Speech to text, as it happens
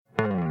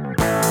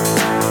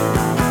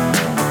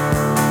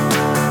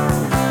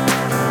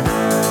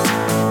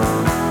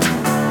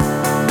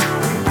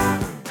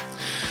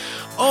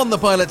the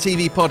Pilot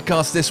TV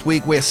podcast this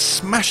week, we're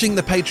smashing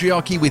the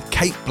patriarchy with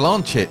Cate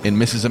Blanchett in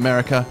Mrs.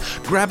 America,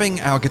 grabbing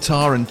our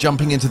guitar and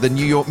jumping into the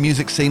New York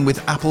music scene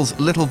with Apple's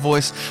Little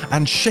Voice,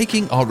 and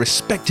shaking our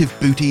respective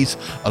booties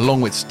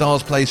along with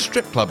Stars Play's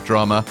strip club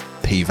drama,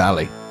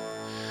 P-Valley.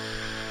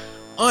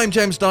 I'm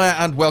James Dyer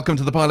and welcome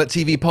to the Pilot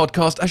TV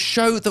podcast, a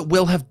show that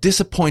will have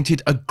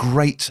disappointed a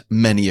great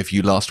many of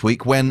you last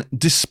week when,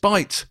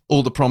 despite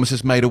all the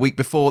promises made a week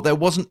before, there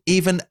wasn't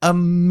even a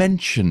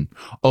mention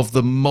of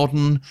the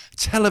modern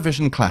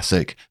television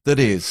classic that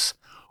is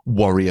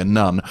Warrior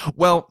Nun.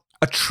 Well,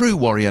 a true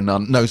warrior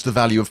nun knows the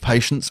value of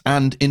patience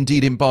and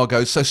indeed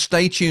embargoes, so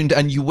stay tuned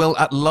and you will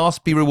at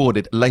last be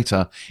rewarded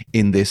later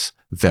in this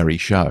very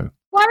show.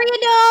 Warrior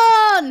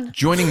Nun!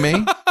 Joining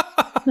me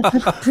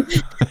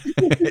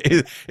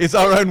is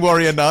our own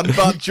Warrior Nun,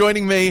 but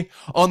joining me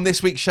on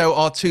this week's show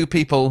are two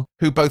people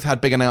who both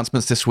had big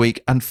announcements this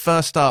week. And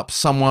first up,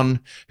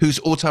 someone whose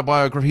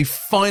autobiography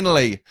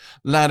finally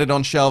landed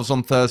on shelves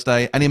on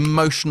Thursday, an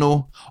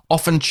emotional,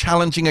 often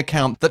challenging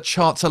account that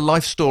charts a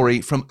life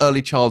story from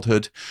early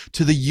childhood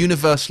to the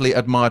universally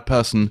admired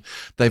person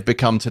they've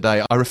become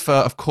today. I refer,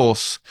 of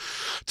course,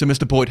 to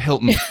Mr. Boyd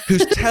Hilton,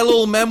 whose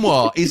tell-all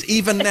memoir is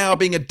even now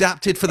being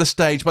adapted for the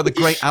stage by the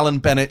great Alan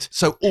Bennett.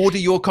 So order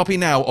your copy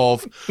now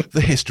of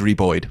The History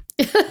Boyd.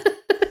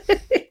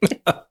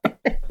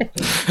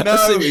 No,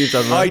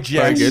 I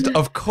jest.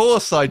 Of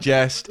course I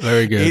jest.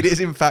 Very good. It is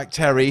in fact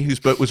Terry, whose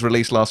book was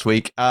released last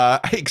week,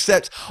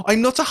 except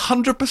I'm not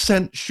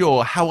 100%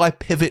 sure how I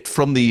pivot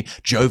from the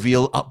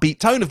jovial, upbeat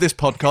tone of this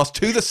podcast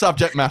to the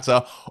subject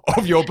matter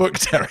of your book,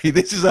 Terry.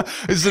 This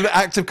is an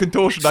act of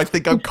contortion I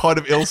think I'm kind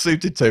of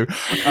ill-suited to.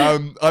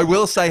 I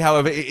will say,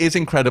 however, it is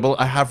incredible.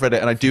 I have read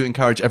it and I do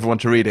encourage everyone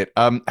to read it.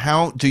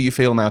 How do you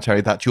feel now,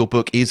 Terry, that your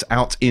book is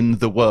out in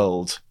the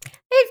world?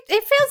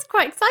 It feels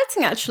quite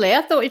exciting, actually.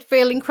 I thought it'd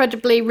feel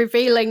incredibly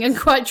revealing and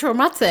quite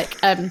traumatic,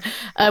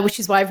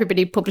 which is why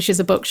everybody publishes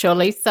a book,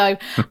 surely. So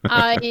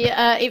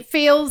it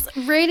feels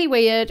really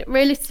weird,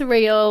 really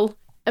surreal,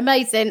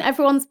 amazing.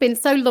 Everyone's been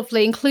so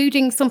lovely,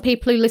 including some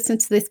people who listen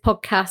to this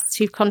podcast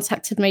who've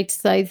contacted me to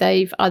say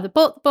they've either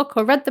bought the book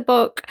or read the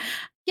book.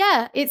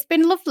 Yeah, it's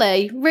been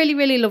lovely, really,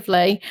 really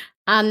lovely.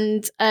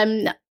 And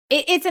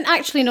it isn't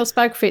actually an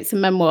autobiography, it's a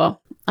memoir,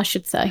 I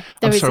should say.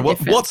 I'm sorry,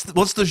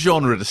 what's the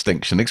genre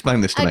distinction?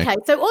 Explain this to me. Okay,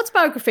 so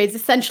autobiography is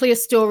essentially a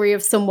story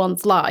of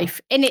someone's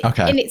life in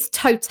its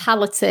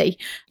totality.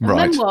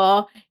 Right.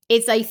 Memoir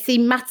is a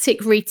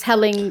thematic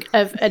retelling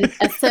of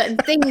a certain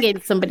thing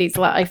in somebody's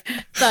life.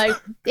 So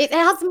it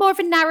has more of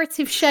a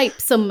narrative shape,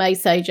 some may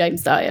say,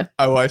 James Dyer.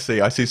 Oh, I see.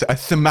 So a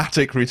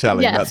thematic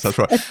retelling. Yes. That's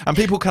right. And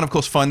people can, of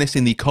course, find this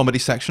in the comedy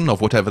section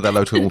of whatever their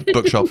local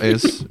bookshop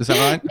is. Is that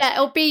right? Yeah,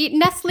 it'll be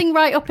nestling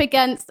right up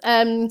against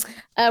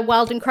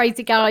Wild and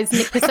Crazy Guys,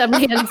 Nick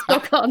Passemian's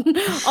book on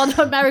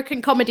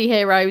American comedy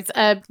heroes.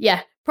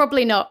 Yeah.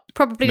 Probably not.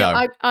 Probably no.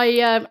 not.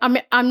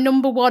 I'm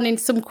number one in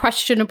some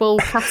questionable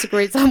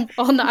categories on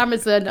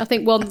Amazon. I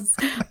think one's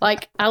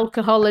like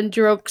alcohol and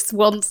drugs,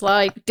 one's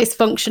like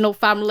dysfunctional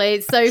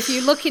families. So if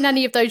you look in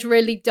any of those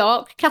really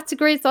dark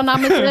categories on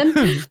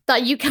Amazon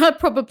that you can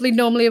probably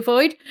normally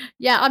avoid,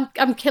 yeah,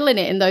 I'm killing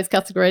it in those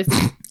categories.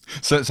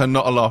 So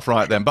not a laugh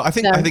right then. But I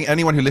think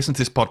anyone who listens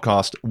to this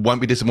podcast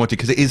won't be disappointed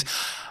because it is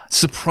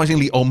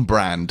surprisingly on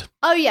brand.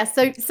 Oh yeah,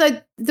 so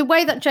the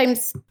way that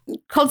James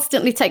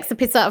constantly takes the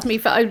piss out of me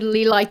for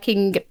only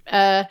liking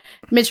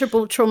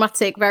miserable,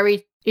 traumatic,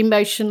 very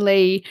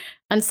emotionally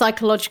and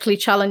psychologically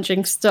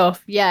challenging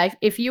stuff. Yeah,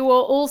 if you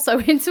are also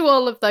into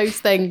all of those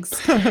things,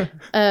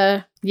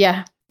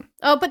 yeah.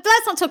 Oh, but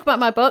let's not talk about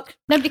my book.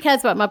 Nobody cares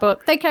about my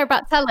book. They care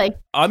about telly.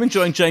 I'm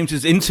enjoying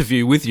James's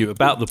interview with you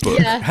about the book.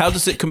 Yeah. How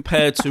does it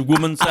compare to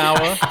Woman's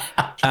Hour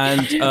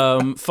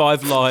and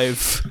Five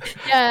Live,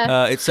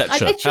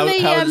 etc.?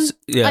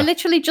 I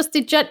literally just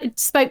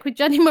spoke with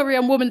Jenny Murray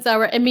on Woman's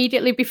Hour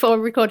immediately before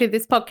recording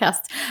this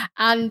podcast.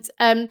 And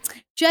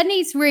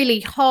Jenny's really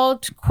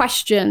hard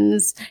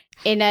questions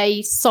in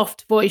a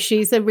soft voice.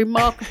 She's a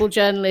remarkable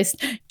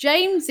journalist.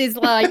 James is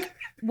like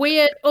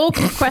weird,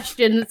 awkward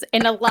questions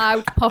in a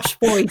loud, posh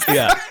voice.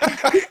 Yeah.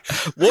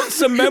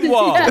 What's a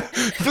memoir? Yeah.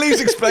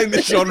 Please explain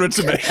this genre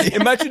to me.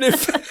 Imagine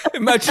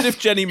if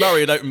Jenny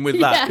Murray had opened with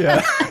that.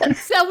 Yeah.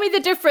 Tell me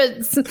the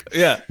difference.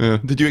 Yeah.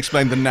 Did you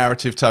explain the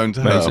narrative tone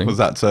to her? Amazing. Was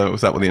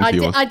that what the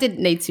interview was? I didn't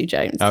need to,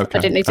 James. Okay.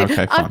 I didn't need to.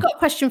 Okay, fine. I've got a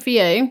question for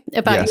you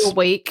about your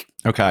week.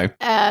 Okay.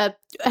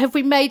 Have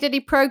we made any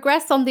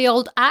progress on the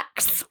old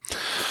axe?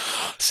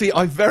 See,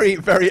 I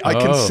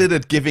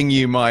considered giving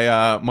you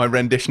my my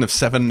rendition of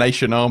Seven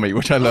Nation Army,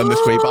 which I learned this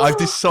week, but I've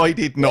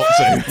decided not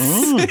to.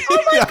 Oh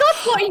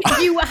my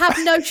God! You have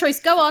no choice.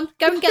 Go on,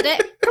 go and get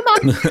it. Come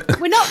on,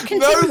 we're not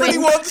continuing. Nobody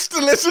wants to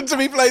listen to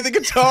me play the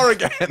guitar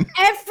again.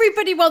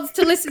 Everybody wants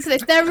to listen to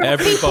this. There are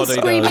people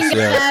screaming at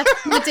their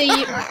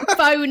bloody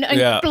phone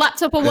and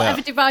laptop or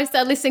whatever device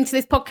they're listening to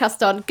this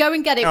podcast on. Go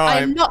and get it.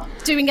 I'm not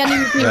doing any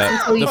reviews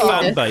until you do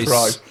fan this. base.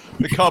 Right.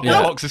 The cardboard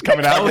box is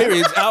coming out. Oh, here he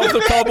is, out of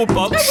the cardboard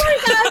box.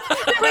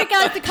 Don't worry,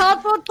 guys. The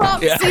cardboard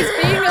box is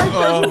being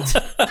opened.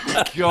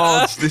 Oh,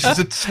 God, this is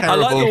a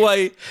terrible... I like the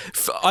way...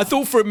 I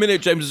thought for a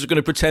minute James was going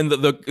to pretend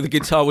that the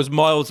guitar was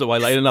miles away,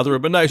 like in another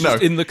room, but no, it's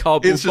just in the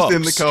cardboard box. It's just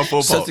in the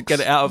cardboard box. So to get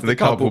it out of the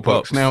cardboard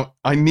box. Now,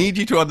 I need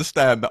you to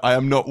understand that I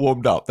am not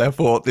warmed up,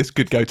 therefore this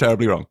could go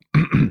terribly wrong.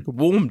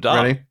 Warmed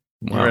up? Ready?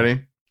 Wow. You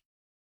ready?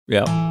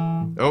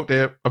 Yeah. Oh,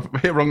 dear. I've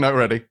hit wrong note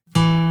already.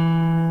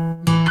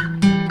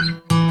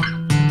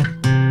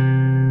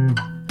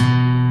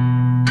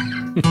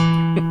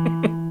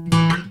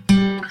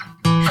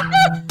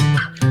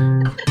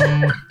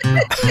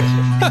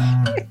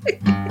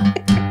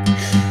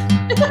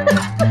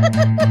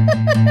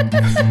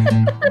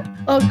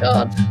 Oh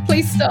God!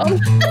 Please stop.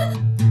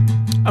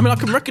 I mean, I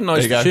can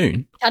recognise the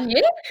tune. Can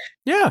you?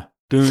 Yeah.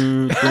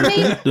 It's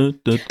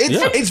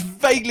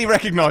vaguely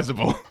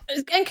recognisable.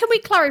 And can we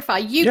clarify?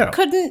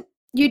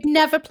 You'd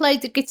never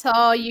played the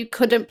guitar. You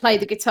couldn't play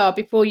the guitar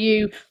before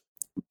you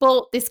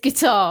bought this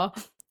guitar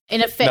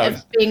in a fit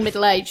of being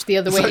middle-aged the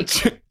other week.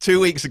 So 2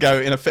 weeks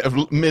ago, in a fit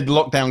of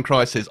mid-lockdown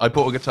crisis, I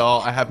bought a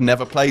guitar. I have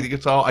never played the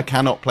guitar. I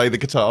cannot play the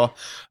guitar.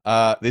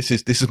 This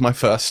is my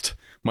first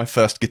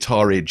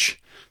guitarage.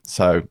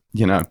 So,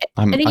 you know.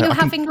 And are you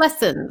having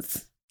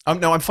lessons?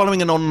 No, I'm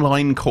following an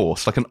online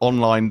course, like an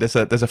online. There's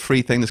a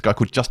free thing. This guy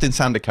called Justin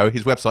Sandico.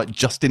 His website,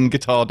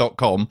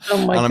 justinguitar.com.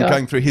 Oh my God. I'm God.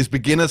 going through his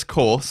beginner's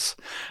course,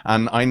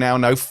 and I now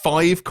know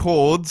 5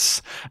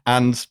 chords,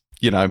 and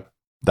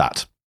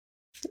that.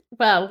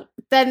 Well,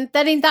 then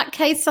in that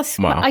case,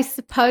 I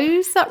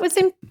suppose that was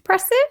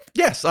impressive.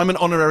 Yes, I'm an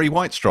honorary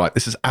white stripe.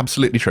 This is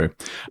absolutely true.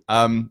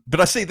 But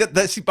I see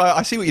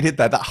I see what you did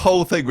there. That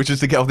whole thing, which is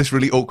to get off this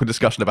really awkward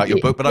discussion about your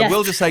book. But I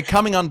will just say,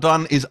 Coming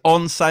Undone is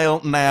on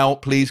sale now.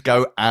 Please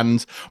go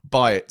and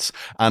buy it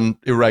and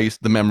erase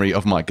the memory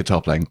of my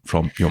guitar playing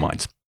from your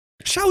minds.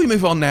 Shall we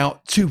move on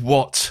now to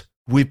what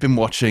we've been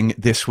watching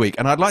this week?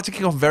 And I'd like to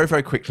kick off very,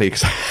 very quickly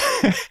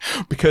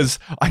because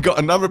I got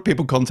a number of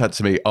people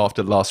contacting me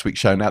after last week's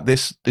show. Now,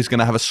 this is going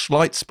to have a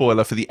slight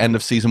spoiler for the end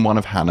of season 1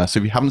 of Hannah. So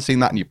if you haven't seen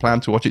that and you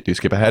plan to watch it, do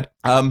skip ahead.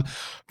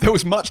 There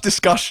was much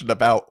discussion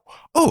about,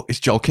 is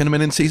Joel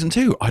Kinnaman in season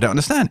 2? I don't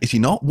understand. Is he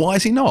not? Why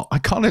is he not? I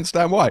can't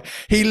understand why.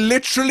 He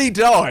literally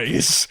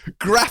dies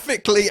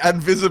graphically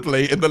and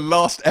visibly in the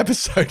last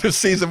episode of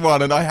season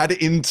 1, and I had it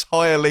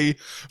entirely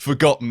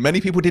forgotten.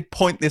 Many people did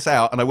point this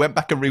out, and I went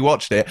back and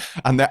rewatched it,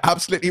 and they're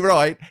absolutely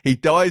right. He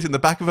dies in the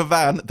back of a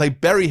van. They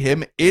bury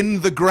him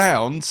in the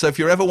ground. So if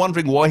you're ever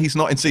wondering why he's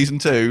not in season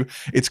 2,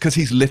 it's because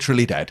he's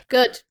literally dead.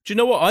 Good. Do you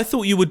know what? I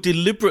thought you were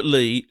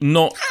deliberately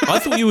not... I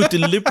thought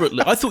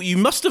you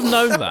must have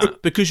known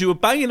that because you were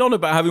banging on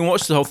about having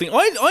watched the whole thing.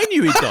 I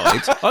knew he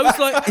died. I was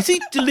like, is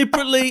he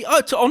deliberately...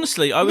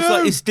 honestly, I was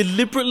like, is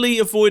deliberately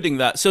avoiding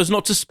that so as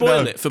not to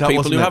spoil it for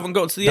people who haven't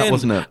got to the end. That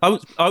wasn't it.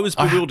 I was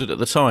bewildered at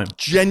the time.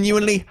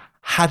 Genuinely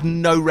had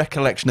no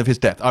recollection of his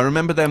death. I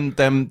remember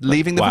them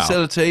leaving the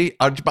facility,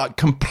 but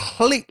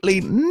completely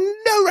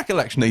no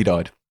recollection that he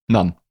died.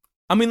 None.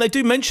 I mean, they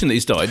do mention that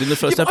he's died in the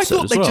first episode. I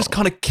thought they just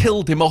kind of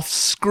killed him off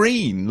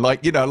screen, for no I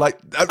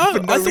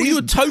thought reason. you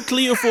were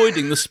totally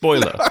avoiding the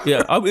spoiler. No.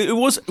 Yeah, it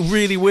was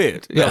really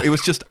weird. Yeah. No, it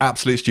was just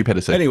absolute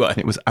stupidity. Anyway,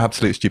 it was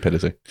absolute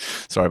stupidity.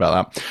 Sorry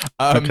about that.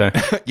 Okay.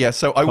 Yeah,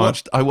 so I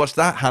watched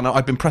that, Hannah.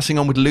 I've been pressing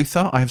on with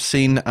Luther. I have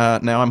seen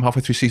now. I'm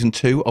halfway through season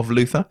 2 of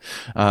Luther.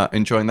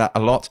 Enjoying that a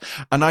lot.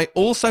 And I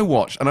also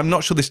watched, and I'm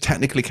not sure this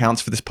technically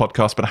counts for this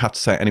podcast, but I have to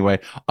say it anyway.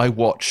 I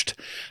watched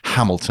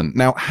Hamilton.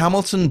 Now,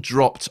 Hamilton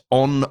dropped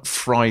on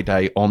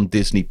Friday on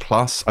Disney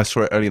Plus. I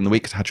saw it early in the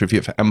week because I had to review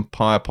it for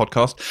Empire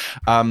podcast.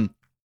 And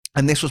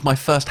this was my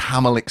first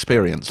Hamill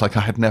experience. Like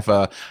I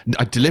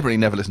deliberately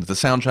never listened to the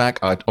soundtrack.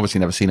 I'd obviously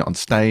never seen it on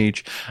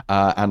stage.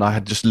 And I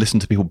had just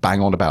listened to people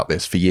bang on about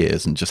this for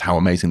years and just how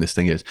amazing this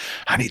thing is.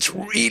 And it's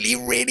really,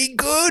 really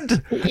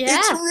good. Yeah.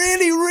 It's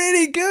really,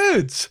 really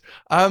good.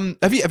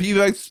 Have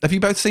you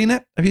both seen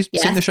it? Have you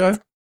seen the show?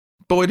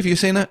 Boyd, have you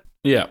seen it?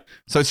 Yeah.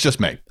 So it's just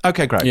me.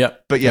 Okay, great. Yeah.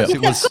 But yes, it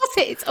was. Of course,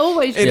 it's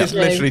always. It is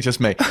literally just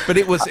me. But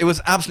it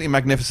was absolutely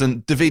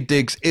magnificent. Daveed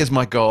Diggs is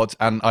my god,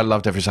 and I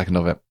loved every second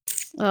of it.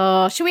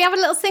 Oh, should we have a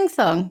little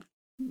sing-song?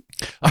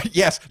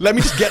 Yes. Let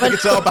me just get the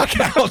guitar back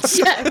out.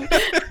 Yeah.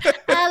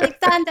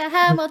 Alexander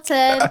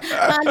Hamilton.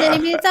 My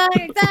name is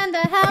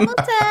Alexander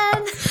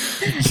Hamilton.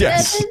 Yes.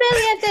 There's a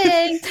million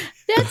things.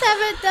 Just have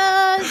it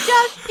done.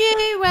 Just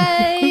you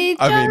wait.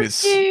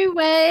 You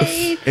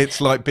wait. It's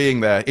like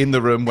being there in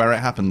the room where it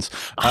happens.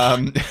 It's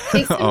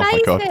amazing. Oh my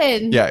God.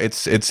 Yeah,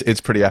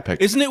 it's pretty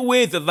epic. Isn't it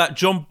weird that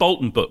John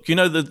Bolton book, you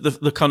know,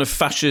 the kind of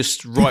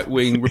fascist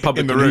right-wing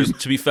Republican who's,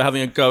 to be fair,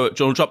 having a go at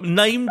Donald Trump,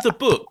 named the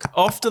book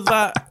after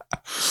that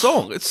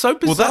song. It's so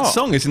bizarre. Well, that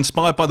song is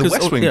inspired by the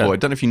West Wing yeah. Boy. I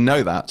don't know if you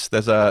know that.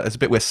 There's a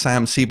bit where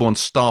Sam Seaborn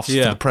staffs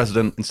to the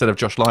president instead of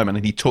Josh Lyman,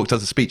 and he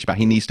does a speech about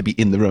he needs to be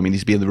in the room. He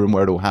needs to be in the room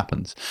where it all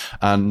happens.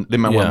 And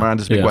Lin-Manuel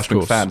Miranda's a big West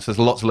Wing fan, so there's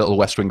lots of little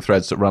West Wing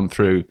threads that run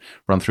through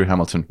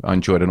Hamilton. I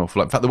enjoyed it an awful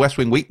lot. In fact, the West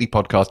Wing Weekly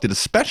podcast did a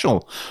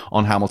special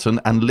on Hamilton,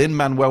 and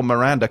Lin-Manuel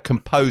Miranda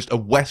composed a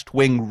West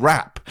Wing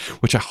rap,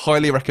 which I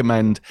highly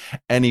recommend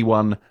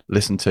anyone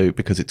listen to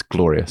because it's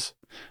glorious.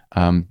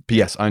 But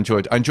yes, I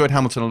enjoyed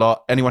Hamilton a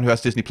lot. Anyone who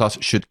has Disney Plus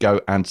should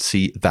go and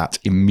see that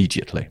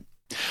immediately.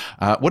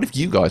 What have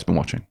you guys been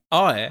watching?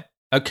 I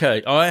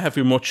have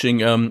been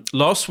watching.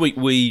 Last week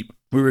we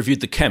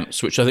reviewed The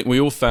Kemps, which I think we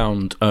all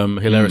found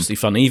hilariously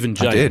funny. Even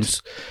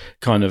James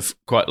kind of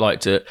quite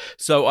liked it.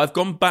 So I've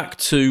gone back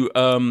to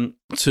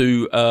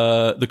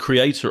the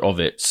creator of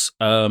it,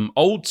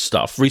 old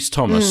stuff, Rhys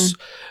Thomas,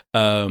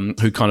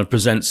 who kind of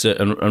presents it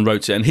and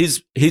wrote it. And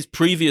his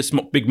previous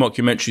big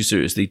mockumentary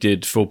series that he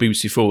did for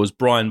BBC Four was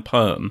Brian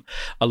Pern,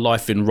 A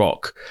Life in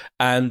Rock.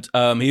 And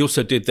he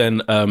also did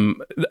then,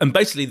 and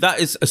basically that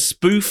is a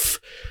spoof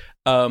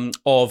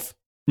of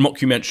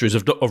mockumentaries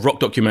of rock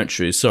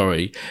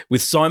documentaries,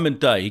 with Simon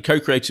Day. He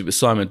co-created with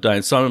Simon Day,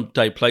 and Simon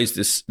Day plays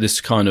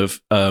this kind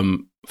of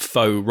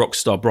faux rock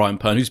star Brian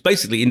Pern, who's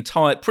basically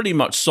pretty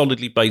much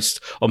solidly based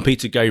on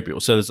Peter Gabriel.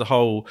 So there's a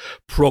whole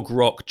prog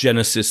rock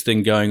Genesis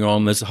thing going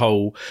on. There's a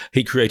whole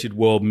he created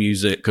world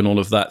music and all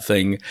of that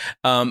thing.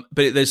 But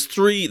there's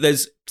three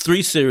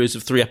series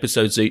of 3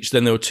 episodes each.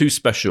 Then there were 2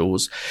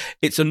 specials.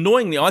 It's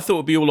annoyingly, I thought it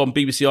would be all on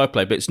BBC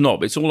iPlayer, but it's not.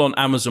 But it's all on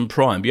Amazon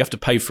Prime. You have to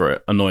pay for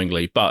it,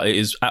 annoyingly, but it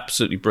is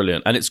absolutely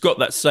brilliant. And it's got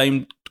that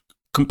same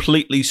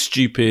completely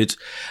stupid,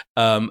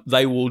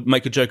 they will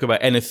make a joke about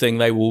anything,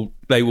 they will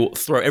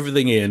throw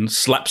everything in,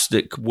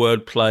 slapstick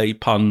wordplay,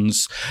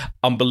 puns,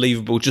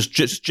 unbelievable,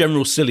 just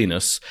general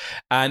silliness.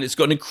 And it's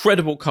got an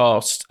incredible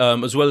cast,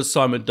 as well as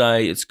Simon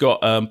Day. It's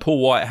got Paul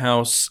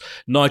Whitehouse,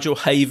 Nigel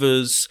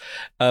Havers,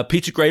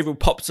 Peter Gabriel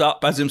pops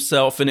up as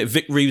himself in it,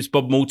 Vic Reeves,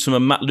 Bob Mortimer,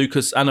 Matt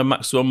Lucas, Anna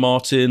Maxwell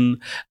Martin,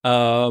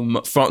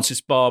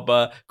 Francis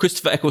Barber,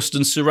 Christopher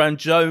Eccleston, Suran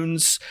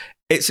Jones.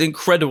 It's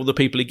incredible the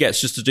people he gets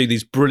just to do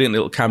these brilliant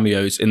little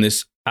cameos in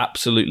this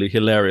absolutely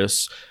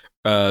hilarious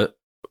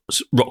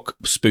rock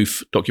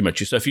spoof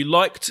documentary. So if you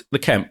liked The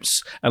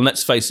Kemps, and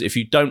let's face it, if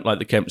you don't like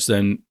The Kemps,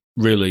 then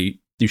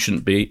really you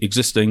shouldn't be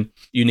existing.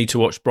 You need to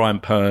watch Brian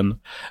Pern.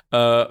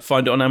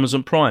 Find it on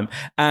Amazon Prime.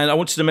 And I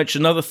wanted to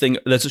mention another thing.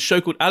 There's a show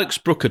called Alex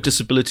Brooker,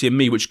 Disability and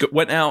Me, which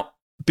went out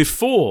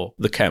before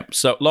The Kemps.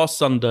 So last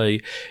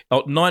Sunday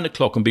at 9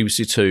 o'clock on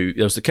BBC Two,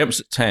 there was The Kemps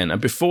at 10. And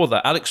before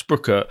that, Alex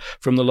Brooker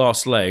from The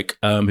Last Leg,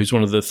 who's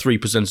one of the 3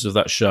 presenters of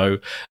that show.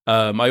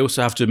 I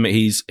also have to admit,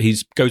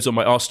 he's goes on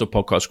my Arsenal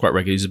podcast quite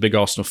regularly. He's a big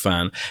Arsenal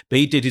fan. But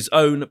he did his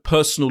own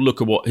personal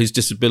look at what his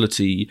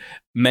disability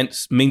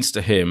means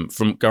to him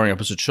from growing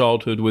up as a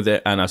childhood with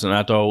it and as an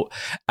adult.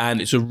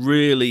 And it's a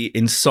really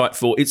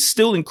insightful, it's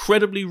still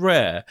incredibly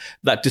rare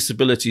that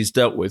disability is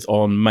dealt with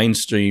on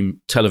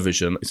mainstream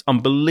television. It's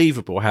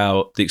unbelievable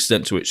how the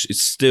extent to which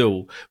it's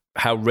still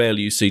how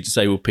rarely you see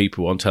disabled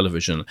people on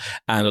television,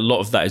 and a lot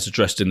of that is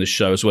addressed in the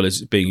show, as well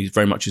as being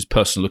very much his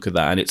personal look at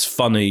that. And it's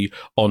funny,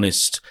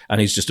 honest,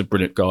 and he's just a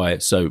brilliant guy,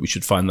 so we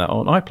should find that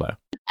on iPlayer.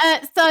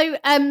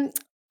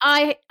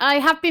 I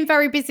have been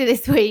very busy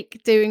this week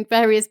doing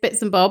various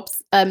bits and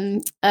bobs,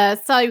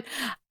 so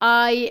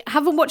I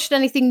haven't watched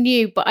anything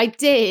new, but I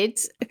did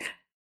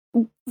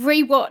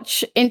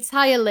rewatch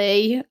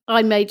entirely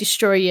I May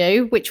Destroy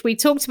You, which we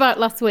talked about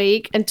last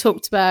week and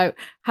talked about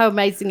how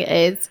amazing it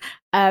is.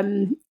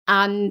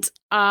 And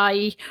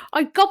I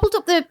gobbled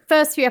up the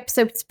first 3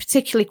 episodes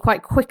particularly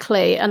quite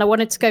quickly, and I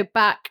wanted to go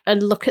back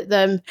and look at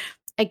them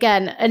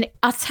again. And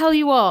I tell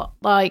you what,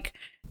 like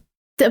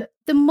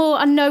the more,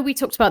 I know we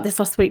talked about this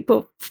last week,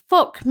 but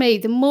fuck me,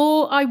 the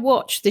more I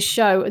watch this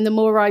show and the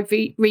more I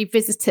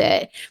revisit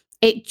it,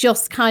 it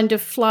just kind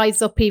of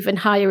flies up even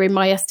higher in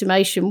my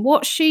estimation.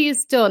 What she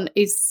has done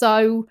is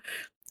so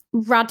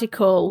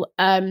radical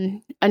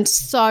and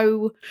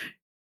so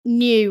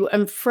new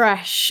and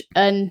fresh,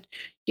 and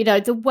you know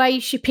the way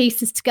she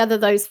pieces together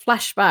those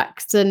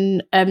flashbacks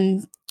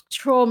and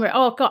trauma.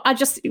 Oh god,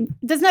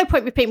 there's no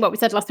point repeating what we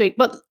said last week,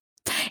 but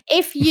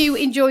if you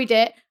enjoyed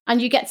it and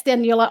you get to the end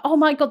and you're like, oh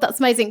my god, that's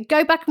amazing,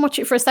 go back and watch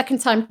it for a second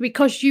time,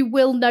 because you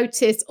will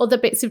notice other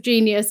bits of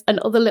genius and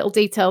other little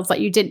details that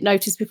you didn't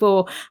notice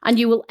before, and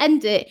you will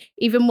end it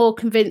even more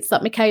convinced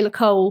that Michaela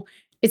Cole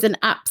is an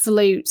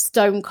absolute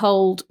stone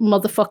cold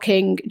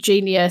motherfucking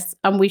genius,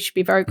 and we should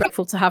be very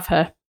grateful to have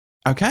her.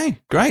 Okay,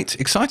 great,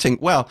 exciting.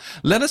 Well,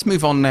 let us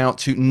move on now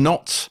to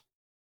not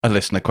a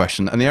listener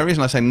question. And the only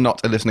reason I say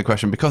not a listener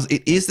question, because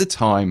it is the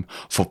time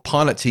for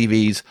Pilot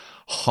TV's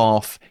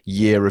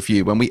half-year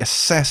review, when we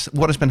assess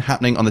what has been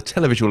happening on the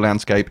televisual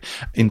landscape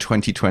in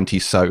 2020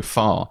 so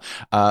far.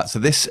 So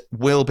this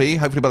will be,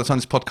 hopefully by the time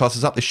this podcast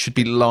is up, this should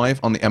be live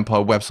on the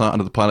Empire website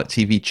under the Pilot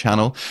TV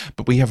channel.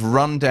 But we have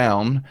run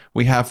down,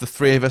 the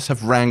 3 of us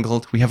have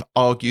wrangled, we have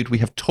argued, we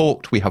have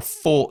talked, we have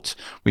fought,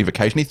 we've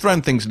occasionally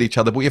thrown things at each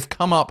other, but we have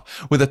come up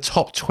with a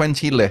top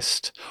 20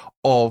 list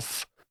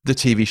of the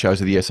TV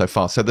shows of the year so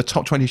far. So the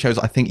top 20 shows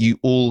I think you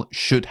all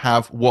should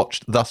have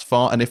watched thus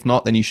far, and if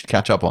not, then you should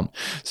catch up on.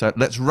 So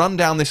let's run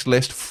down this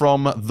list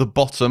from the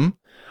bottom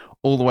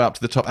all the way up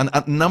to the top. And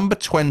at number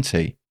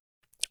 20,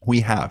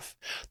 we have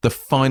the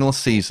final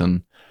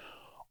season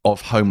of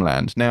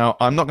Homeland. Now,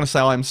 I'm not going to say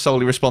I'm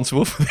solely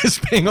responsible for this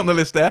being on the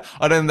list there.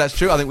 I don't think that's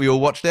true. I think we all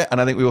watched it, and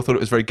I think we all thought it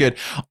was very good.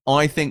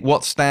 I think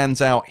what stands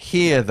out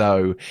here,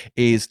 though,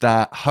 is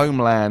that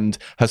Homeland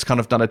has kind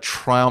of done a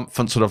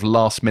triumphant sort of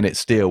last-minute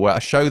steal, where a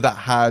show that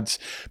had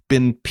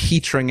been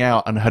petering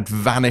out and had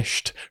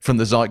vanished from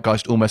the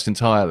zeitgeist almost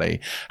entirely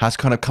has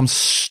kind of come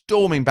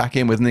storming back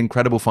in with an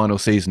incredible final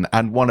season,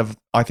 and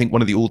I think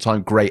one of the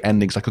all-time great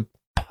endings, like a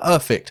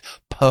perfect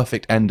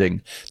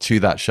ending to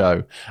that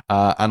show,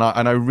 and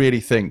I really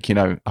think, you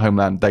know,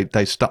 Homeland,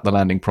 they stuck the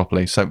landing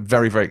properly. So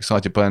very, very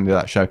excited by the end of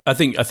that show. I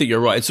think you're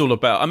right. It's all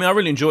about. I mean, I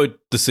really enjoyed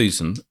the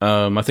season.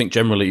 I think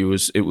generally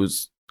it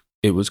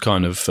was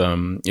kind of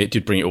it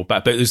did bring it all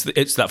back, but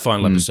it's that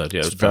final episode.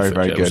 Yeah, it was very, perfect.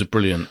 very Yeah, good. It was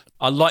brilliant.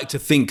 I like to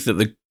think that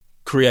the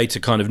creator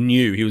kind of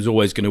knew he was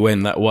always going to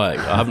end that way.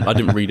 I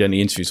didn't read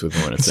any interviews with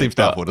him or anything. It seems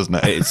doubtful, doesn't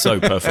it? It's so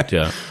perfect,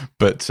 yeah.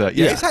 But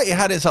it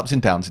had its ups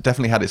and downs. It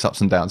definitely had its ups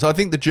and downs. So I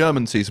think the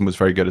German season was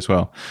very good as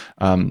well.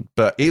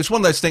 But it was one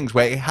of those things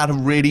where it had a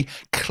really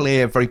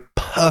clear, very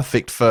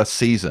perfect first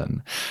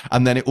season.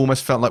 And then it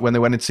almost felt like when they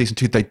went into season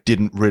 2, they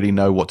didn't really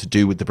know what to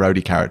do with the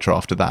Brody character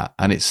after that.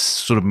 And it's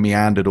sort of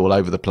meandered all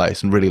over the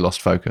place and really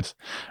lost focus.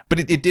 But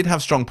it did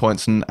have strong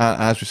points. And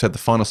as we said, the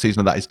final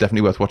season of that is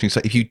definitely worth watching. So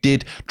if you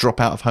did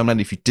drop out of Homeland,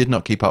 if you did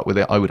not keep up with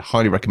it, I would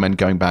highly recommend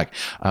going back,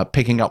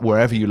 picking up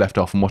wherever you left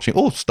off and watching,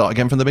 or start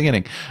again from the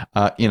beginning.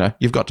 You know,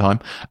 you've got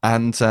time,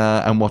 and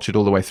watch it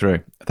all the way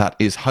through. That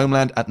is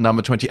Homeland at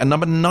number 20. And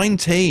number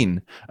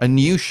 19, a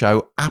new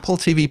show, Apple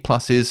TV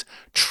Plus's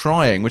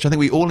Trying, which I think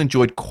we all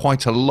enjoyed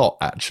quite a lot,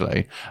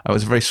 actually. It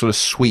was a very sort of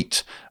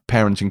sweet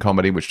parenting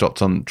comedy which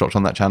dropped on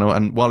that channel,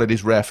 and while it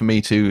is rare for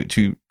me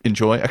to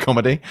enjoy a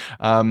comedy,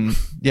 I'm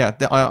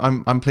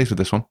pleased with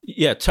this one.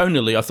 Yeah,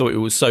 tonally I thought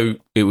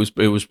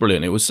it was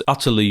brilliant. It was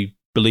utterly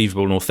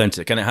believable and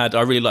authentic, and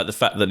I really like the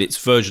fact that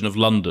its version of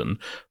London,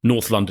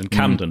 North London,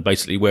 Camden,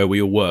 basically where we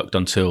all worked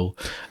until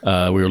we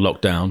were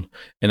locked down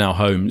in our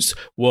homes,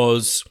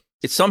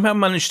 it somehow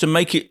managed to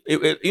make it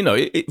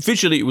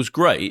visually it was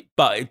great,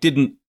 but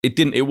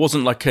it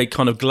wasn't like a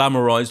kind of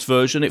glamorized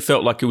version. It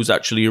felt like it was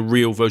actually a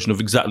real version of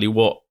exactly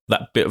what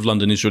that bit of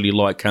London is really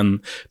like,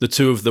 and the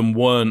two of them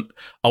weren't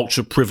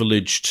ultra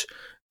privileged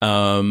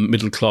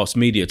middle-class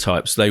media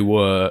types. They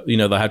were, they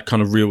had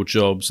kind of real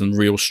jobs and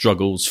real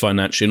struggles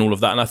financially and all of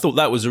that. And I thought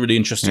that was a really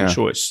interesting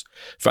choice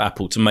for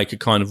Apple to make a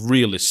kind of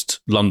realist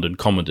London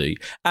comedy.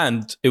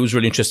 And it was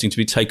really interesting to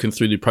be taken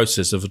through the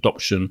process of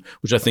adoption,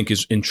 which I think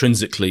is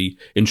intrinsically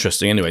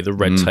interesting anyway, the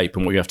red tape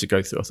and what you have to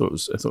go through. I thought it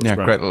was great.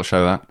 Great little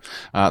show that.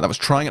 That was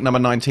Trying at number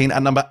 19.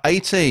 And number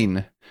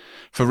 18,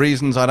 for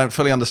reasons I don't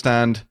fully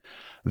understand,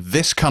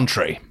 This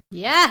Country.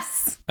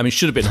 Yes. I mean,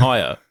 should have been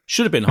higher.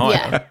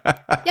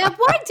 Yeah.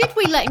 Why did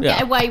we let him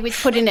get away with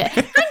putting it?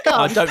 Hang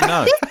on. I don't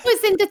know. This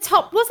was in the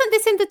top. Wasn't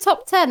this in the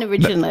top 10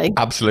 originally?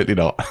 No, absolutely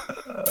not.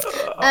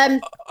 I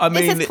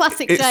mean, this is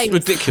classic it's James.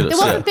 ridiculous.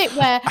 There was a bit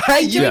where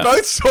You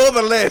both saw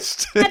the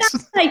list.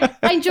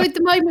 I enjoyed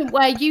the moment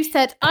where you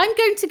said, "I'm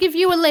going to give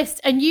you a list,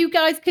 and you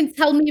guys can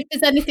tell me if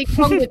there's anything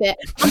wrong with it."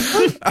 And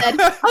Bruce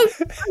said, "Oh,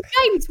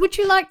 James, would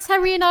you like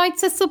Terry and I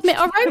to submit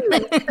our own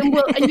list?"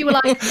 And you were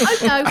like, "Oh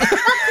no,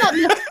 that's not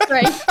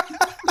necessary."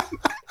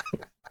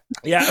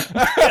 Yeah,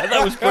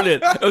 that was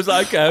brilliant. I was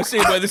like, okay, I'll see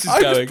where this is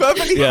going. I was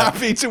perfectly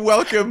happy to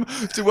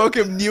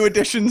welcome new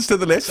additions to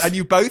the list, and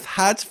you both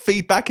had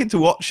feedback into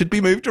what should be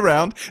moved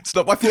around. It's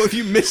not my fault if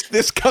you missed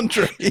This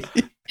Country.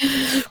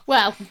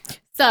 Well,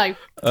 so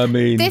I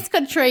mean, This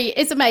Country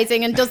is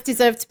amazing and does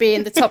deserve to be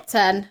in the top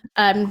 10,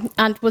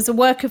 and was a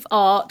work of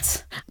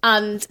art.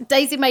 And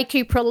Daisy May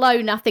Cooper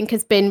alone, I think,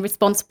 has been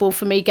responsible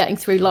for me getting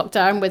through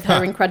lockdown with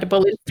her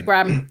incredible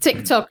Instagram,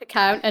 TikTok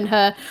account, and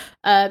her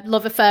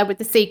love affair with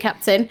the sea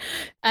captain.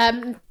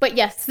 But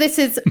yes, this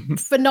is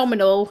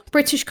phenomenal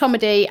British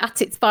comedy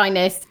at its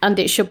finest, and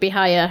it should be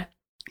higher.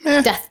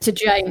 Death to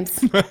James.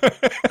 Too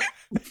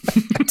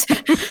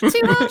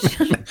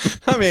harsh.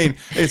 I mean,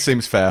 it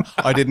seems fair.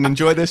 I didn't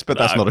enjoy this, but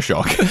that's not a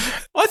shock.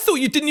 I thought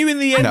you didn't. You in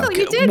the end? I thought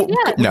you did.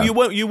 Yeah.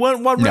 No. You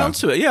weren't one round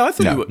to it. Yeah, I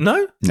thought you were.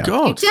 No.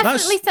 God, You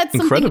definitely said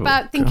something incredible.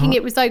 about thinking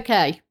it was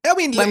okay. I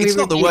mean, when it's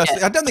we not the reviewed worst.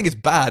 it. I don't think it's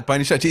bad by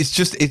any stretch. It's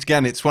just,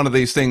 it's one of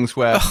these things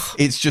where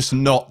it's just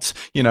not,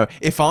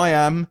 if I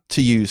am,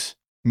 to use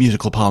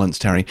musical parlance,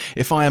 Terry,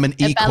 if I am an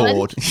E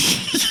chord,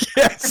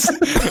 yes,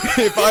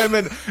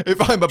 if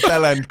I'm a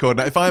bell end chord,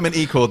 if I'm an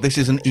E chord, this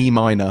is an E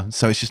minor,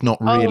 so it's just not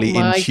really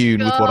in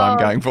tune with what I'm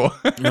going for.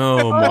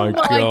 Oh my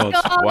God!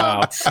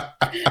 Wow!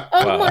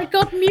 Oh my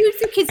God!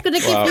 Music is going to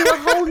give you a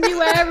whole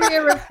new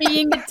area of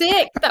being a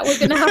dick that we're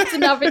going to have to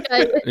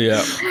navigate.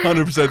 Yeah,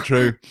 100%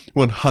 true.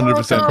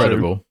 100% true.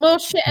 Incredible. More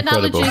shit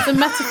analogies and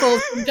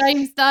metaphors from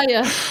James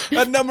Dyer.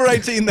 At number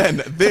 18,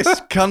 then, This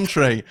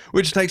Country,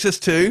 which takes us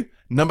to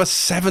number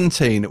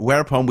 17,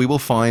 whereupon we will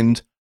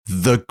find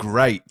The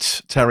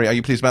Great. Terry, are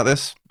you pleased about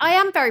this? I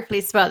am very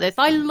pleased about this.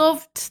 I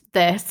loved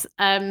this.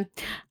 And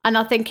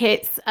I think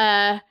it's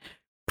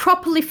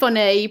properly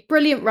funny,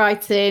 brilliant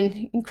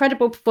writing,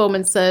 incredible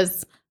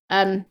performances.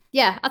 And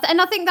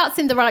I think that's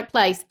in the right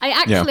place.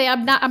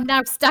 I'm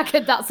now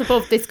staggered that's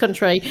above this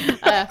country.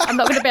 I'm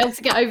not going to be able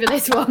to get over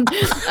this one.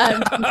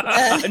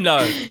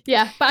 No.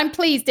 Yeah, but I'm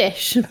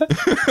pleased-ish.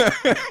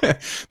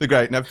 The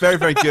Great. No, very,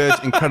 very good.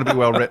 Incredibly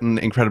well written.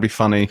 Incredibly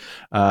funny.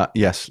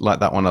 Yes, like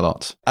that one a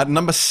lot. At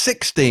number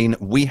 16,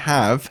 we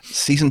have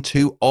season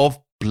 2 of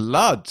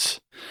Blood.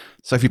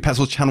 Sophie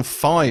Petzl, Channel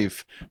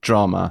 5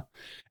 drama.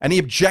 Any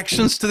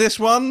objections to this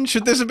one?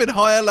 Should this have been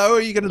higher, lower?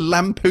 Are you going to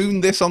lampoon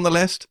this on the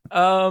list?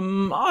 I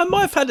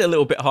might have had it a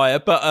little bit higher,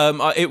 but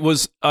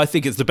I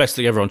think it's the best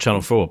thing ever on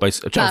Channel 4,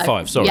 Channel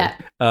 5, sorry.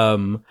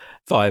 Yeah.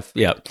 5,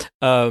 yeah.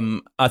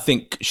 I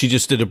think she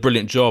just did a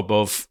brilliant job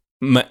of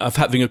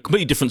having a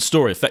completely different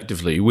story,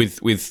 effectively, with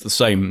the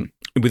same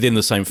within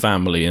the same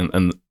family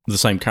and the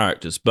same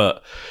characters,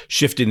 but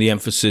shifting the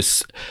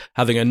emphasis,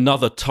 having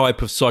another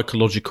type of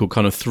psychological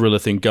kind of thriller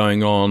thing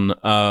going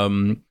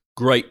on.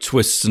 Great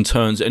twists and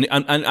turns, and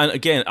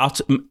again,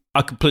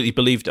 I completely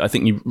believed it. I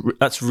think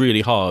that's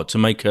really hard to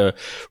make a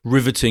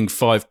riveting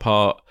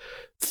 5-part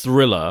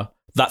thriller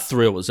that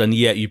thrills, and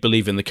yet you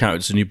believe in the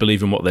characters and you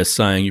believe in what they're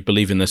saying, you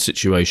believe in their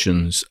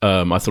situations.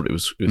 I thought it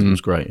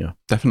was great. Yeah,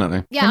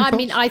 definitely. Yeah, I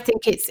mean, I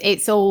think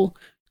it's all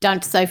down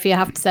to Sophie. I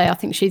have to say, I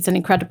think she's an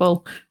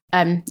incredible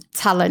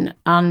talent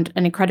and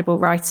an incredible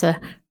writer,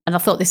 and I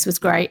thought this was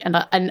great.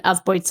 And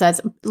as Boyd says,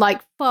 like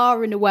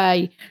far and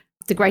away,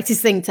 the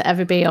greatest thing to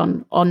ever be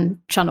on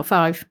Channel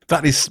 5.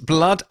 That is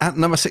Blood at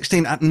number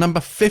 16. At number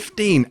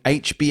 15,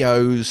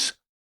 HBO's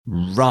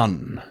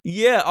Run.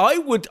 Yeah,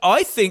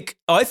 I think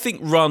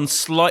Run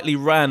slightly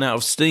ran out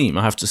of steam,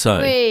 I have to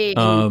say.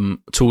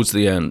 Towards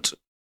the end.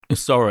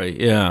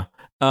 Sorry, yeah.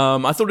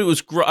 I thought it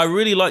was great. I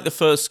really liked the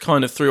first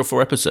kind of 3 or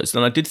 4 episodes,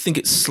 and I did think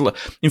it's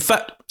in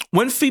fact,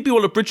 when Phoebe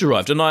Waller-Bridge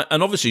arrived, and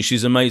obviously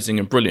she's amazing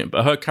and brilliant,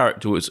 but her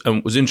character was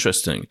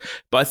interesting.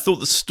 But I thought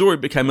the story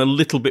became a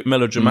little bit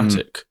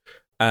melodramatic.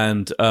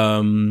 And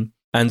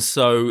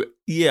so,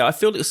 yeah, I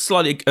feel it's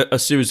slightly a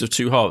series of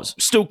 2 halves.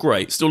 Still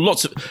great. Still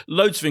loads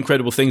of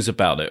incredible things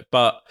about it.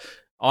 But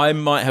I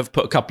might have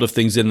put a couple of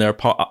things in there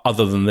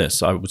other than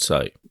this, I would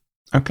say.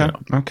 Okay.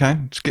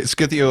 It's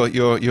good that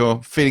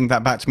you're feeding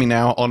that back to me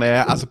now on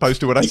air, as opposed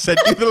to when I sent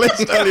you the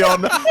list early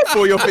on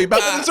for your feedback.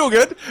 But it's all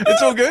good.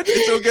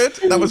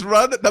 That was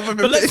Run at number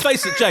 15. But let's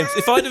face it, James.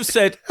 If I'd have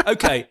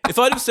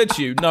said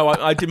to you, no,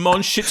 I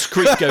demand Schitt's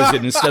Creek goes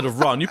in instead of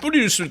Run, you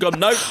probably just would have gone,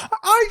 no.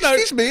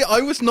 Excuse me,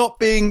 I was not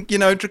being,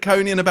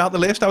 draconian about the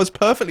list. I was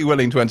perfectly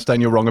willing to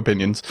entertain your wrong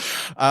opinions.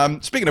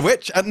 Speaking of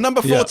which, at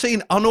number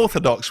 14,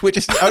 Unorthodox, which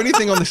is the only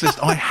thing on this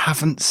list I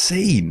haven't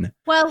seen.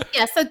 Well,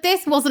 yeah, so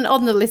this wasn't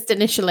on the list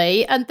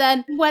initially, and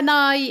then when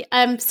I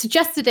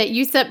suggested it,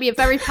 you sent me a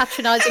very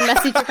patronising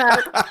message about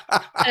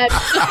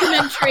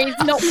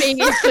documentaries not being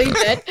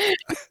included,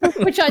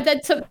 which I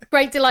then took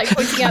great delight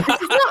pointing out.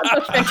 This is not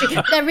a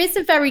documentary. There is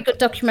a very good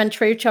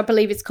documentary, which I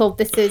believe is called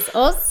This Is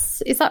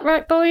Us. Is that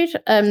right, Boyd?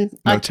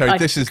 No, Terry,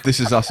 This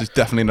Is Us is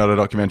definitely not a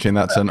documentary, and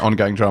that's an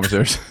ongoing drama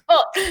series.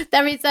 But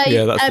there is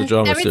a that's the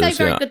drama there is series,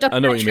 a very good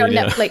documentary on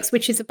Netflix,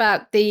 which is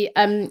about the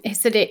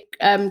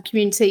Hasidic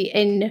community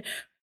in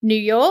New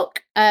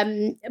York.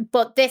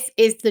 But this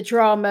is the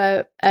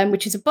drama,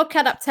 which is a book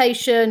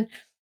adaptation.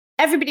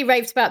 Everybody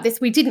raves about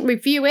this. We didn't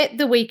review it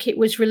the week it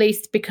was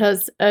released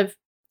because of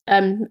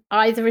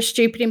either a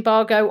stupid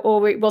embargo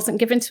or it wasn't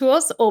given to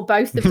us, or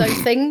both of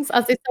those things,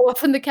 as is so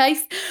often the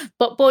case.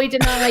 But Boyd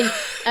and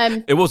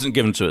I... it wasn't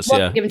given to us,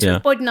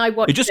 Boyd and I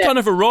watched it. It just kind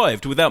of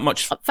arrived without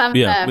much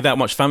fanfare. Yeah, without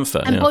much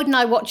fanfare. And Boyd and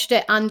I watched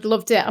it and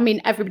loved it. I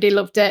mean, everybody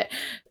loved it.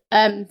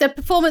 The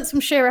performance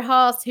from Shira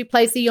Haas, who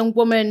plays the young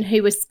woman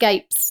who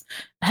escapes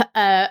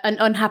an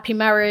unhappy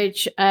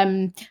marriage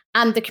and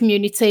the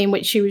community in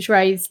which she was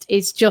raised,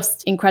 is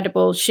just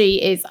incredible. She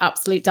is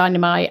absolute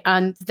dynamite.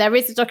 And there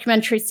is a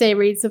documentary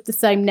series of the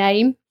same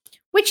name,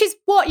 which is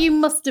what you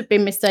must have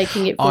been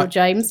mistaking it for,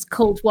 James,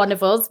 called One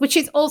of Us, which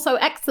is also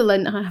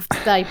excellent, I have to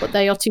say, but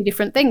they are 2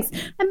 different things.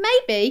 And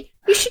maybe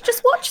you should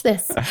just watch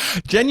this.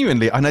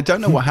 Genuinely, and I don't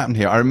know what happened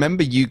here. I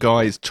remember you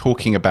guys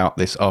talking about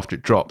this after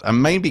it dropped,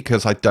 and maybe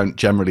because I don't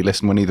generally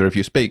listen when either of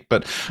you speak,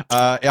 but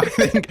I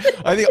think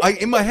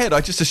in my head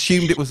I just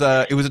assumed it was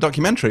a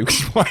documentary, which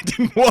is why I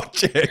didn't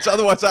watch it.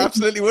 Otherwise, I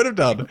absolutely would have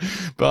done.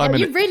 But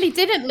you really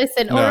didn't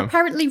listen, or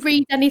apparently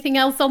read anything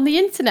else on the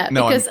internet.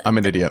 No, because I'm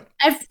an idiot.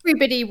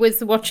 Everybody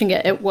was watching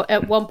it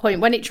at one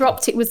point. When it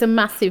dropped, it was a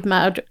massive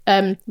mouth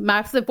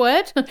of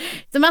word.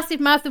 It's a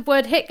massive mouth of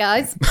word hit,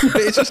 guys. But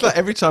it's just like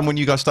every time when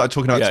you guys started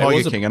talking about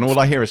Tiger King, and all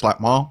I hear is like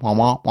wah wah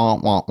wah wah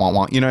wah wah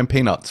wah. In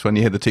Peanuts, when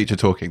you hear the teacher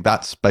talking,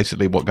 that's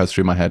basically what goes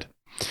through my head.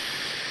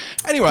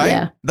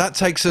 Anyway, that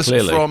takes us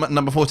from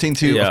number 14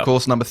 to, of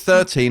course, number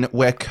 13,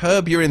 where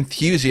Curb Your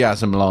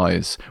Enthusiasm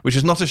lies, which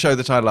is not a show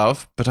that I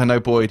love, but I know,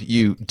 Boyd,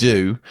 you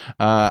do,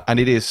 and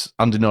it is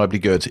undeniably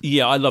good.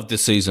 Yeah, I loved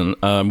this season.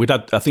 I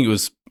think it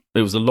was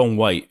It was a long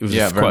wait. It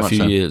was quite a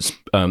few years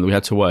we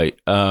had to wait.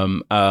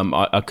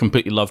 I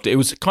completely loved it. It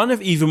was kind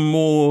of even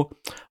more,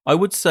 I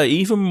would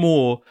say,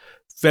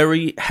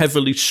 very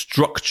heavily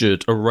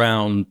structured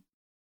around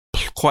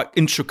quite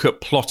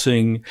intricate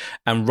plotting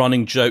and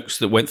running jokes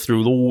that went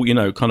through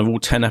all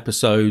 10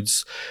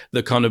 episodes.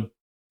 The kind of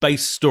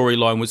base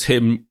storyline was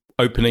him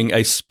opening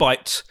a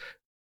spite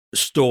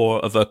store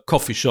of a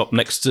coffee shop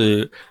next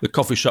to the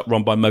coffee shop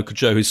run by Mocha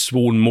Joe, his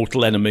sworn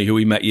mortal enemy who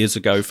he met years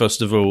ago,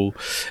 first of all,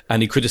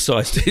 and he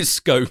criticised his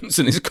scones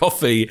and his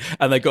coffee,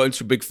 and they got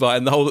into a big fight,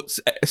 and the whole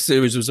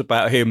series was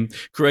about him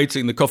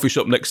creating the coffee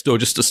shop next door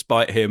just to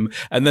spite him,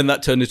 and then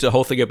that turned into a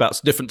whole thing about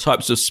different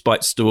types of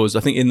spite stores. I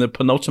think in the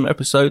penultimate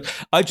episode,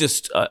 I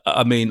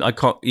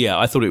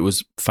thought it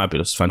was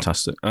fabulous,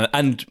 fantastic,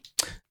 and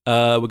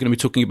we're going to be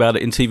talking about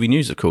it in TV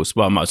news, of course.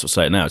 Well, I might as well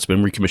say it now. It's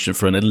been recommissioned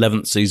for an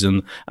 11th season,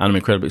 and I'm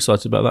incredibly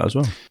excited about that as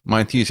well.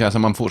 My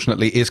enthusiasm,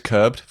 unfortunately, is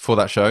curbed for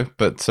that show,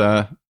 but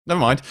never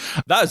mind.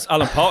 That is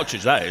Alan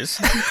Partridge, that is.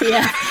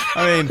 Yeah.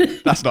 I mean,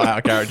 that's not out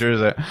of character,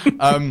 is it?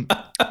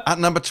 At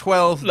number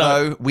 12,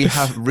 though, we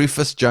have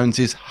Rufus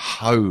Jones's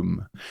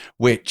Home,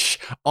 which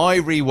I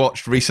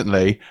rewatched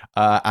recently,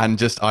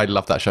 and I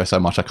love that show so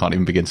much I can't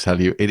even begin to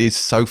tell you. It is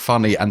so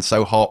funny and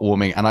so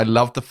heartwarming, and I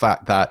love the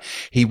fact that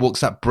he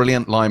walks that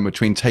brilliant line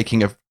between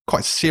taking a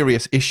quite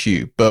serious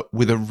issue, but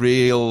with a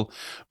real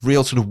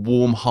sort of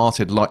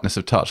warm-hearted lightness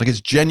of touch. Like,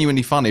 it's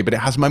genuinely funny, but it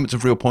has moments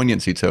of real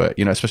poignancy to it.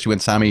 Especially when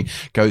Sammy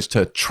goes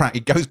to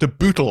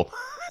Bootle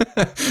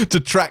to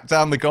track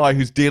down the guy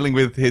who's dealing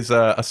with his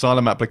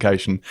asylum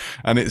application,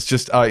 and it is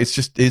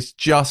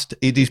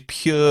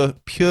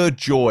pure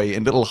joy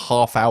in little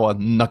half-hour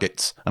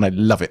nuggets, and I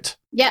love it.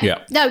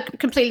 Yeah. No,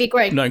 completely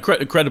agree. No,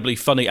 incredibly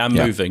funny and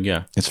moving.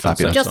 Yeah, it's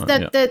fabulous.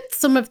 Just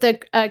some of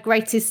the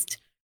greatest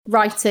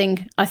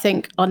writing, I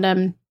think,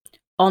 on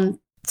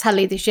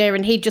telly this year,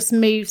 and he just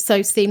moves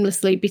so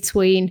seamlessly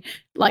between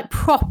like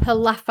proper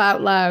laugh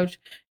out loud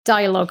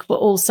dialogue, but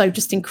also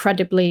just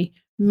incredibly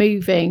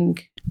moving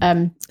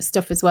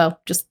stuff as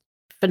well. Just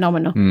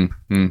phenomenal.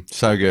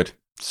 So good.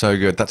 So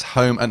good. That's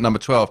Home at number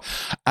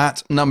 12.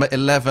 At number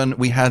 11,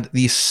 we had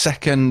the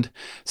second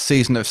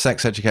season of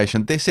Sex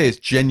Education. This is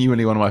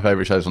genuinely one of my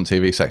favourite shows on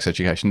TV, Sex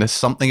Education. There's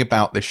something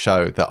about this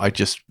show that I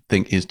just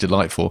think is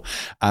delightful.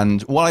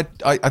 And while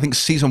I think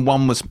season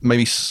 1 was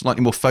maybe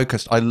slightly more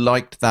focused, I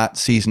liked that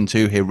season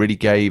 2 here really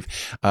gave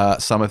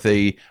some of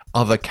the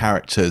other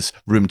characters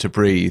room to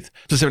breathe.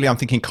 Specifically, I'm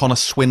thinking Connor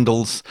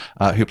Swindles,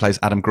 who plays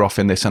Adam Groff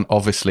in this, and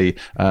obviously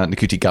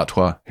Nikuti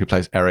Gatwa, who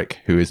plays Eric,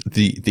 who is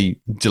the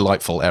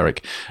delightful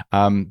Eric.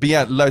 But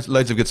yeah,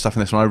 loads of good stuff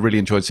in this one. I really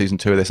enjoyed season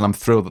 2 of this, and I'm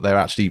thrilled that they're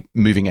actually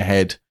moving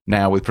ahead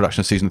now with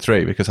production of season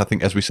 3, because I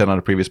think, as we said on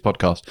a previous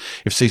podcast,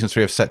 if season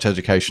 3 of Sex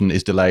Education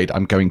is delayed,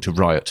 I'm going to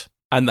riot.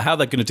 And how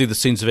they're going to do the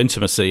scenes of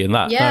intimacy in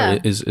that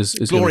is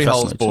glory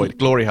holes, Boyd.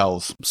 Glory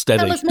holes.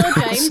 Steady. Tell us more,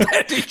 James.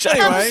 Steady.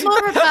 Tell us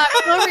more about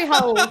glory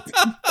holes.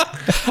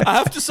 I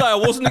have to say, I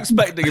wasn't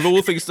expecting, of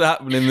all things to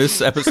happen in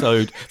this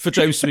episode, for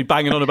James to be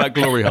banging on about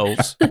glory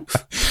holes.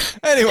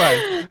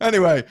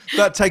 Anyway,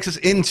 that takes us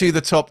into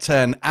the top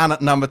 10. And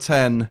at number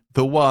 10,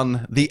 the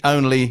one, the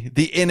only,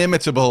 the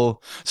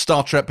inimitable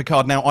Star Trek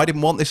Picard. Now, I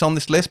didn't want this on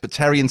this list, but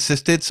Terry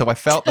insisted, so I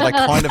felt that I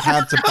kind of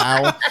had to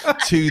bow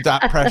to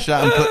that pressure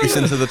and put this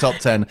into the top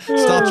 10.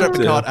 Star Trek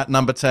Picard at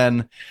number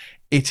 10.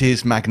 It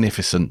is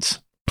magnificent,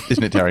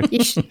 isn't it, Terry?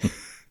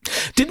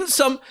 Didn't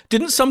some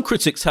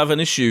critics have an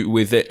issue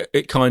with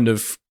it kind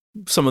of,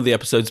 some of the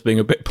episodes being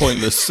a bit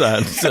pointless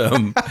and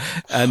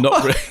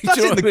not really.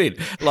 Do you know what I mean?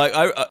 Like,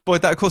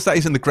 Boyd, that, of course, that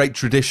is in the great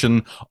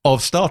tradition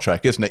of Star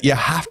Trek, isn't it? You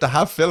have to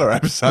have filler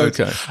episodes.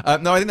 Okay.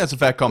 No, I think that's a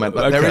fair comment.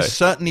 But there is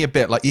certainly a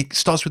bit, like, it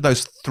starts with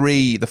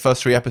the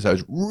first three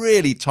episodes,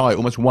 really tight,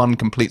 almost one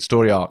complete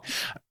story arc.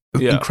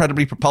 Yeah.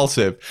 Incredibly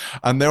propulsive.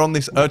 And they're on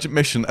this urgent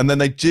mission, and then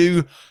they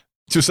do,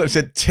 to a certain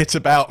extent, tit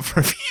about for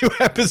a few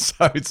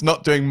episodes,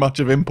 not doing much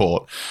of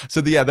import.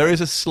 So there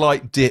is a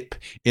slight dip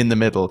in the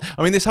middle.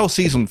 I mean, this whole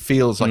season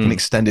feels like an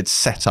extended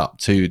setup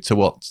to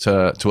what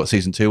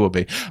season 2 will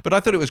be. But I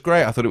thought it was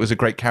great. I thought it was a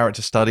great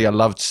character study. I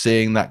loved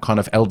seeing that kind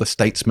of elder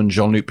statesman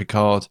Jean-Luc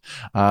Picard,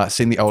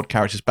 seeing the old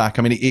characters back.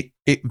 I mean,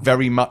 it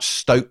very much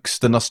stokes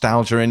the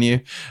nostalgia in you,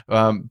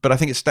 but I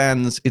think it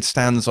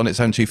stands on its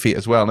own 2 feet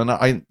as well.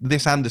 And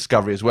this and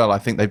Discovery as well, I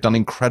think they've done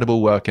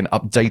incredible work in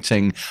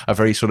updating a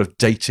very sort of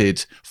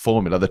dated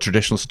formula, the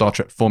traditional Star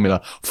Trek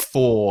formula,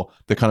 for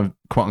the kind of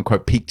quote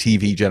unquote peak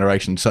TV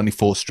generation, certainly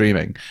for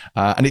streaming,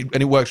 and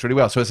it works really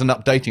well. So it's an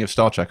updating of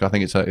Star Trek. I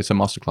think it's a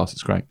masterclass.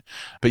 It's great.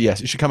 But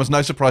yes, it should come as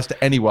no surprise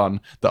to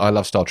anyone that I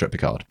love Star Trek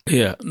Picard.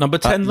 Yeah, number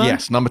 10.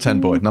 Yes, number 10,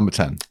 Boyd. Number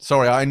 10.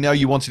 Sorry, I know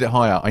you wanted it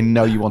higher.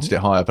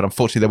 But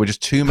unfortunately, there were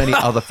just too many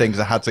other things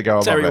that had to go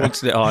above Terry it.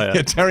 wanted it higher.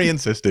 Yeah, Terry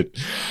insisted.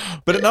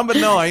 But at number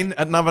 9,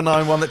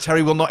 one that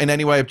Terry will not in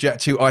any way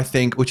object to, I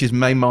think, which is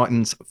Mae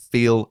Martin's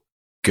Feel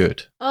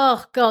Good.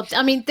 Oh God!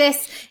 I mean,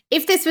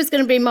 if this was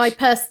going to be my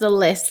personal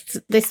list,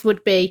 this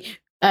would be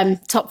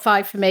top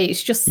 5 for me.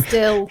 It's just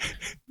still,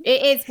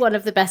 it is one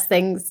of the best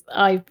things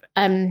I've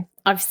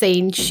I've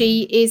seen.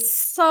 She is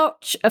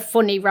such a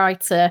funny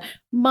writer.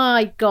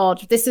 My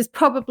God, this is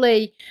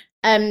probably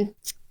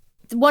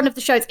one of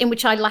the shows in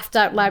which I laughed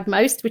out loud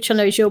most, which I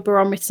know is your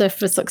barometer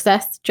for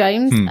success,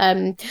 James.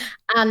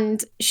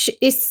 And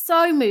it's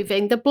so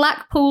moving. The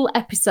Blackpool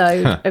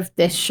episode of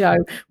this show,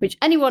 which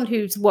anyone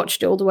who's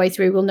watched it all the way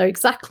through will know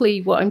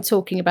exactly what I'm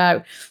talking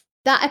about.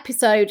 That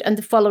episode and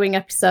the following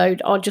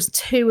episode are just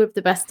two of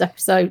the best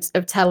episodes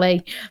of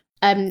telly.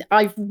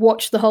 I've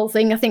watched the whole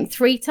thing, I think,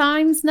 3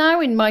 times now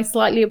in my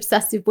slightly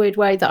obsessive, weird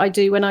way that I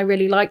do when I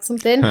really like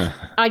something.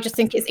 I just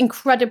think it's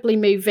incredibly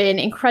moving,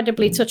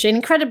 incredibly touching,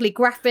 incredibly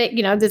graphic.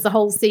 You know, there's a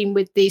whole scene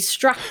with the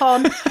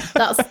strap-on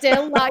that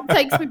still like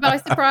takes me by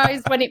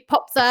surprise when it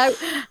pops out.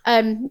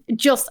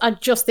 I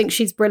just think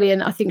she's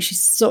brilliant. I think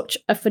she's such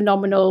a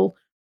phenomenal,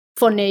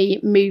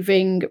 funny,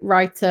 moving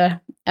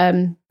writer.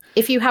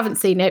 If you haven't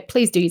seen it,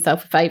 please do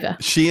yourself a favour.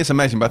 She is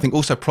amazing, but I think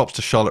also props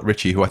to Charlotte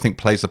Ritchie, who I think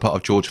plays the part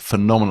of George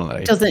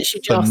phenomenally. Doesn't she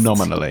just?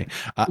 Phenomenally.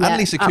 And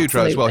Lisa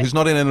Kudrow as well, who's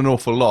not in an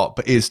awful lot,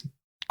 but is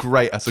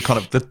great as a kind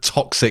of the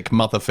toxic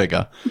mother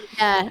figure.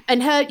 Yeah,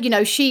 and her, you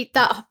know,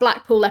 that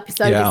Blackpool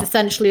episode is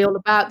essentially all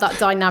about that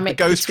dynamic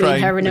between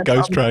her and her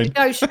ghost train. The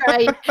ghost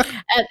train.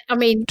 I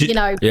mean,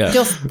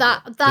 just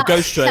that the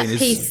ghost train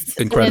piece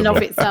incredible. In and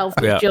of itself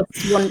is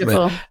just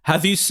wonderful. Yeah.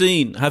 Have you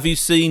seen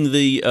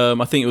the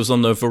I think it was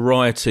on the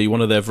Variety,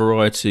 one of their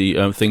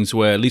Variety things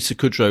where Lisa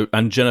Kudrow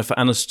and Jennifer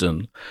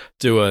Aniston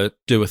do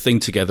a thing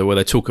together where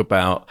they talk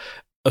about,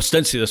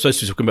 ostensibly they're supposed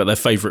to be talking about their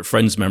favourite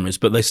Friends memories,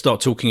 but they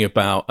start talking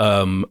about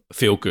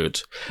Feel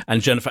Good,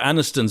 and Jennifer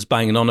Aniston's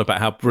banging on about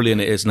how brilliant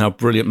it is and how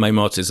brilliant Mae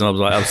Martin is, and I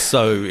was like,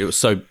 it was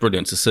so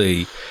brilliant to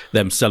see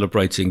them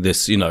celebrating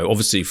this. You know,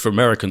 obviously for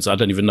Americans, I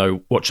don't even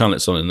know what channel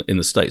it's on in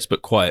the States,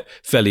 but quite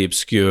fairly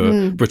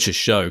obscure British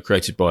show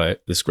created by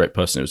this great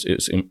person.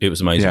 It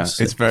was amazing. Yeah,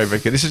 it's very, very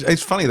good.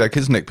 It's funny though,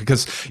 isn't it?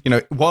 Because, you know,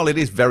 while it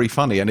is very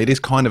funny and it is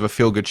kind of a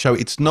feel good show,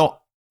 it's not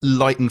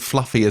light and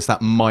fluffy as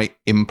that might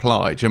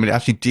imply. I mean, it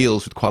actually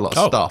deals with quite a lot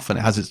of stuff, and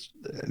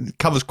it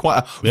covers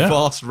quite a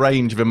vast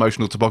range of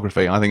emotional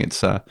topography. I think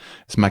it's a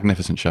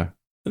magnificent show.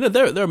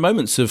 There are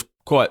moments of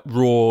quite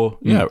raw,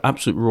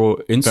 absolute raw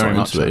insight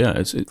into it. Yeah,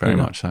 it's very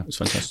much so. It's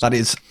fantastic. That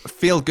is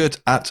Feel Good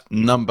at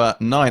number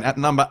 9. At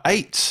number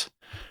 8,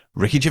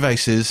 Ricky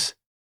Gervais's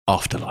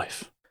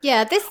Afterlife.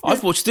 Yeah,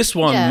 I've watched this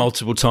one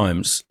multiple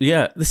times.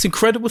 Yeah, this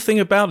incredible thing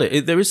about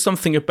it. There is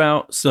something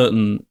about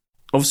certain,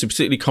 obviously,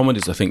 particularly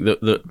comedies, I think,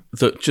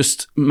 that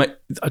just make,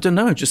 I don't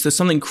know, just there's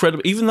something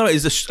incredible. Even though it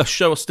is a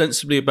show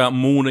ostensibly about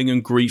mourning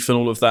and grief and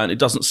all of that, and it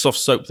doesn't soft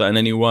soap that in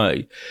any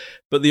way,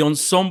 but the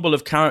ensemble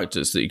of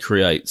characters that he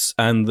creates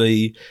and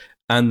the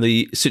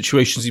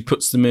situations he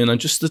puts them in,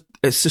 and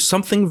it's just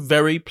something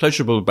very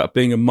pleasurable about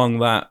being among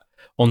that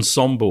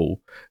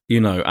ensemble,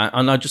 you know.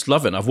 And I just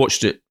love it. And I've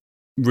watched it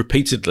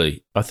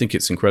repeatedly. I think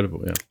it's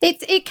incredible. Yeah,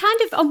 it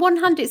kind of, on one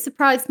hand, it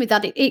surprised me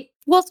that it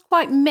was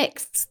quite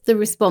mixed, the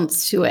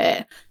response to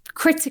it,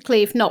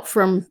 critically, if not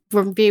from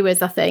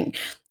viewers, I think.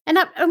 And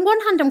on one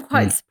hand, I'm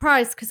quite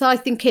surprised because I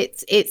think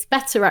it's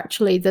better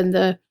actually than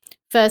the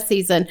first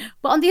season.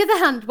 But on the other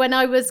hand, when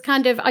I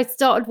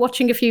started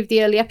watching a few of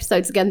the early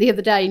episodes again the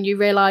other day, and you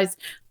realise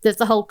there's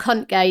the whole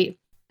cunt gate,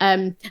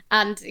 and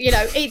you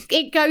know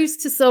it goes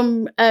to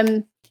some.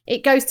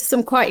 It goes to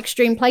some quite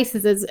extreme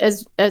places,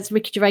 as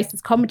Ricky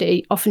Gervais's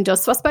comedy often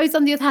does. So I suppose,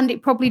 on the other hand,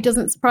 it probably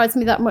doesn't surprise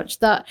me that much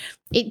that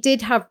it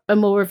did have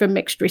more of a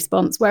mixed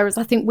response, whereas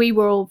I think we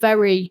were all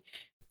very,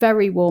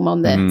 very warm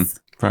on this.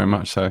 Very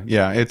much so.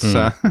 Yeah, it's.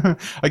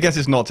 I guess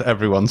it's not to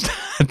everyone's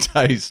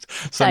taste.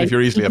 Certainly, if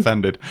you're easily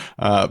offended,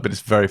 but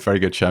it's a very, very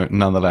good show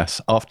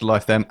nonetheless.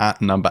 Afterlife, then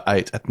at number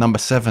 8. At number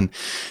 7,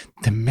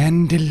 The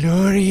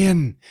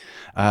Mandalorian.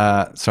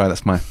 Sorry,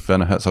 that's my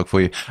Werner Herzog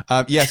for you.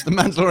 Yes, The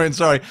Mandalorian.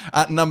 Sorry,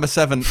 at number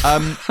 7.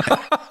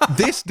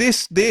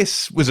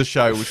 This was a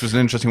show which was an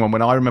interesting one.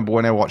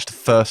 When I watched the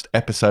first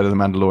episode of The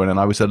Mandalorian, and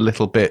I was a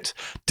little bit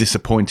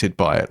disappointed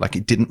by it. Like,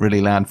 it didn't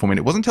really land for me. And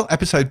it wasn't until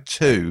episode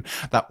 2,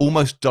 that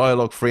almost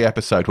dialogue-free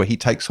episode where he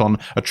takes on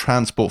a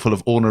transport full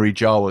of ornery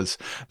Jawas,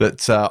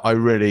 that I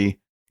really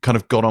kind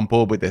of got on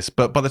board with this.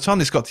 But by the time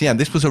this got to the end,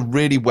 this was a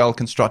really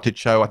well-constructed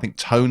show. I think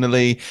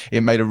tonally,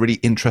 it made a really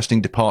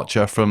interesting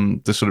departure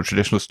from the sort of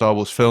traditional Star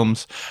Wars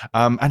films.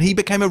 And he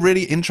became a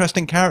really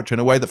interesting character in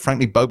a way that,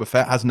 frankly, Boba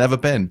Fett has never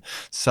been.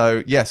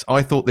 So, yes,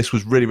 I thought this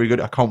was really, really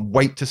good. I can't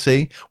wait to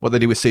see what they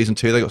do with season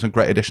 2. They got some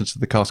great additions to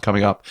the cast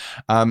coming up.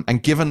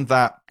 And given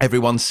that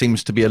everyone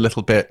seems to be a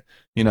little bit,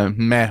 you know,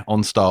 meh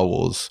on Star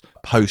Wars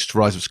post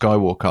Rise of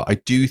Skywalker, I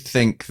do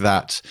think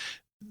that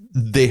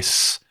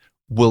this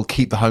will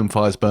keep the home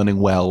fires burning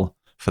well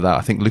for that.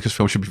 I think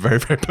Lucasfilm should be very,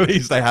 very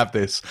pleased they have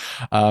this.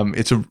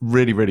 It's a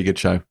really, really good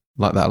show.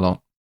 Like that a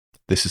lot.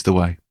 This is the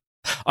way.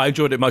 I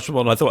enjoyed it much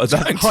more than I thought I was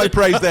going to. High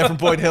praise there from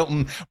Boyd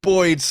Hilton.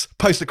 Boyd's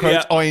poster quote,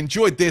 yeah. I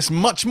enjoyed this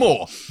much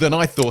more than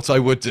I thought I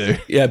would do.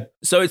 Yeah,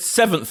 so it's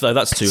 7th though.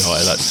 That's too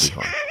high.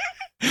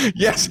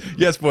 Yes,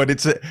 Boyd.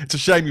 It's a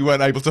shame you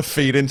weren't able to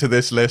feed into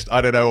this list.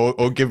 I don't know,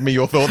 or give me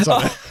your thoughts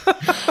on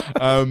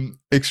it.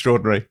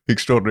 Extraordinary.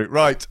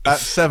 Right, at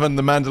 7,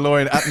 The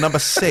Mandalorian. At number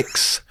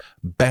 6,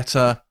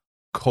 Better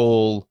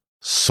Call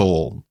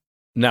Saul.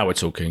 Now we're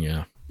talking,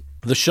 yeah.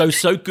 The show's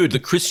so good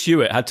that Chris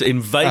Hewitt had to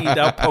invade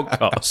our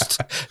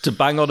podcast to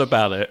bang on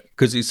about it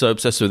because he's so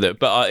obsessed with it.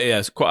 But yeah,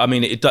 it's quite. I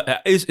mean,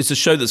 it's a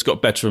show that's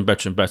got better and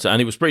better and better,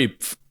 and it was pretty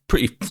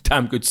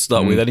damn good to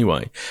start with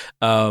anyway.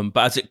 But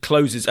as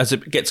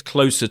it gets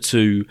closer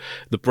to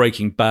the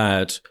Breaking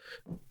Bad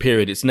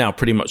period, it's now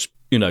pretty much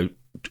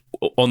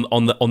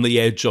on the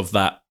edge of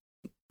that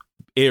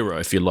era,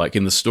 if you like,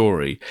 in the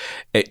story.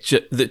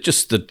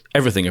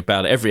 Everything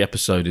about it, every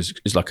episode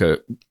is like a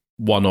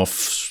one-off,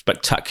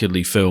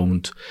 spectacularly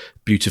filmed,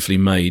 beautifully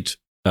made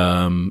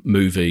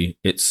movie.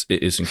 It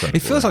is incredible.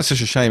 It feels like such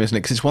a shame, isn't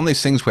it? Because it's one of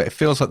those things where it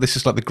feels like this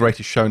is like the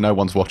greatest show no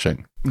one's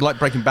watching. Like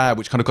Breaking Bad,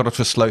 which kind of got off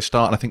to a slow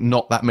start, and I think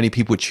not that many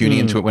people were tuning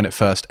into it when it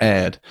first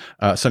aired.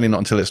 Certainly not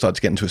until it started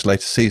to get into its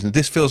later season.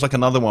 This feels like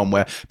another one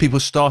where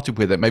people started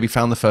with it, maybe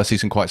found the first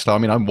season quite slow. I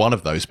mean, I'm one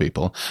of those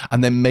people,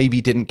 and then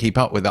maybe didn't keep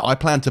up with it. I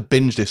plan to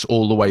binge this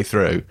all the way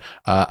through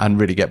and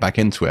really get back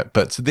into it.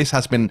 But this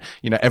has been,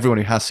 everyone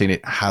who has seen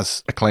it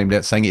has acclaimed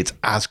it, saying it's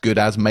as good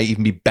as, may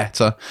even be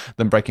better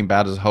than Breaking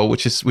Bad as a whole,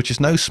 which is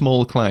no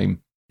small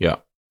claim. Yeah.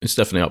 It's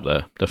definitely up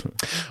there,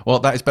 definitely. Well,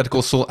 that is Better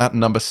Call Saul at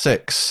number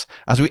 6.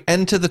 As we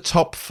enter the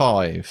top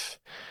 5,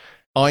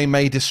 I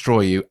May Destroy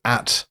You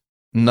at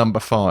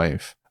number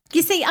 5.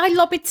 You see, I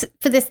lobbied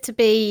for this to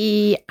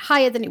be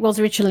higher than it was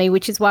originally,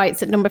 which is why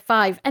it's at number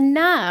 5. And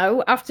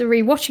now, after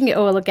rewatching it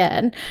all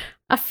again,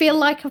 I feel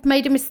like I've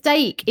made a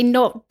mistake in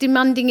not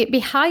demanding it be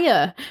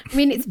higher. I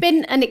mean, it's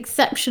been an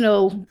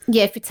exceptional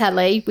year for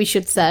telly, we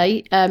should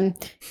say.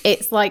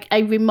 It's like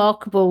a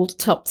remarkable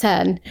top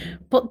 10.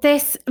 But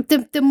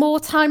the more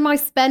time I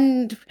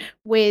spend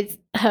with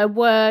her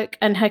work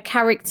and her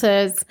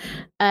characters,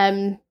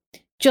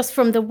 just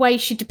from the way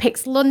she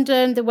depicts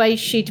London, the way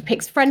she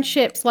depicts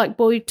friendships, like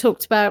Boyd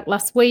talked about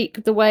last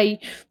week, the way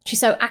she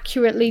so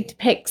accurately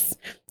depicts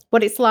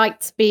what it's like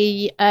to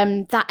be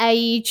that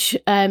age,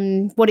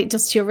 what it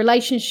does to your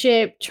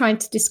relationship, trying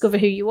to discover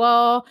who you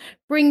are,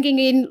 bringing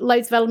in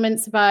loads of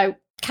elements about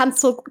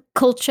cancel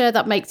culture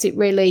that makes it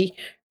really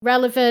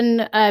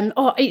relevant.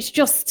 It's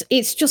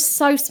just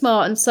so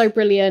smart and so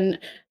brilliant.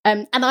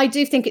 And I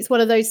do think it's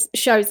one of those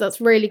shows that's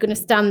really going to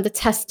stand the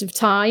test of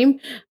time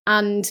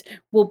and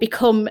will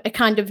become a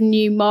kind of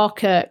new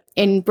marker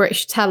in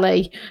British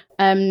telly.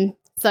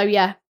 So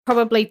yeah,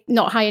 probably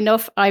not high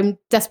enough. I'm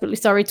desperately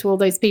sorry to all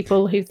those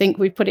people who think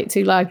we've put it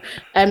too low.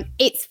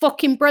 It's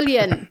fucking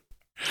brilliant.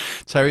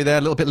 Terry there,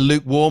 a little bit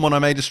lukewarm on I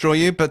May Destroy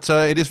You, but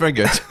it is very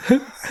good.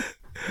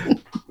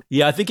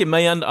 Yeah, I think it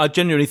may, and I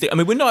genuinely think. I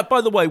mean, we're not. By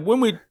the way, when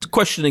we're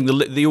questioning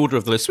the order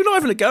of the list, we're not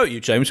having a go at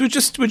you, James. We're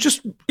just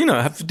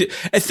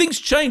things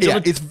change. Yeah,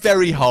 it's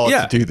very hard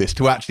to do this,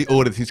 to actually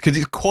order things, because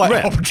it's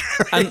quite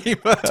arbitrary.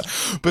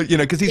 But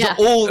because these are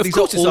all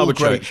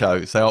great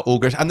shows. They are all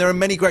great, and there are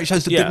many great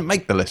shows that didn't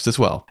make the list as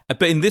well.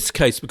 But in this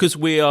case, because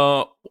we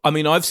are, I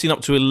mean, I've seen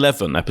up to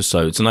 11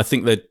 episodes, and I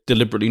think they're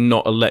deliberately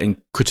not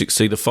letting critics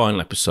see the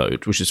final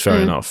episode, which is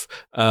fair enough.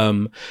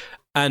 And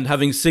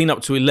having seen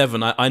up to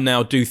 11, I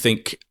now do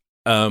think.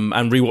 And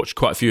rewatched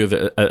quite a few of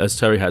it, as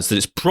Terry has,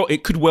 that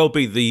it could well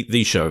be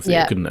the show of the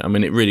year, couldn't it? I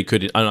mean, it really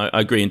could. And I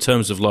agree in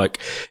terms of like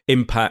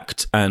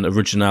impact and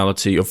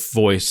originality of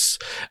voice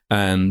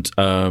and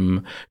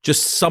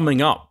just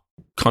summing up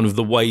kind of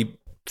the way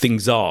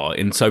things are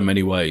in so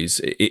many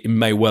ways. It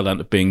may well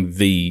end up being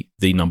the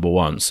number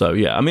one. So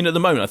yeah, I mean, at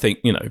the moment, I think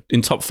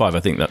in top 5, I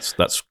think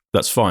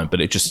that's fine.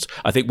 But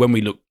I think when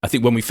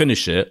we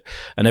finish it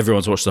and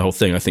everyone's watched the whole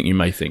thing, I think you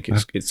may think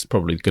it's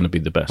probably going to be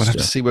the best. We'll have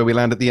to see where we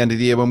land at the end of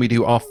the year when we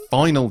do our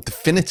final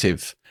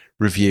definitive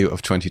review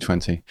of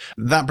 2020.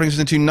 That brings us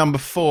into number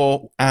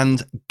 4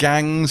 and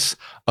Gangs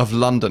of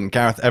London.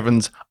 Gareth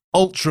Evans'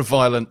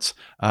 ultra-violent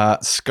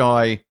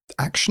Sky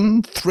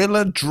action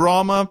thriller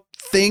drama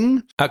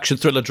thing. Action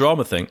thriller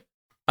drama thing.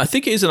 I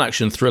think it is an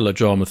action thriller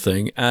drama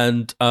thing,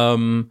 and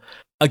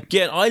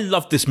again, I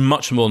loved this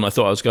much more than I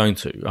thought I was going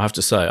to. I have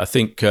to say, I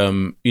think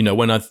when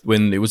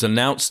it was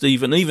announced,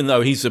 even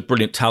though he's a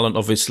brilliant talent,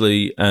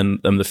 obviously, and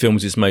the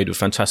films he's made with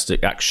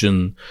fantastic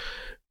action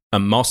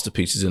and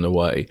masterpieces in a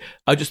way,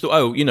 I just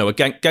thought,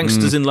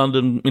 gangsters in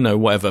London,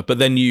 whatever. But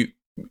then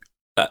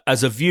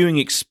as a viewing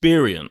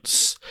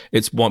experience,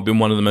 it's been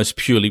one of the most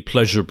purely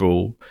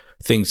pleasurable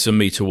things for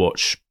me to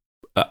watch.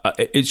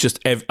 It's just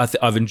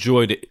I've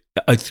enjoyed it.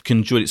 I've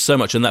enjoyed it so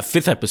much, and that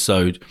 5th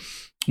episode,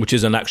 which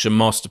is an action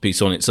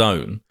masterpiece on its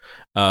own,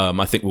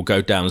 I think will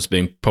go down as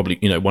being probably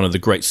one of the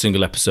great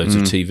single episodes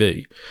of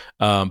TV.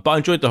 But I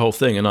enjoyed the whole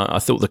thing, and I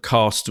thought the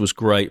cast was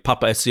great.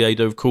 Papa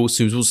Essiedo, of course,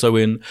 who was also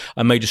in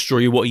I May Destroy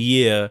You. What a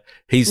year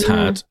he's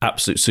had!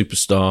 Absolute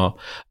superstar.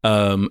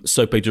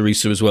 Sope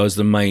Dorisa as well as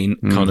the main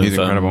kind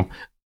of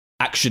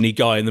actiony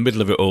guy in the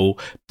middle of it all.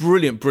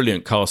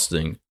 Brilliant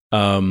casting.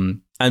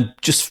 and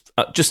just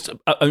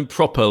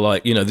proper,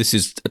 like, you know, this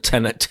is a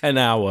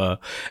 10-hour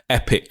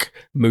epic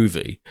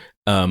movie.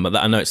 I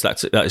know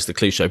that is the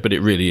cliche, but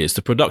it really is.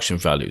 The production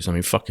values, I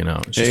mean, fucking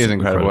hell. It is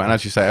incredible. And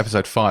as you say,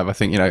 episode 5, I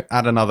think, you know,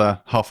 add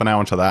another half an hour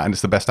onto that and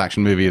it's the best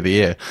action movie of the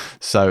year.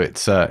 So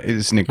it's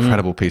an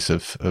incredible piece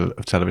of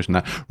television.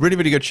 That really,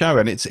 really good show.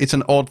 And it's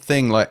an odd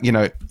thing. Like, you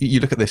know, you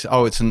look at this,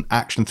 it's an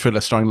action thriller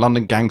starring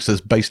London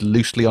gangsters based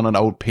loosely on an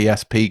old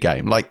PSP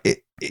game. Like,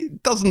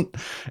 it doesn't,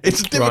 it's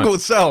a difficult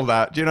sell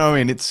that, do you know what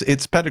I mean?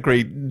 Its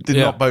pedigree did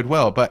not bode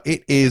well, but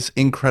it is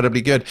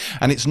incredibly good.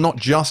 And it's not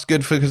just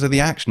good because of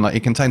the action. Like,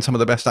 it contains some of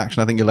the best action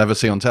I think you'll ever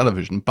see on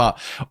television, but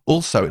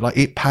also, like,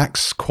 it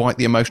packs quite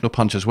the emotional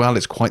punch as well.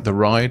 It's quite the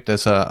ride.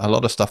 There's a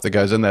lot of stuff that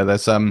goes in there.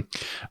 There's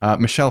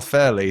Michelle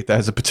Fairley.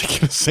 There's a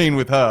particular scene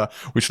with her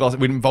which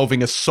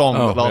involving a song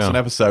that lasts an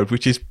episode,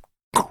 which is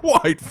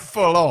quite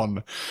full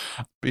on.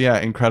 But yeah,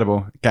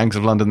 incredible. Gangs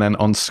of London then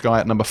on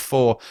Sky at number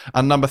 4.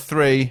 And number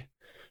 3,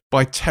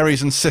 by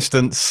Terry's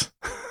insistence,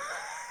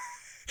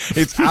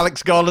 it's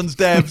Alex Garland's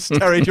Devs.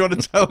 Terry, do you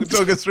want to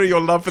talk us through your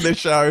love for this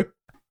show?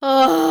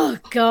 Oh,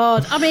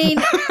 God. I mean,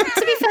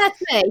 to be fair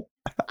to me,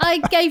 I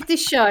gave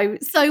this show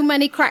so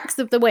many cracks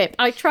of the whip.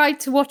 I tried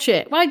to watch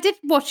it. Well, I did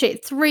watch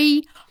it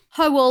 3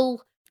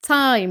 whole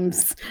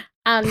times.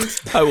 And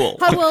whole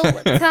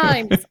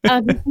times.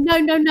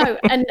 No.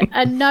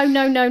 And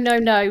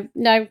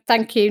no,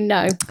 thank you,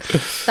 no.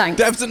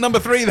 Thanks. Devs at number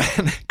 3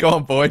 then. Go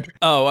on, Boyd.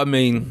 Oh, I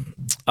mean,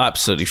 I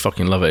absolutely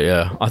fucking love it,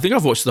 yeah. I think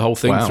I've watched the whole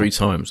thing 3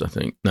 times, I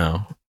think,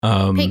 now.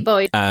 Pete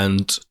Boyd.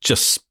 And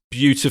just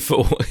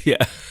beautiful,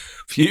 yeah.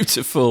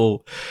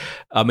 Beautiful.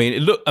 I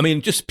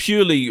mean, just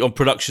purely on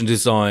production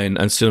design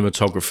and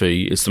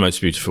cinematography, it's the most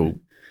beautiful,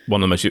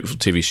 one of the most beautiful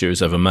TV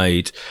shows ever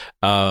made.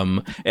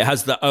 It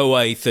has the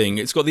OA thing.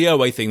 It's got the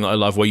OA thing that I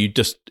love, where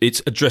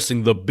it's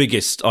addressing the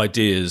biggest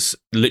ideas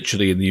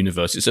literally in the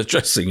universe. It's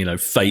addressing, you know,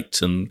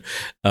 fate and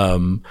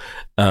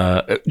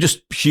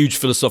just huge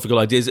philosophical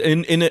ideas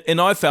in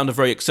I found a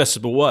very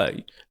accessible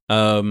way.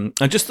 And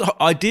just the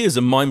ideas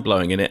are mind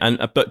blowing in it,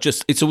 but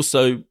just it's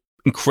also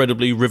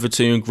incredibly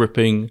riveting and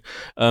gripping.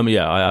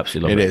 I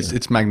absolutely love it. It is.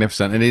 It's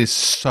magnificent. And it is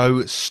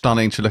so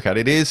stunning to look at.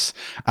 It is,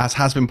 as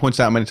has been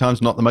pointed out many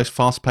times, not the most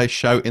fast-paced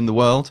show in the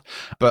world.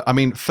 But, I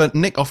mean, for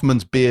Nick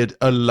Offerman's beard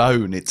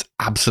alone, it's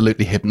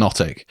absolutely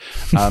hypnotic.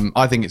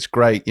 I think it's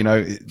great. You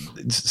know,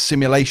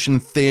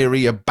 simulation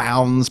theory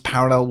abounds,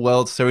 parallel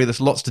world theory.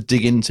 There's lots to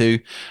dig into.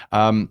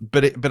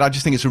 But I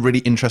just think it's a really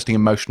interesting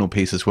emotional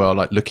piece as well,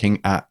 like looking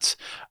at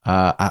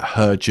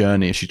her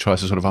journey as she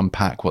tries to sort of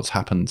unpack what's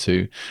happened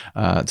to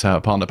her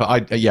partner.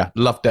 But I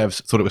love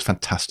Devs, thought it was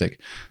fantastic.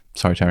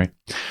 Sorry, Terry.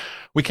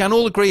 We can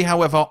all agree,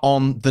 however,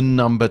 on the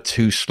number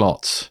 2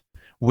 slot,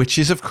 which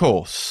is, of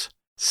course,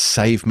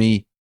 Save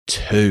Me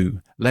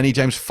 2. Lenny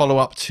James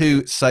follow-up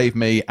to Save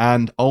Me,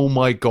 and oh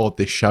my God,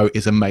 this show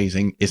is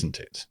amazing, isn't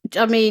it?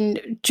 I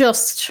mean,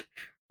 just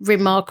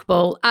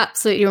remarkable,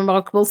 absolutely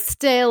remarkable.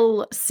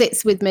 Still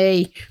sits with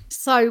me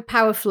so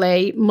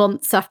powerfully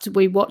months after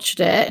we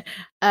watched it.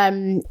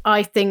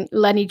 I think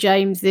Lenny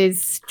James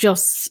is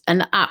just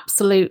an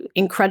absolute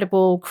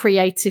incredible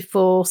creative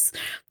force.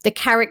 The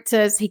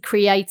characters he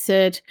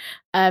created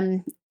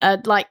are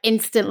like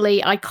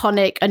instantly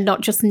iconic, and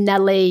not just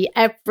Nellie.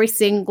 Every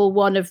single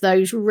one of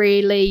those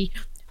really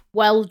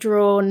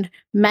well-drawn,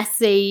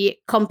 messy,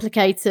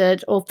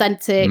 complicated,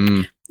 authentic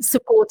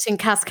supporting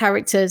cast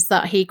characters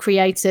that he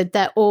created,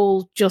 they're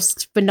all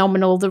just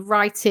phenomenal. The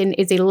writing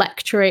is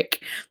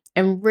electric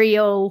and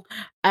real.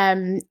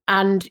 I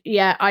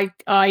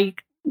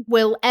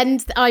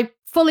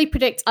fully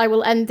predict I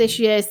will end this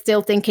year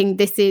still thinking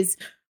this is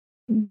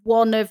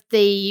one of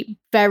the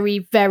very,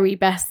 very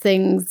best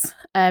things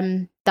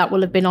that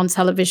will have been on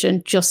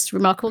television. Just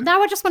remarkable.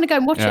 Now I just want to go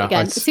and watch it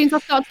again. As soon as I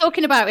started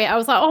talking about it, I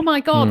was like, oh my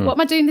God, what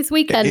am I doing this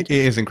weekend? It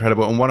is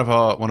incredible. And one of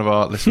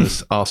our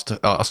listeners asked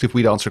if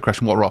we'd answer a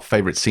question, what are our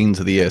favourite scenes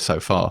of the year so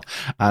far?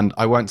 And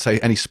I won't say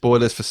any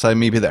spoilers for Save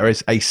Me, but there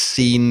is a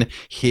scene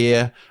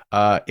here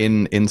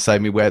in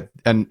Save Me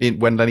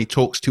when Lenny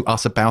talks to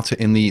us about it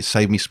in the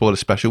Save Me spoiler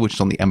special, which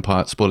is on the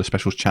Empire Spoiler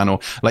Specials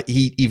channel, like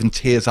he even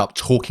tears up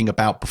talking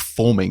about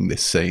performing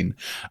this scene,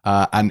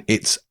 and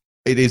it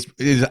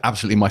is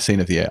absolutely my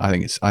scene of the year. I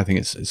think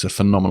it's a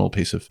phenomenal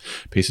piece of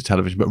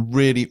television, but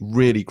really,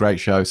 really great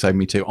show. Save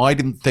Me 2. I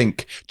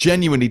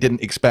genuinely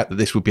didn't expect that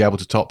this would be able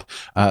to top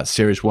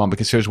Series 1,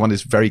 because Series 1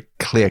 is very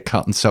clear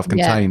cut and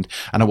self-contained,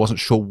 and I wasn't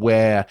sure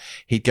where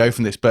he'd go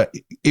from this. But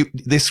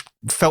this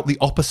felt the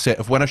opposite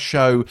of when a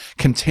show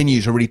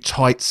continues a really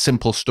tight,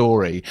 simple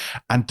story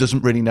and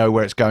doesn't really know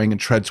where it's going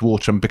and treads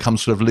water and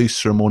becomes sort of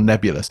looser and more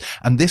nebulous.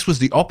 And this was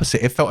the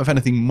opposite. It felt, if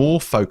anything, more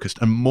focused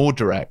and more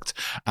direct.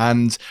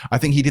 And I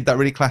think he did that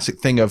really classic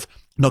thing of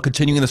not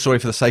continuing the story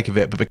for the sake of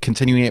it, but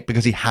continuing it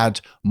because he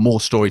had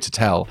more story to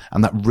tell.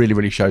 And that really,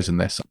 really shows in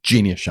this.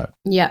 Genius show.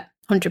 Yeah,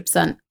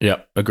 100%.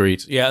 Yeah,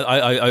 agreed. Yeah,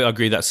 I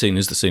agree that scene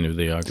is the scene of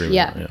the year. I agree with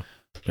that.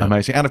 Yeah.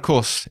 Amazing. And of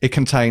course, it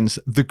contains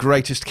the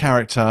greatest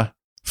character,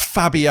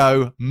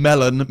 Fabio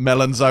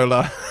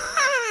Melonzola.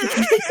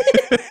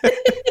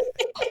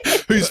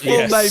 whose full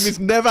name is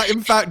never,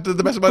 in fact, to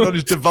the best of my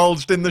knowledge,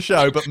 divulged in the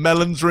show, but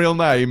Mellon's real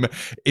name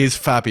is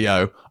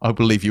Fabio. I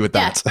will leave you with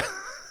that. Yeah.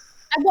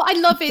 And what I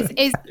love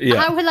is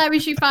how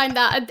hilarious you find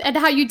that and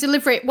how you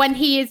deliver it when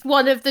he is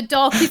one of the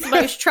darkest,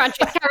 most tragic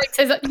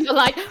characters. And you're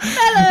like,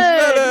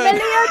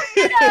 Mellon!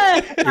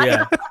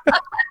 Yeah.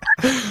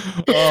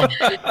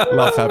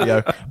 Love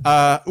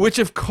Fabio. Which,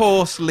 of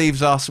course,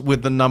 leaves us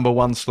with the number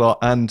one slot.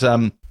 And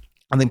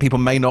I think people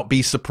may not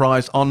be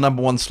surprised. Our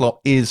number one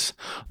slot is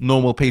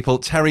Normal People.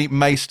 Terry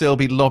may still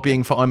be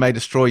lobbying for I May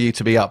Destroy You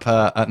to be up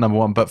at number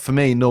one. But for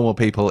me, Normal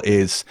People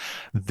is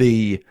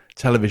the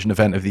television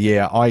event of the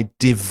year. I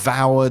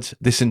devoured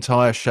this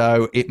entire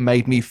show. It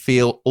made me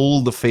feel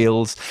all the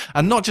feels,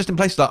 and not just in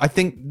places like, I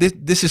think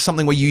this is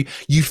something where you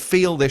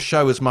feel this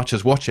show as much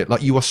as watch it.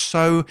 Like, you are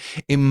so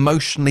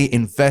emotionally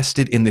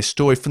invested in this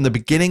story from the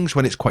beginnings,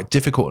 when it's quite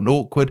difficult and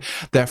awkward,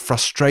 their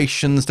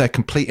frustrations, their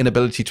complete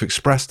inability to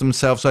express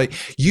themselves. Like,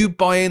 you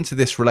buy into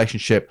this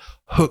relationship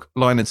hook,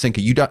 line and sinker.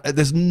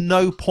 There's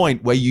no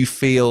point where you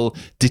feel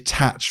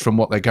detached from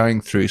what they're going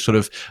through, sort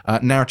of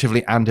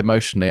narratively and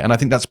emotionally. And I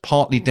think that's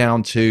partly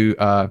down to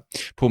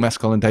Paul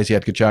Mescal and Daisy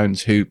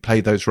Edgar-Jones, who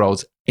played those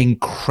roles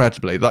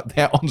incredibly. Like,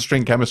 their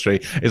on-screen chemistry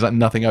is like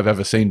nothing I've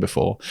ever seen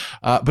before.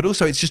 But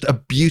also, it's just a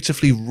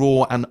beautifully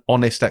raw and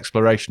honest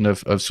exploration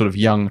of sort of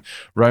young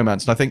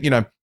romance. And I think,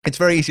 it's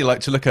very easy,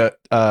 like, to look at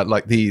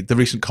like the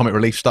recent comic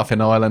relief stuff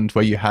in Ireland,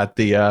 where you had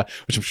the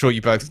which I'm sure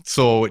you both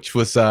saw, which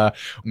was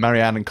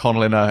Marianne and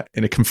Connell in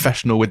a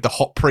confessional with the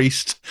hot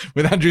priest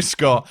with Andrew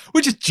Scott,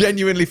 which is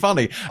genuinely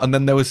funny. And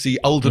then there was the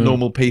older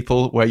Normal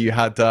People, where you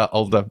had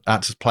older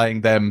actors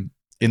playing them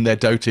in their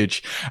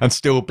dotage and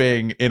still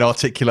being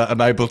inarticulate and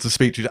able to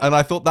speak to. And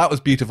I thought that was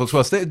beautiful as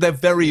well. So they're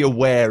very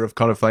aware of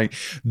kind of like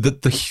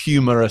the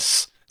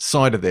humorous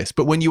side of this.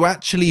 But when you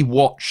actually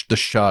watch the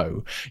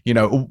show,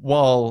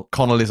 while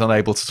Connell is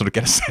unable to sort of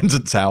get a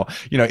sentence out,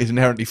 is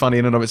inherently funny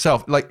in and of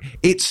itself. Like,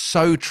 it's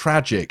so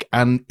tragic,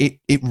 and it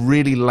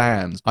really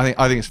lands. I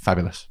think it's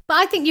fabulous. But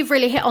I think you've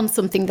really hit on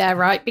something there,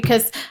 right?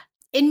 Because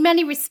in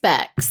many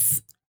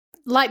respects,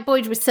 like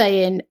Boyd was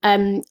saying,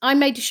 I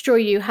May Destroy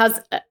You has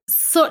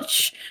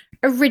such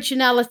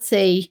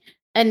originality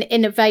and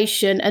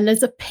innovation, and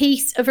as a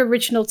piece of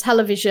original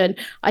television,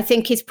 I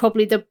think is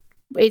probably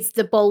it's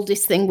the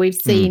boldest thing we've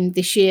seen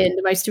this year, and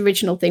the most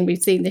original thing we've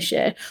seen this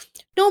year.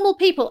 Normal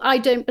People, I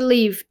don't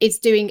believe is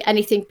doing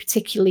anything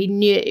particularly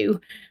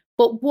new,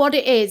 but what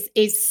it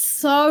is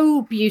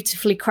so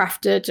beautifully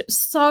crafted,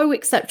 so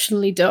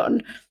exceptionally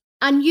done.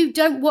 And you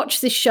don't watch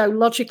this show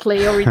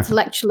logically or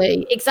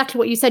intellectually. Exactly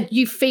what you said.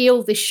 You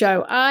feel this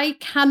show. I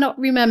cannot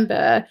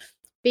remember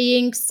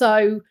being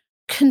so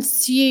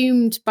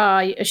consumed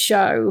by a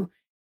show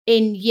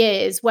in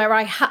years, where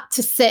I had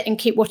to sit and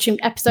keep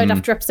watching episode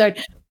after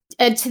episode.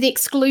 And to the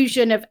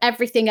exclusion of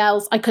everything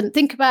else. I couldn't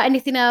think about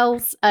anything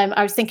else.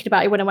 I was thinking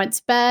about it when I went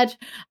to bed.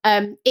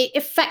 It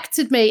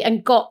affected me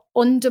and got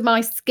under my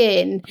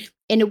skin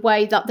in a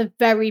way that the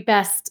very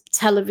best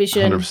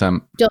television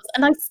 100%. does.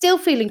 And I still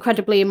feel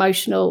incredibly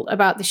emotional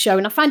about the show.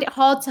 And I find it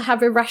hard to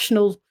have a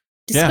rational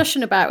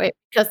discussion about it,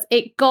 because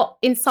it got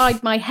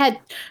inside my head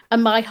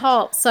and my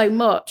heart so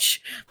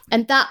much.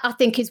 And that, I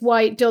think, is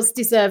why it does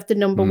deserve the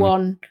number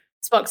one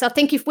spot. 'Cause I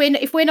think if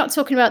we're not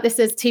talking about this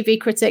as TV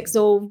critics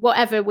or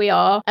whatever we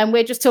are, and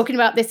we're just talking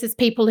about this as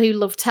people who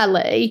love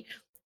telly,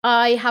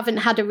 I haven't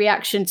had a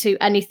reaction to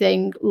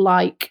anything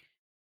like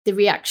the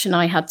reaction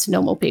I had to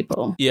Normal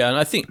People. Yeah, and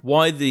I think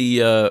why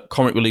the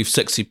comic relief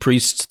sexy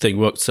priest thing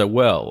worked so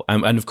well,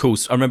 and of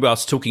course, I remember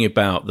us talking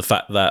about the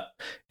fact that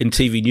in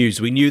TV news,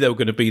 we knew there were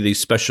going to be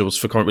these specials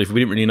for comic relief. We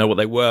didn't really know what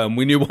they were, and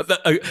we knew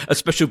a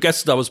special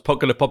guest star was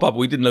going to pop up.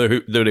 We didn't know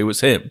that it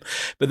was him.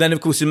 But then,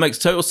 of course, it makes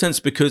total sense,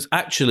 because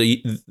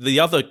actually the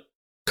other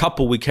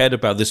couple we cared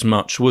about this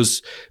much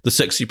was the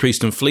sexy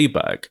priest and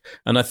Fleabag.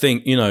 And I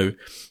think,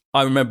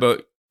 I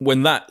remember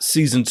when that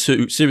series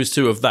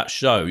 2 of that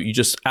show, you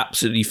just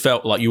absolutely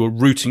felt like you were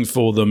rooting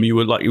for them. You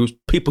were like, it was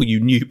people you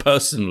knew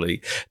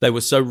personally. They were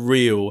so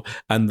real,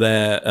 and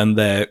they're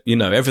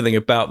everything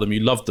about them. You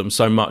loved them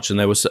so much, and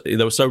they were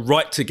so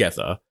right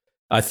together,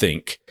 I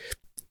think.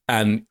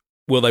 And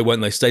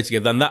they stayed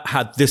together, and that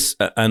had this,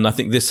 and I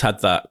think this had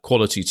that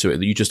quality to it,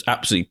 that you just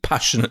absolutely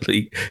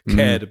passionately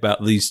cared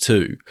about these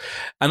two.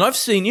 And I've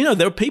seen,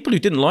 there are people who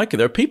didn't like it.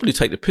 There are people who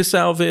take the piss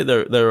out of it.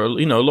 There are, a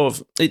lot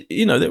of,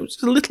 there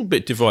was a little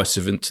bit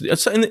divisive in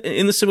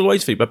the civil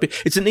ways feedback.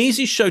 It's an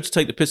easy show to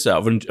take the piss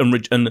out of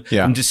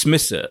and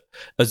dismiss it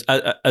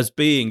as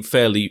being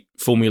fairly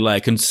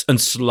formulaic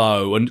and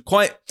slow and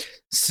quite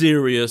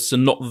serious,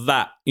 and not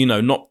that,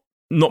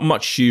 not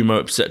much humor,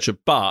 etc.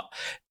 But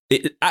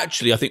it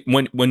actually, I think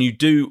when you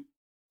do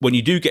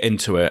get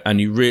into it,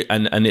 and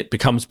and it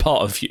becomes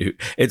part of you,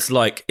 it's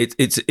like it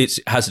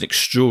has an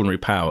extraordinary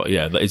power.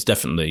 Yeah, that is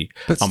definitely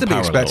But it's to be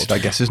expected, I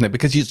guess, isn't it?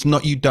 Because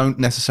you don't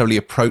necessarily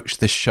approach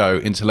this show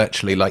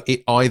intellectually. Like,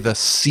 it either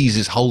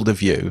seizes hold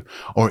of you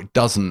or it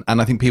doesn't.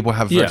 And I think people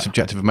have very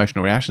subjective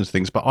emotional reactions to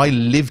things. But I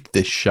lived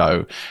this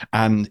show,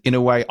 and in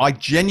a way, I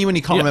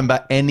genuinely can't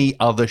remember any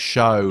other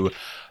show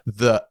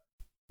that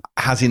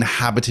has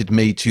inhabited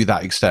me to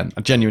that extent.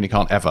 I genuinely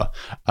can't ever.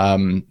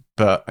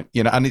 But,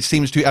 you know, and it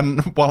seems to,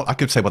 and well, I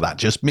could say, well, that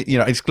just me, you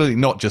know, it's clearly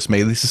not just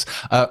me. This is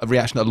a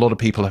reaction that a lot of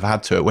people have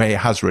had to it, where it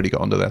has really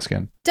got under their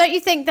skin. Don't you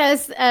think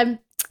there's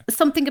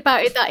something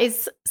about it that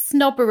is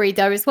snobbery,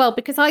 though, as well?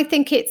 Because I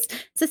think it's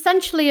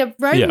essentially a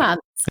romance.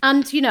 Yeah.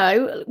 And, you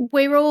know,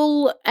 we're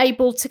all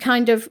able to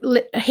kind of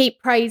heap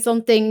praise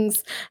on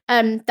things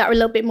that are a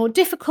little bit more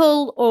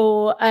difficult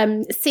or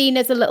seen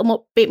as a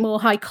little bit more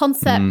high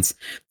concept.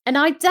 And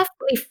I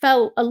definitely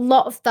felt a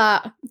lot of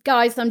that.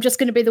 Guys, I'm just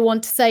going to be the one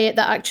to say it,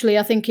 that actually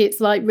I think it's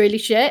like really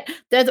shit.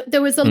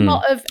 There was a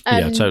lot of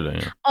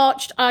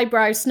arched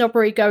eyebrow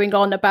snobbery going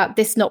on about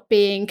this not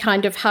being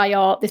kind of high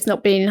art, this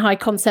not being high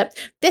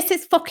concept. This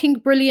is fucking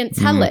brilliant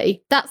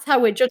telly. That's how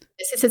we're judging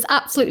this. This is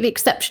absolutely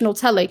exceptional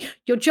telly.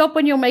 Your job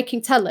when you're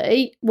making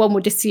telly, one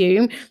would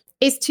assume,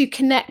 is to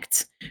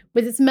connect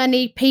with as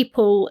many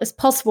people as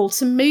possible,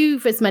 to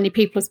move as many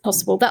people as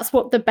possible. That's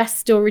what the best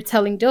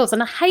storytelling does.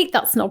 And I hate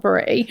that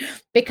snobbery,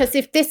 because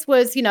if this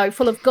was, you know,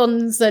 full of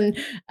guns and,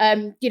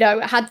 you know,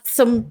 had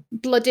some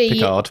bloody...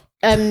 Picard.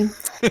 If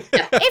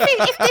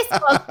this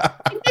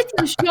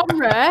was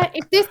genre,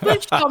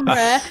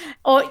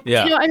 or you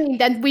know what I mean,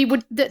 then we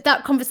would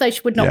that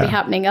conversation would not be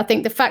happening. I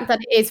think the fact that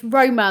it is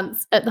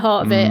romance at the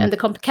heart of it, and the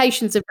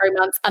complications of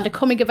romance, and a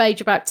coming of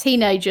age about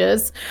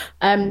teenagers,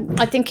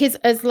 I think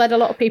has led a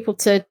lot of people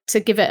to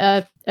give it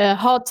a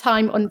hard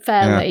time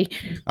unfairly.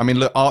 Yeah. I mean,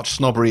 look, arch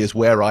snobbery is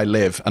where I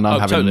live, and I'm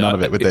having none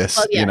of it with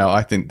this. You know,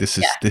 I think this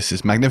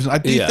is magnificent. I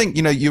do think,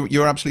 you know,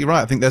 you're absolutely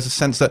right. I think there's a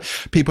sense that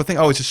people think,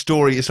 oh, it's a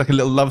story, it's like a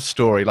little love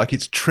story, like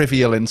it's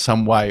trivial in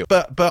some way.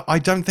 But I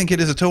don't think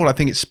it is at all. I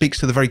think it speaks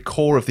to the very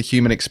core of the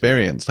human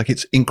experience. Like,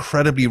 it's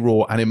incredibly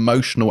raw and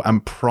emotional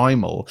and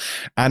primal,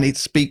 and it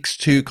speaks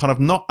to kind of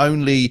not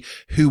only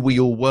who we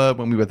all were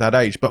when we were that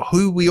age, but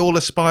who we all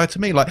aspire to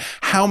be. Like,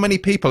 how many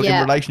people in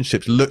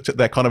relationships looked at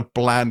their kind of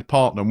bland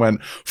partner and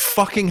went,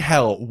 fucking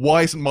hell,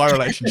 why isn't my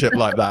relationship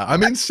like that? I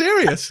mean,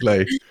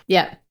 seriously.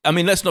 Yeah. I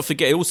mean, let's not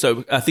forget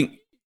also, I think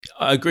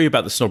I agree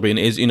about the snobbery, and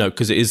it is, you know,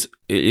 because it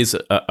is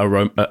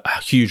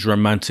a huge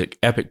romantic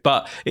epic,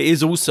 but it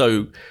is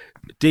also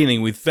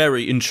dealing with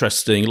very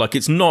interesting, like,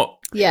 it's not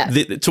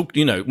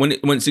you know, when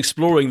it's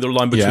exploring the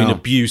line between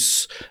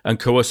abuse and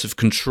coercive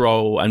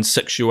control and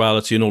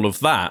sexuality and all of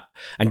that,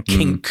 and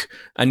kink,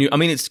 and I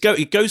mean,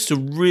 it goes to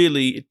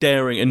really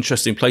daring,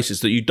 interesting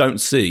places that you don't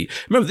see.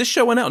 Remember, this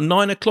show went out at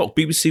 9 o'clock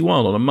BBC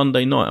One on a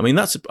Monday night.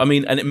 I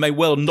mean, and it may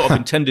well not have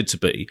intended to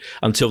be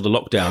until the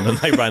lockdown, and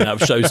they ran out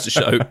of shows to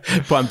show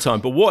prime time.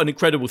 But what an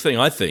incredible thing,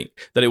 I think,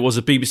 that it was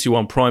a BBC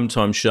One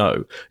primetime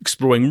show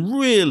exploring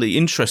really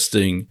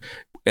interesting,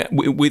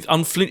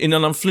 in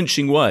an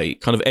unflinching way,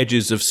 kind of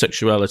edges of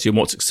sexuality and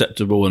what's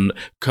acceptable and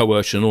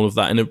coercion and all of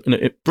that,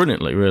 in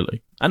brilliantly,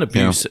 really. And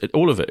abuse,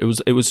 all of it.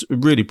 It was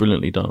really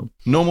brilliantly done.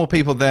 Normal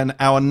People, then,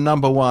 our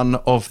number one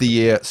of the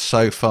year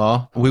so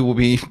far. We will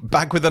be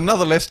back with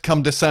another list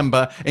come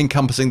December,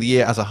 encompassing the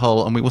year as a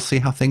whole, and we will see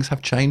how things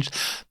have changed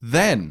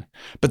then.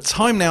 But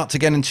time now to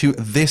get into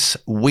this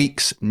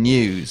week's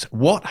news.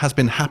 What has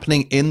been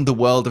happening in the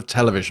world of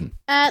television?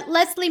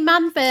 Lesley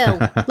Manville.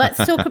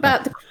 Let's talk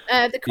about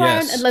the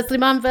Crown and Lesley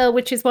Manville,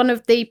 which is one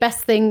of the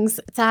best things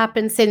to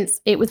happen since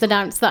it was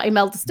announced that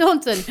Imelda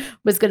Staunton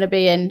was going to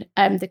be in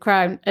the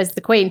Crown as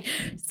the Queen.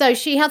 So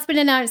she has been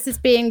announced as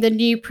being the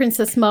new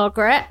Princess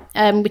Margaret,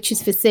 which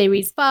is for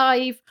Series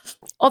 5.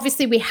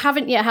 Obviously, we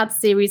haven't yet had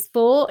Series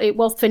 4. It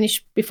was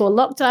finished before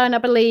lockdown, I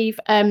believe,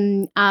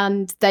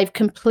 and they've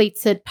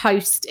completed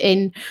post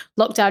in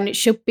lockdown. It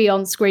should be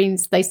on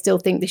screens, they still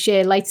think,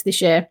 later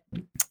this year.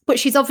 But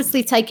she's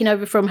obviously taking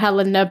over from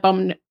Helena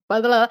Bonham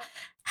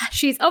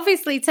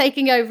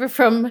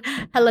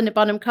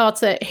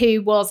Carter,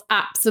 who was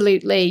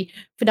absolutely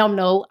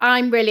phenomenal.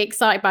 I'm really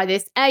excited by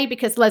this,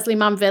 because Lesley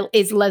Manville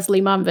is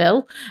Lesley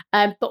Manville,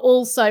 but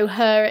also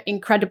her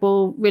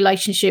incredible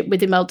relationship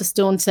with Imelda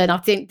Staunton. I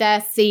think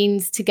their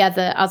scenes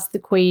together as the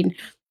Queen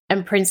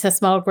and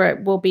Princess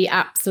Margaret will be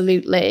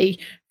absolutely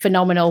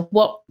phenomenal.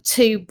 What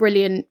two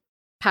brilliant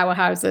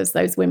powerhouses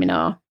those women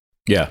are.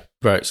 Yeah,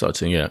 very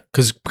exciting. Yeah,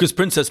 because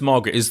Princess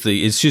Margaret she's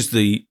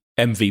the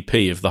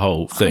MVP of the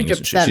whole thing.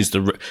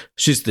 100%.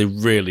 She's the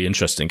really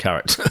interesting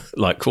character,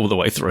 like all the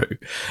way through.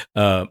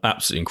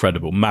 Absolutely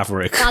incredible,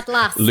 maverick, bad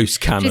lass, loose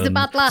cannon. She's a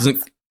bad lass.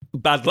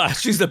 Bad lass.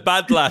 She's the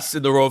bad lass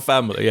in the royal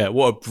family. Yeah,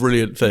 what a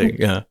brilliant thing.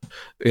 Yeah,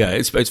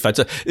 it's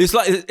fantastic. It's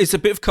like it's a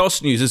bit of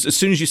cast news. As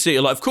soon as you see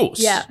it, like, of course,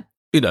 yeah.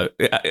 You know,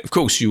 of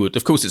course you would.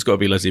 Of course, it's got to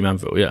be Lesley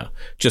Manville. Yeah,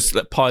 just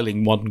like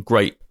piling one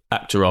great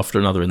actor after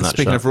another in that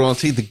show. Speaking of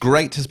royalty, The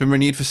Great has been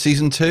renewed for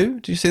season 2.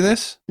 Do you see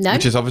this? No.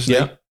 Which is obviously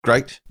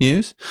great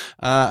news.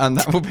 And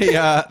that will be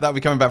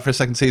coming back for a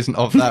second season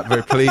of that.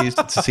 Very pleased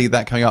to see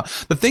that coming up.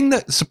 The thing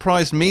that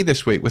surprised me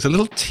this week was a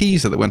little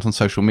teaser that went on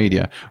social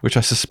media, which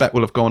I suspect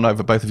will have gone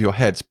over both of your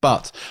heads.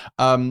 But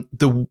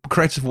the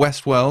creators of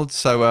Westworld,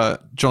 so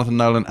Jonathan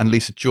Nolan and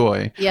Lisa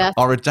Joy,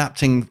 are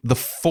adapting the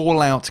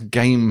Fallout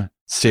game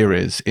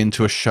series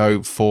into a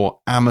show for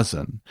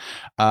Amazon.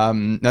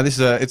 Now, it's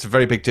a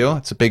very big deal.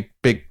 It's a big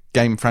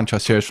game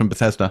franchise series from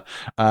Bethesda,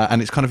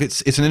 and it's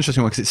an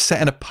interesting one because it's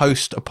set in a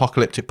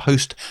post-apocalyptic,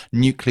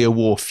 post-nuclear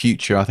war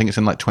future. I think it's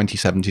in like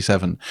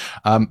 2077,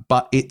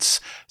 but it's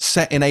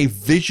set in a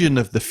vision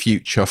of the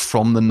future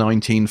from the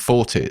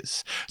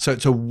 1940s. So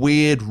it's a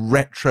weird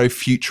retro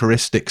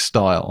futuristic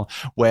style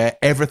where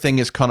everything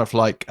is kind of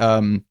like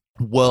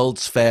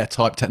World's Fair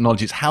type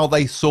technology. It's how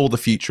they saw the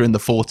future in the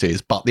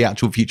 40s, but the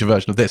actual future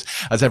version of this,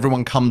 as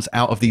everyone comes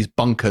out of these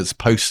bunkers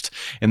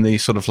in the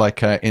sort of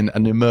like and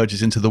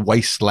emerges into the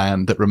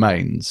wasteland that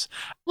remains.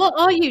 What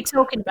are you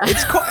talking about?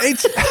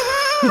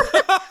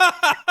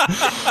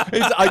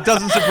 It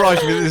doesn't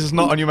surprise me that this is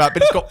not on your map,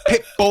 but it's got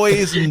Pip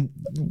Boys and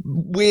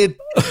weird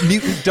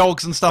mutant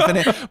dogs and stuff in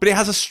it, but it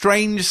has a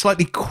strange,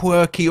 slightly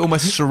quirky,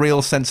 almost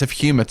surreal sense of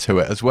humor to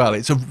it as well.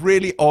 It's a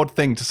really odd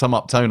thing to sum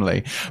up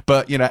tonally,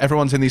 but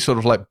everyone's in these sort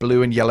of like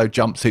blue and yellow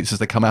jumpsuits as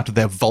they come out of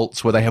their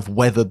vaults where they have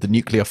weathered the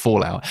nuclear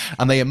fallout,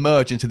 and they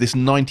emerge into this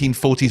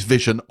 1940s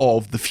vision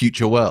of the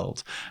future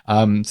world.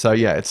 So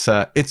yeah, it's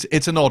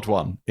an odd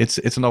one. It's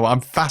an odd one.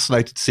 I'm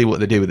fascinated to see what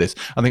they do with this.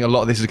 I think a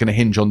lot of this is going to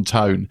hinge on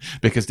tone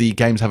because the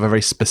games have a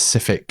very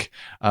specific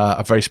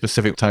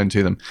tone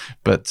to them.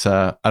 But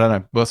I don't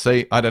know. We'll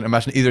see. I don't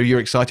imagine either of you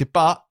are excited.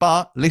 But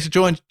Lisa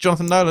Joy and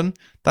Jonathan Nolan,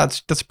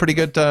 that's a pretty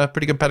good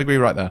pedigree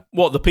right there.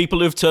 What, the people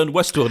who've turned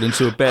Westworld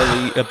into a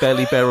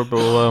barely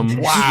bearable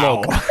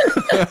slog?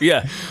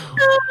 Yeah.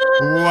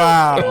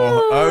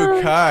 Wow.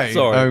 Okay.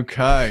 Sorry.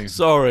 Okay.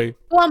 Sorry.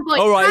 Go on, boy.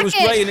 All right, Drag it was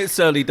great in its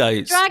early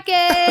days.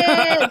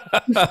 Dragon!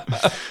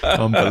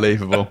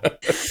 Unbelievable.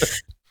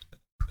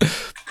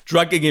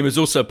 Dragging him is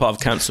also part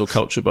of cancel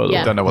culture, by the way.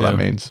 I don't know what that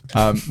means.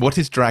 What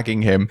is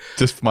dragging him?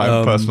 Just for my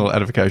own personal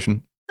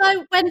edification.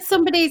 So when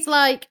somebody's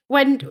like,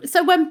 when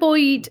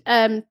Boyd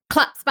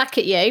claps back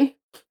at you,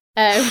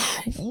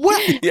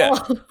 what? Yeah.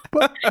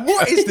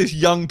 What is this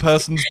young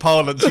person's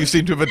parlance you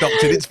seem to have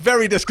adopted? It's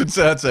very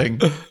disconcerting.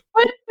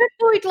 When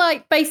Boyd,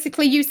 like,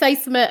 basically you say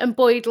something and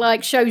Boyd,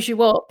 like, shows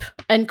you up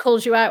and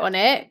calls you out on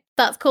it,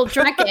 that's called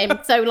drag him.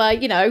 So, like,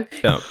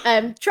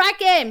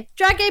 drag him,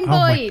 Boyd. Oh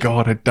my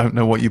God, I don't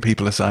know what you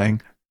people are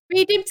saying.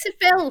 Read him to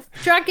filth.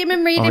 Drag him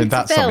and read him to filth.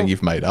 That's something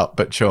you've made up,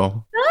 but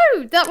sure.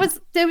 No,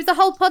 there was a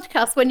whole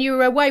podcast when you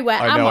were away where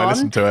I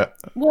listened to it.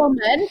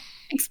 Woman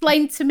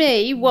explained to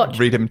me what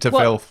read him to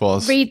filth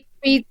was. Read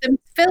them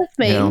to filth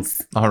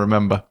means. Yeah, I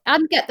remember.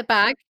 And get the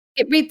bag.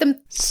 Read them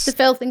to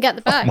filth and get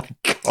the bag. Oh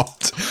my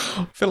God.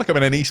 I feel like I'm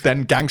in an East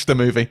End gangster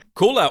movie.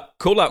 Call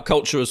out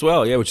culture as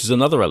well, yeah, which is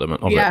another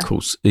element of it, of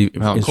course.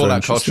 Call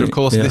out culture, of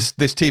course. Yeah.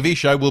 This TV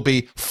show will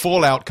be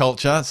Fallout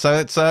culture, so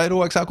it all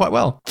works out quite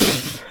well.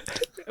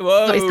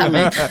 Whoa.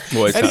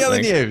 Any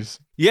other news?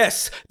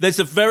 Yes, there's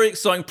a very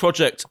exciting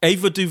project.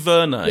 Ava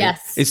DuVernay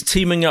is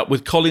teaming up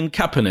with Colin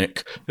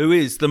Kaepernick, who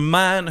is the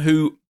man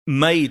who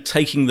made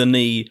Taking the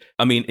Knee,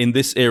 in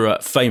this era,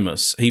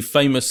 famous. He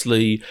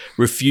famously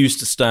refused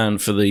to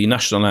stand for the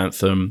national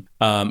anthem,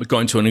 got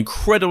into an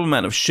incredible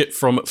amount of shit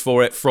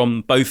for it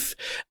from both,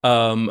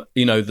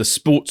 the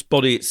sports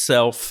body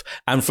itself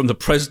and from the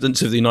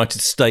president of the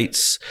United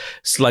States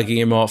slagging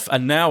him off.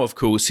 And now, of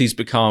course,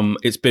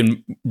 it's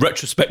been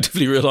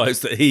retrospectively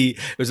realized that he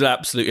was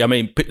absolutely,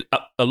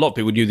 a lot of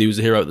people knew that he was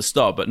a hero at the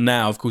start, but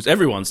now, of course,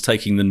 everyone's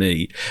taking the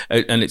knee,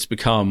 and it's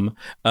become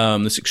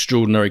this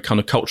extraordinary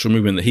kind of cultural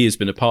movement that he has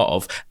been a part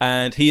of.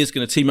 And he is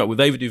going to team up with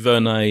Ava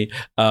DuVernay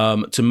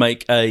to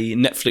make a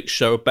Netflix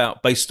show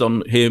based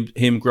on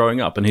him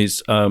growing up and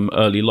his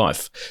early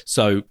life.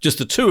 So just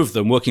the two of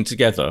them working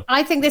together.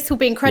 I think this will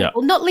be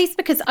incredible, not least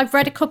because I've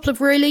read a couple of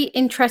really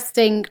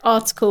interesting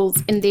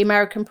articles in the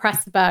American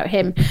press about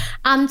him.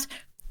 And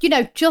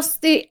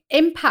just the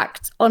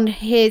impact on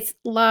his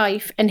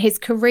life and his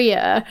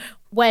career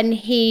when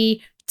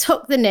he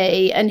took the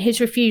knee and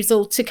his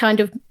refusal to kind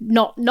of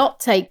not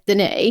take the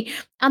knee.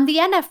 And the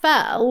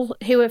NFL,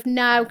 who have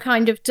now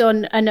kind of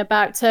done an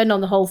about turn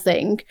on the whole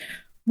thing,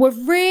 were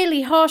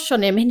really harsh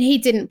on him, and he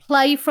didn't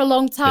play for a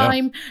long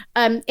time.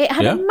 It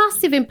had a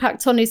massive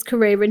impact on his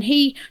career, and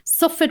he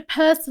suffered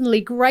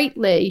personally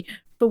greatly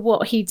for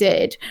what he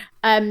did.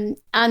 And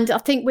I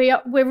think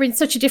we're in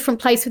such a different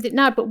place with it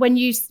now. But when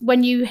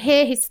you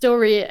hear his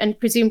story, and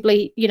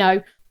presumably,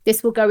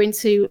 this will go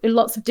into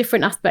lots of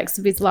different aspects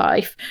of his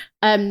life,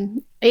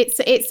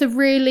 it's a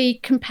really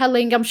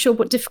compelling, I'm sure,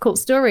 but difficult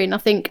story. And I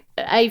think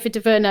Ava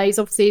DuVernay is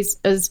obviously,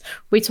 as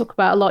we talk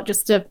about a lot,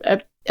 just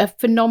a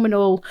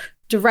phenomenal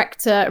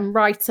director and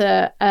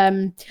writer,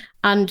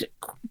 and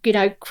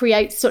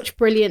creates such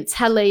brilliant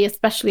telly,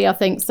 especially, I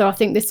think. So I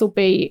think this will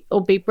be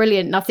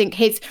brilliant. And I think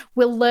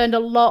we'll learn a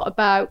lot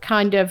about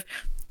kind of,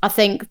 I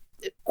think,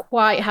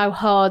 quite how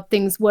hard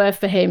things were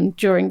for him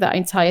during that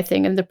entire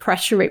thing and the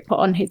pressure it put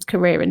on his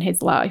career and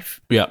his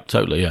life. Yeah,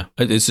 totally. Yeah,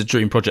 it's a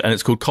dream project, and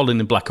it's called Colin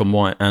in Black and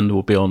White, and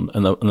will be on,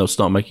 and they'll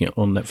start making it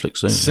on Netflix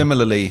soon.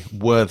 Similarly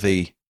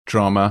worthy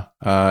drama,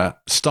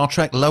 Star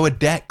Trek Lower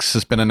Decks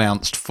has been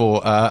announced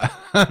for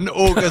an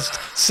August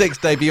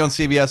 6th debut on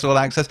CBS All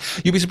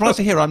Access. You'd be surprised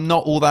to hear I'm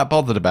not all that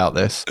bothered about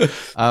this,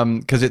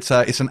 because it's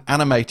an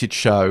animated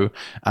show,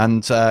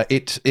 and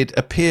it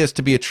appears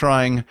to be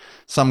trying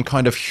some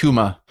kind of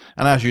humour.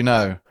 And as you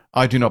know,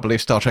 I do not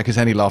believe Star Trek is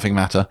any laughing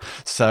matter.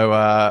 So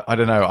I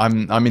don't know.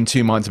 I'm in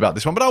two minds about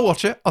this one, but I'll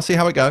watch it. I'll see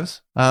how it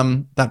goes.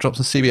 That drops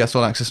on CBS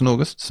All Access in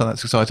August, so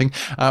that's exciting.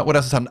 What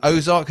else has happened?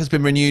 Ozark has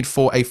been renewed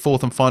for a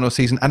fourth and final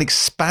season, an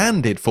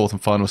expanded fourth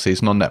and final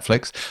season on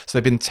Netflix. So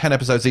they've been 10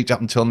 episodes each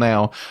up until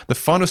now. The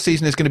final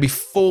season is going to be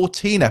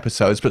 14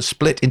 episodes, but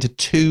split into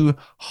two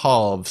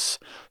halves.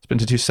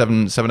 Split into two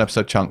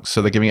seven-episode chunks,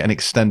 so they're giving it an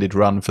extended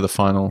run for the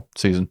final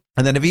season.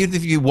 And then have either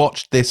of you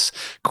watched this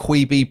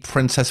Queeby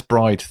Princess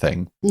Bride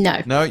thing?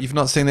 No, you've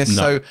not seen this?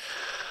 No. So,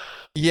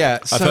 yeah.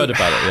 I've heard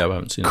about it, yeah, I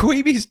haven't seen it.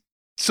 Queeby's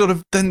sort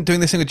of then doing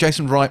this thing with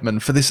Jason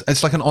Reitman for this.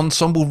 It's like an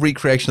ensemble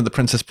recreation of The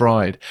Princess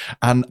Bride.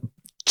 And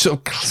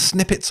sort of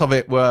snippets of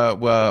it were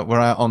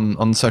out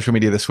on social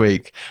media this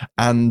week.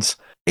 And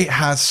it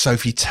has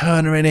Sophie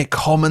Turner in it,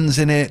 Commons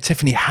in it,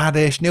 Tiffany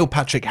Haddish, Neil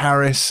Patrick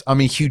Harris. I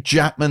mean, Hugh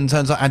Jackman,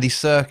 turns out Andy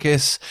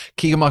Serkis,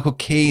 Keegan-Michael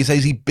Key,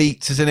 Zazie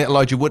Beetz is in it,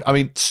 Elijah Wood. I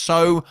mean,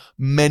 so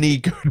many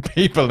good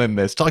people in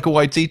this. Taika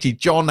Waititi,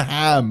 John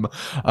Hamm,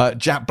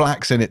 Jack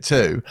Black's in it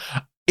too.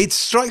 It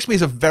strikes me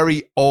as a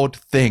very odd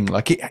thing.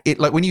 Like it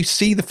like when you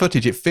see the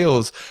footage, it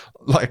feels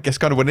like, I guess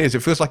kind of what it is.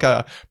 It feels like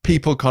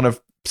people kind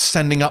of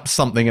sending up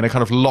something in a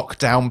kind of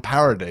lockdown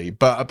parody,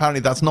 but apparently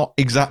that's not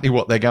exactly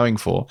what they're going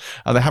for.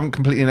 They haven't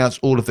completely announced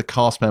all of the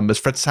cast members.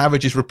 Fred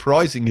Savage is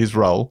reprising his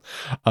role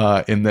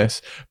in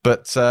this,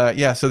 but so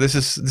this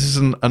is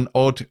an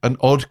odd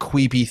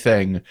Queeby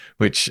thing,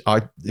 which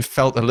it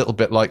felt a little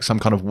bit like some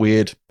kind of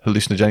weird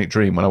hallucinogenic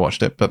dream when I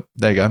watched it. But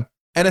there you go.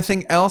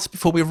 Anything else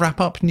before we wrap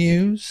up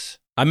news?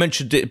 I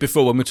mentioned it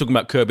before when we were talking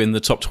about Kirby in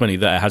the top 20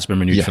 there. It has been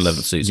renewed for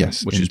 11th season,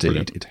 which indeed, is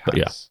brilliant. It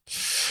has.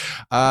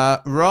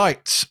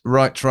 Right.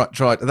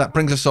 That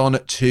brings us on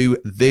to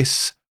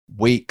this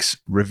week's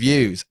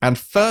reviews. And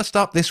first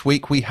up this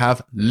week, we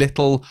have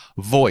Little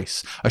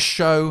Voice, a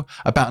show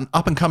about an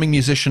up-and-coming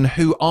musician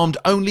who, armed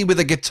only with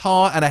a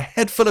guitar and a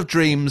head full of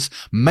dreams,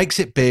 makes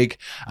it big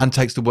and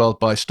takes the world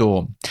by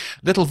storm.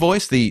 Little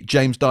Voice, the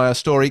James Dyer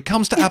story,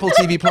 comes to Apple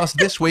TV Plus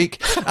this week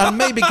and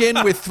may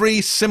begin with 3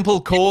 simple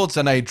chords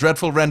and a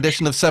dreadful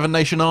rendition of Seven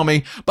Nation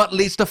Army, but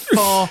leads to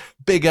far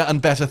bigger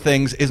and better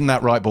things. Isn't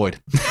that right, Boyd?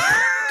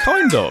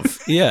 Kind of,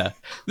 yeah.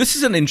 This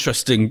is an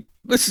interesting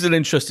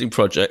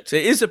project.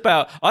 It is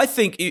about, I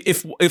think,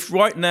 if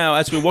right now,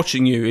 as we're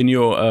watching you in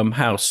your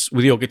house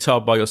with your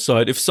guitar by your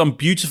side, if some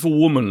beautiful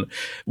woman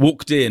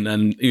walked in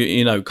and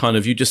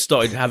you just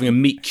started having a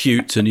meet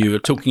cute and you were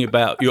talking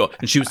about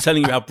and she was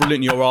telling you how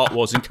brilliant your art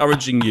was,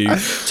 encouraging you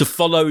to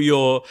follow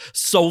your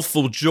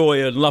soulful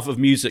joy and love of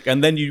music,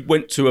 and then you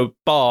went to a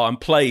bar and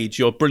played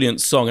your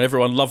brilliant song and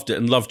everyone loved it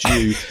and loved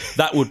you,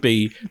 that would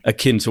be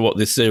akin to what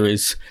this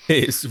series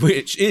is,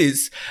 which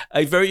is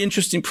a very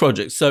interesting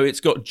project. So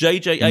it's got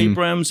J.J.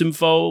 Abrams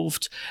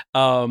involved,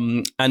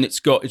 and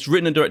it's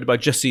written and directed by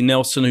Jesse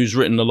Nelson, who's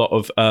written a lot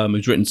of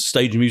who's written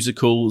stage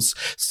musicals.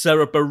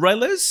 Sarah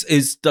Bareilles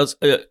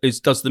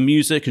does the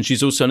music, and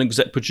she's also an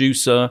exec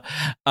producer.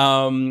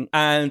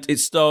 And it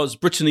stars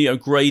Brittany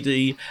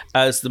O'Grady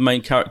as the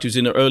main character, who's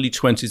in her early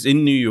 20s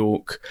in New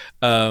York,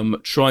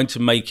 trying to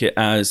make it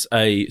as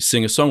a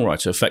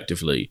singer-songwriter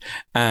effectively.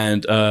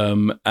 And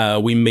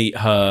we meet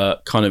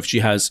her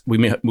we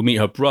meet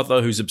her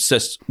brother, who's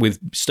obsessed with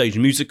stage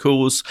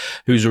musicals,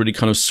 who's a really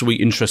kind of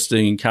sweet,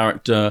 interesting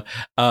character.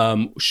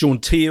 Sean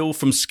Teal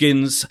from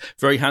Skins,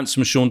 very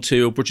handsome Sean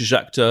Teal, British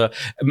actor,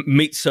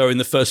 meets her in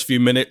the first few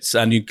minutes,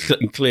 and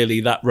clearly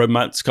that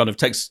romance kind of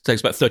takes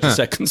about 30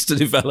 seconds to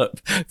develop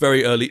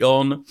very early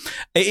on.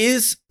 It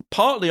is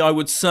partly, I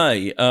would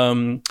say,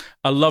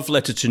 a love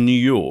letter to New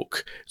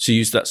York, to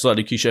use that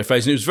slightly cliche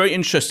phrase. And it was very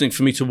interesting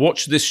for me to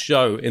watch this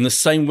show in the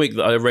same week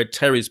that I read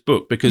Terry's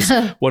book, because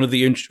one of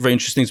the very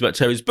interesting things about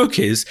Terry's book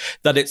is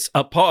that it's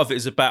a part of it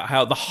is about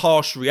how the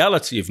harsh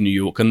reality of New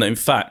York, and that in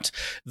fact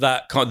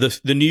that kind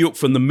of the New York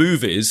from the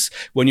movies,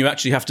 when you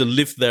actually have to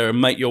live there and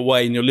make your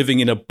way and you're living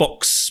in a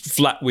box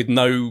flat with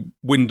no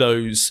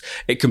windows,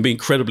 it can be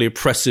incredibly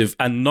oppressive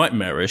and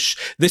nightmarish.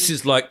 This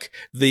is like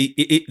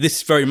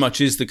this very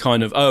much is the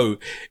kind of,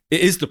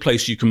 it is the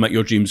place you can make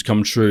your dreams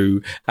come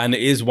true, and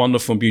it is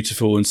wonderful and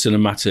beautiful and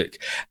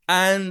cinematic.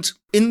 And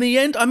in the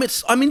end, I'm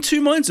in two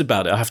minds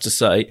about it, I have to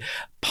say.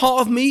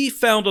 Part of me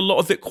found a lot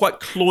of it quite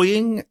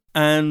cloying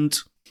and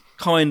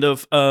kind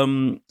of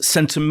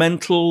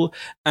sentimental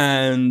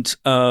and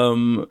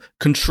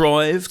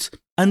contrived,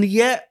 and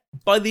yet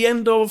by the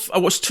end of, I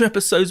watched 2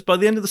 episodes, by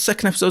the end of the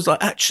second episode, I was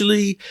like,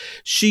 actually,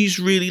 she's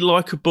really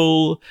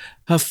likeable.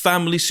 Her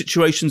family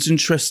situation's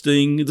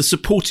interesting. The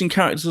supporting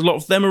characters, a lot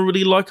of them are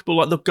really likeable,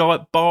 like the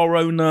guy bar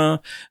owner.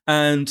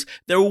 And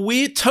they're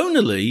weird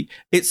tonally.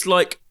 It's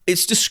like,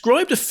 it's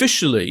described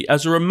officially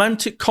as a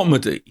romantic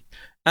comedy.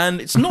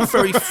 And it's not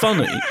very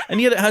funny, and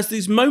yet it has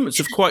these moments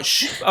of quite,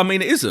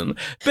 it isn't,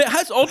 but it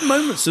has odd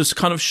moments of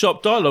kind of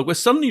sharp dialogue where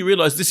suddenly you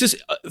realise this is,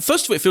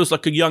 first of all, it feels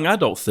like a young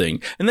adult thing,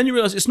 and then you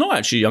realise it's not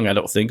actually a young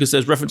adult thing because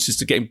there's references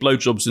to getting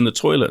blowjobs in the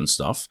toilet and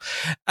stuff,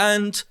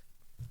 and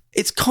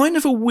it's kind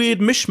of a weird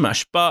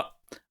mishmash, but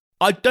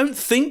I don't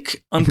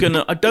think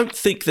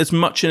there's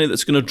much in it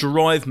that's gonna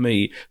drive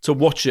me to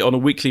watch it on a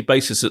weekly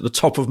basis at the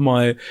top of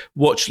my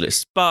watch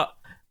list. But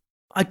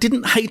I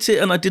didn't hate it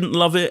and I didn't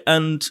love it,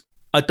 and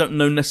I don't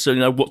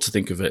necessarily know what to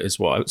think of it, is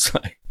what I would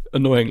say.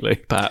 Annoyingly,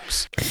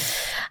 perhaps.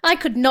 I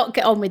could not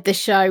get on with this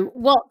show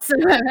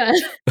whatsoever.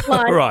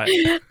 Right.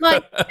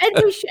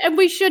 And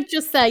we should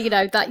just say,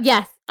 that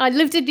yes, I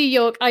lived in New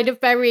York. I had a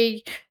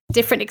very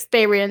different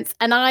experience,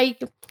 and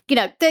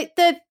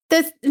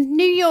the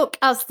New York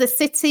as the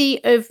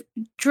city of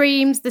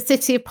dreams, the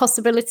city of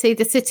possibility,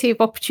 the city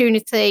of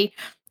opportunity,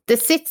 the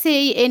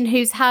city in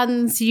whose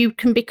hands you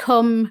can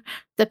become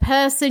the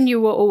person you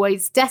were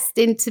always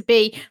destined to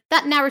be.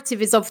 That narrative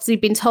has obviously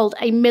been told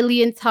a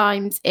million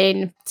times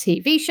in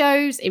TV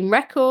shows, in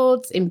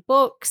records, in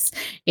books,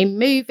 in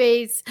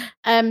movies.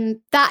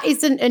 That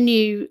isn't a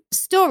new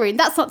story. And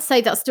that's not to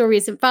say that story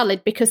isn't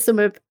valid, because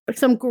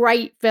some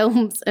great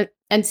films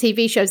and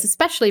TV shows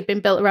especially have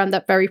been built around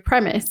that very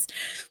premise.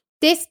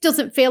 This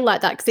doesn't feel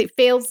like that, because it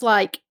feels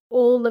like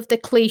all of the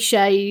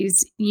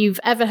cliches you've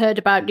ever heard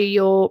about New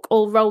York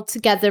all rolled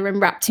together and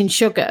wrapped in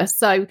sugar.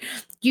 So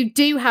you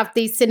do have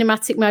these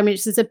cinematic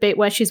moments. There's a bit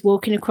where she's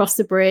walking across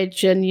the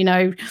bridge, and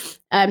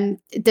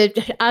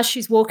as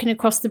she's walking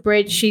across the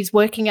bridge, she's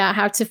working out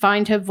how to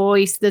find her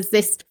voice. There's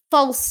this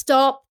false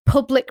stop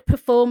public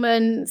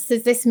performance.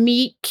 There's this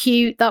meet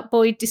cute that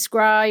Boyd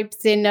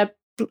describes in a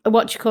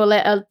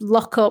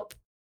lockup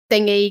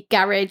thingy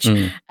garage.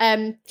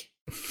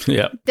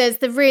 Yeah. There's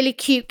the really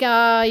cute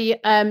guy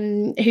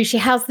who she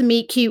has the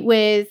meet cute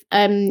with,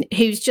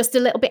 who's just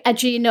a little bit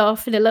edgy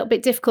enough and a little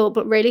bit difficult,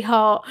 but really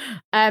hot.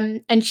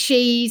 And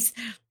she's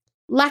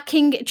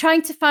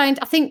trying to find,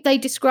 I think they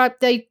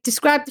described the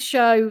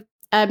show,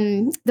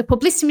 the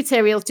publicity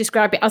materials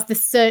describe it as the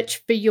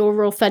search for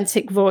your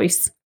authentic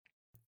voice.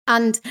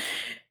 And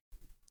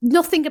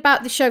nothing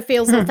about the show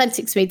feels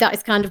authentic to me. That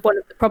is kind of one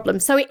of the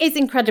problems. So it is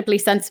incredibly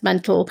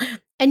sentimental.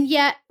 And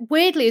yet,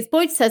 weirdly, as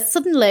Boyd says,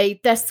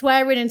 suddenly they're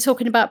swearing and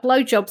talking about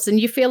blowjobs,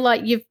 and you feel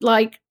like you've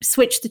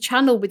switched the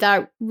channel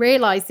without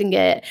realising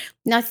it.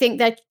 And I think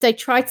that they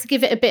try to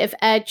give it a bit of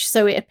edge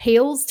so it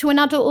appeals to an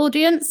adult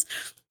audience,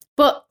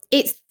 but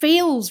it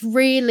feels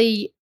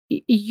really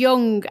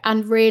young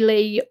and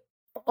really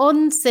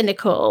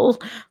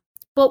uncynical,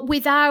 but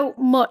without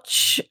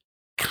much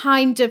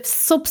kind of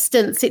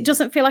substance. It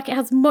doesn't feel like it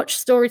has much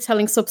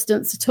storytelling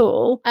substance at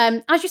all.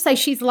 As you say,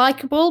 she's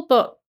likeable,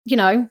 but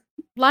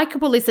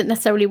likeable isn't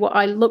necessarily what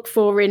I look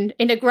for in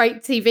a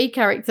great TV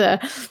character.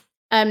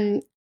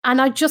 And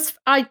I just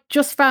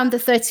found the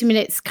 30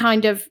 minutes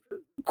kind of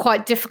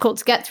quite difficult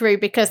to get through,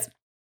 because,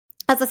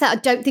 as I said, I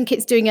don't think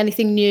it's doing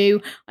anything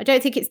new. I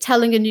don't think it's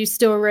telling a new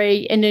story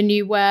in a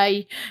new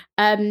way.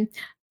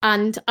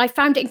 And I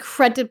found it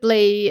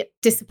incredibly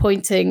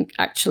disappointing,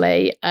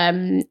 actually.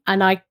 And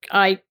I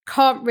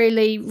can't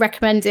really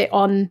recommend it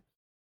on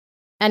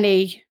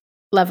any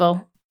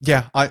level.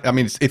 Yeah, I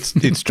mean,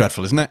 it's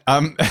dreadful, isn't it?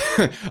 No,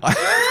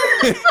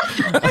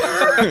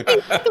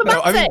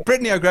 I mean,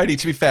 Brittany O'Grady,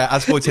 to be fair,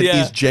 as Boyd said,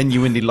 is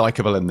genuinely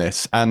likable in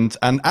this, and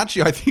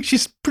actually, I think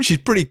she's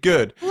pretty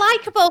good.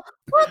 Likable?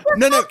 What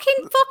the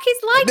fucking fuck is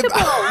likable?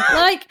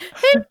 Like,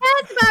 who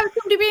cares about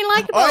somebody being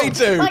likable? I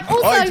do.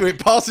 I do. It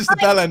passes the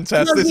Bell-End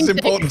test. This is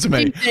important to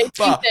me.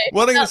 But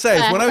what I'm going to say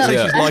is, when I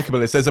say she's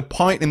likable, is there's a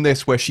point in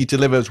this where she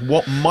delivers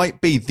what might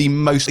be the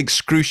most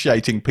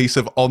excruciating piece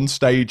of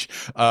onstage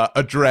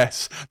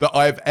address that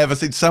I've ever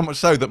seen. So much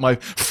so that my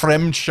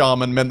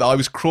Fremdschämen meant that I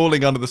was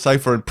crawling under the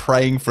sofa and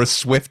praying for a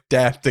swift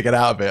death to get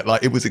out of it.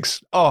 Like, it was,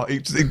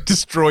 it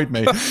destroyed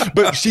me.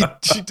 But she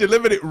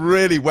delivered it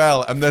really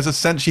well, and there's a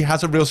sense she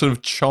has a real sort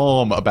of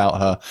charm about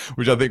her,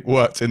 which I think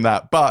worked in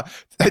that. But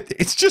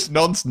it's just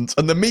nonsense,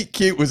 and the meet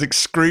cute was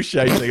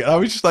excruciating, and I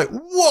was just like,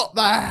 what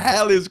the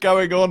hell is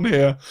going on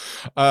here?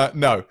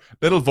 No,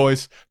 Little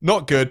Voice,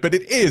 not good, but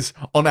it is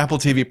on Apple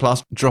TV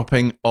Plus,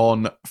 dropping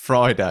on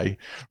Friday.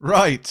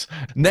 Right,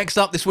 next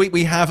up this week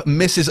we have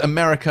Mrs.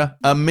 America,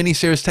 a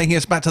miniseries taking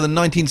us back to the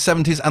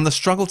 1970s and the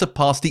struggle to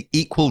pass the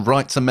Equal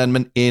Rights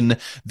Amendment in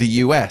the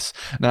US.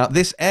 Now,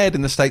 this aired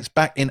in the States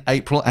back in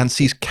April and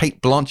sees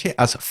Cate Blanchett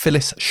as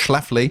Phyllis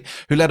Schlafly,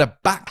 who led a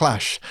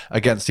backlash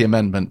against the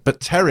amendment. But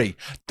Terry,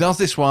 does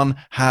this one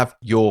have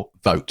your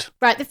vote?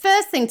 Right. The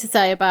first thing to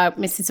say about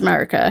Mrs.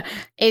 America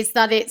is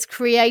that it's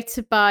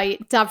created by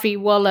Davy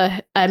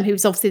Waller,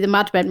 who's obviously the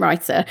Mad Men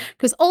writer.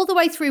 Because all the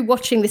way through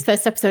watching this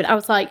first episode, I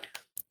was like,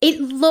 it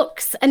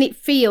looks and it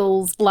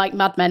feels like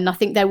Mad Men. I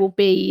think there will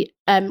be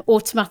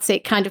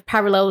automatic kind of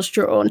parallels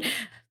drawn.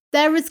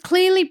 There has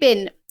clearly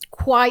been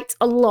quite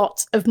a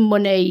lot of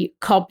money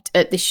cobbed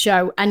at this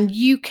show, and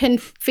you can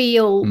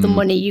feel the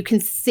money, you can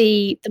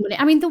see the money.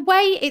 I mean, the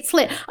way it's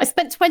lit, I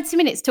spent 20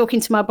 minutes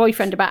talking to my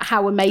boyfriend about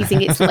how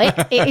amazing it's lit.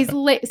 It is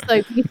lit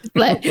so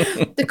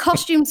beautifully. The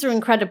costumes are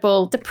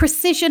incredible. The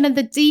precision and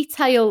the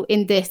detail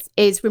in this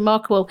is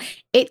remarkable.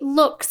 It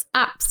looks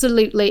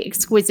absolutely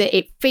exquisite.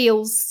 It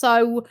feels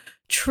so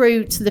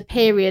true to the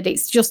period.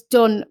 It's just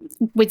done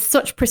with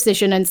such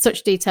precision and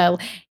such detail.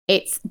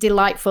 It's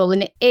delightful.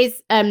 And it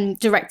is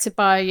directed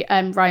by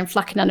Ryan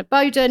Flack and Anna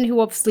Boden, who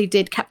obviously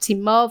did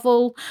Captain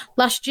Marvel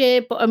last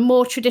year, but are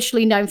more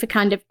traditionally known for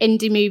kind of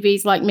indie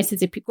movies like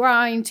Mississippi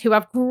Grind, who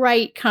have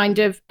great kind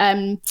of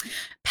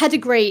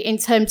pedigree in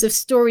terms of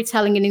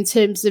storytelling and in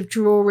terms of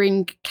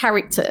drawing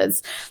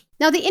characters.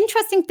 Now, the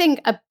interesting thing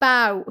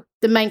about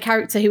the main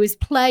character, who is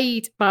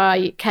played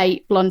by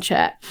Cate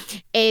Blanchett,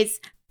 is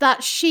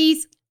that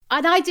she's,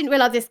 and I didn't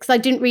realise this because I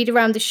didn't read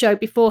around the show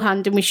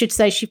beforehand, and we should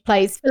say she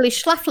plays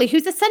Phyllis Schlafly,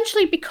 who's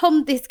essentially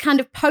become this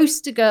kind of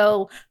poster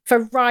girl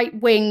for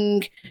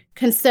right-wing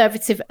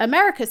conservative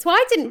America. So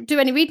I didn't do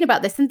any reading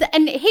about this, and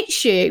it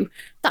hits you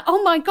that,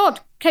 oh my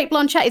God, Cate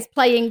Blanchett is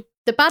playing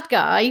the bad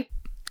guy,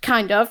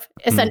 kind of,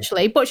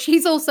 essentially, but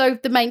she's also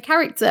the main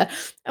character.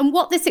 And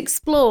what this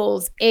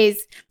explores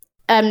is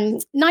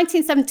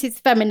 1970s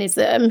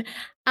feminism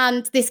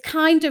and this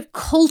kind of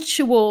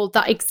culture war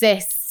that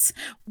exists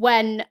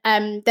when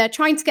they're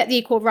trying to get the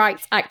Equal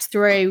Rights Act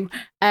through.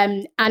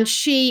 And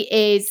she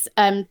is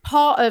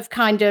part of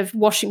kind of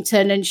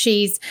Washington, and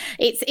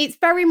it's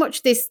very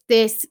much this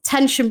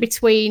tension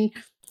between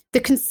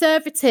the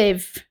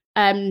conservative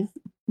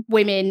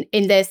women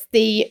in this,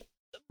 the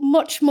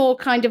much more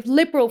kind of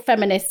liberal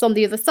feminists on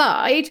the other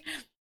side,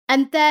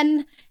 and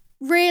then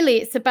really,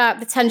 it's about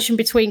the tension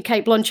between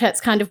Cate Blanchett's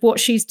kind of what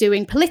she's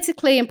doing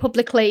politically and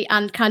publicly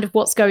and kind of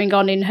what's going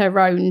on in her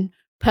own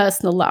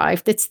personal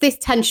life. It's this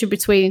tension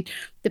between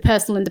the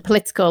personal and the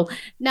political.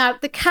 Now,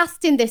 the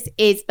cast in this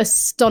is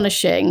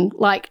astonishing,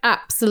 like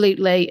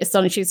absolutely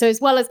astonishing. So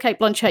as well as Cate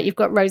Blanchett, you've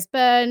got Rose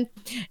Byrne,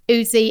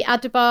 Uzi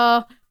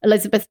Aduba,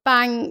 Elizabeth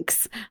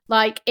Banks,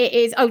 like it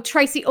is,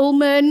 Tracy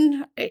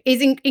Ullman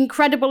is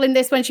incredible in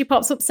this when she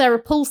pops up, Sarah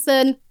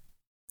Paulson.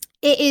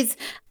 It is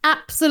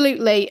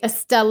absolutely a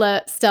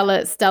stellar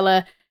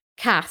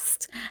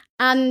cast.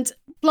 And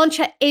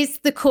Blanchett is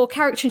the core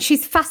character, and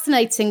she's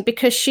fascinating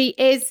because she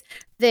is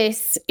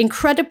this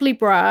incredibly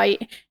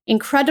bright,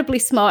 incredibly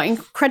smart,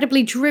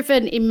 incredibly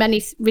driven in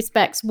many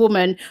respects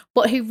woman,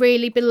 but who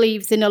really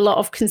believes in a lot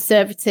of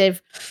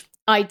conservative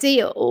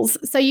ideals.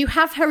 So you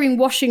have her in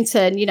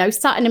Washington,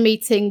 sat in a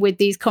meeting with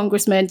these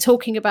congressmen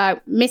talking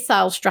about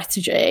missile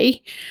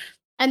strategy,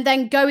 and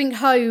then going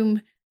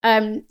home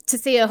to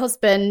see her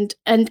husband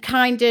and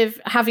kind of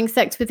having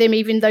sex with him,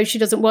 even though she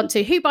doesn't want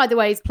to, who, by the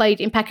way, is played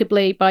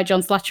impeccably by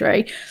John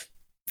Slattery.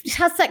 She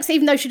has sex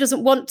even though she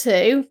doesn't want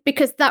to,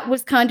 because that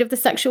was kind of the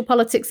sexual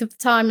politics of the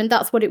time, and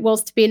that's what it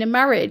was to be in a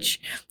marriage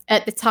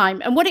at the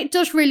time. And what it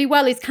does really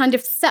well is kind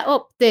of set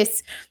up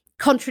this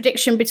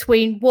contradiction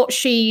between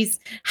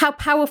how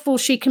powerful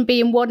she can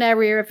be in one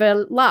area of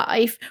her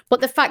life,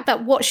 but the fact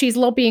that what she's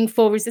lobbying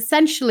for is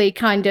essentially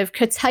kind of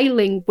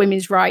curtailing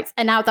women's rights,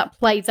 and how that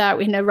plays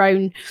out in her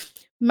own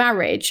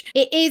marriage.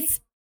 It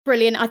is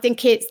brilliant. I think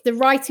the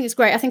writing is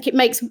great. I think it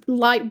makes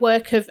light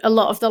work of a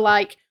lot of the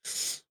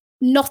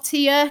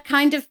knottier,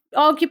 kind of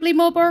arguably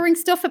more boring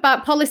stuff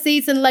about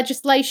policies and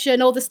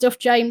legislation, all the stuff,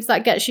 James,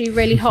 that gets you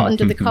really hot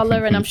under the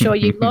collar, and I'm sure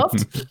you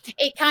loved.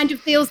 It kind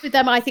of deals with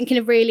them, I think, in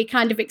a really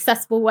kind of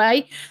accessible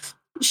way.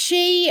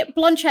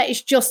 Blanchett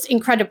is just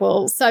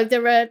incredible. So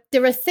there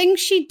are things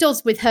she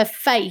does with her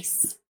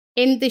face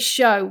in this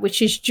show,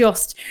 which is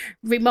just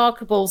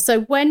remarkable.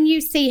 So when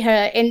you see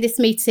her in this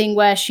meeting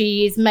where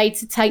she is made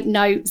to take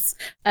notes,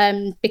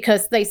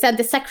 because they send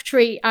the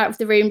secretary out of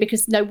the room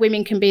because no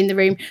women can be in the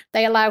room,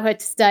 they allow her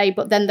to stay,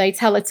 but then they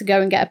tell her to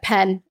go and get a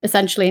pen,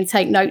 essentially, and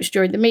take notes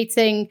during the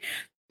meeting.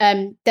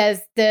 There's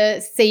the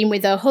scene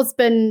with her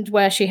husband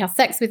where she has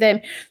sex with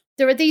him.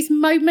 There are these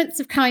moments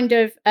of kind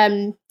of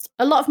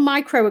a lot of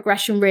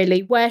microaggression,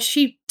 really, where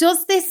she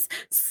does this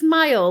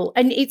smile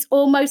and it's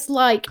almost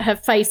like her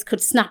face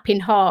could snap in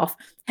half.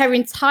 Her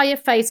entire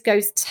face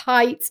goes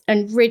tight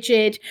and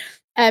rigid.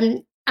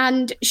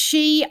 And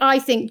she, I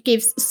think,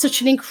 gives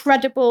such an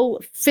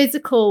incredible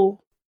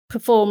physical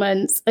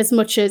performance as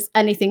much as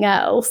anything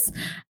else.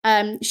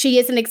 She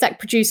is an exec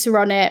producer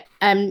on it,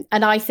 and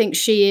I think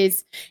she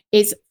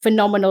is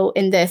phenomenal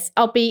in this.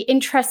 I'll be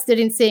interested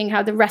in seeing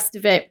how the rest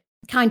of it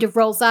kind of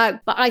rolls out,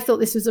 but I thought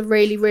this was a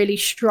really, really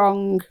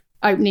strong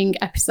opening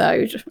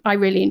episode. I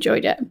really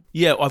enjoyed it.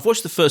 Yeah, I've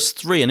watched the first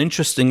three, and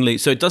interestingly,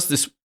 so it does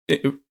this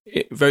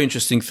very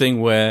interesting thing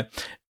where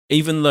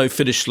even though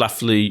Phyllis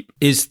Schlafly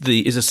is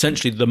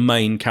essentially the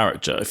main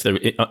character if they're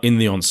in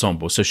the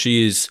ensemble, so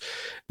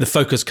the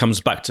focus comes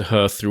back to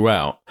her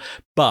throughout,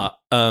 but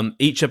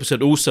each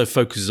episode also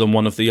focuses on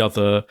one of the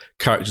other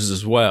characters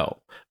as well.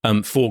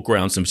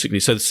 Foregrounds in particular.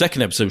 So the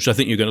second episode, which I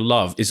think you're going to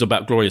love, is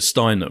about Gloria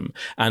Steinem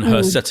and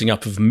her setting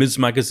up of Ms.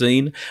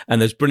 Magazine.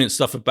 And there's brilliant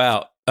stuff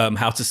about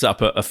how to set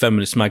up a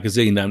feminist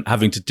magazine and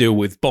having to deal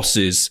with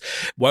bosses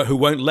who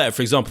won't let her.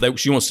 For example,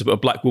 she wants to put a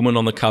black woman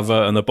on the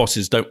cover, and the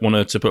bosses don't want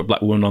her to put a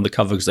black woman on the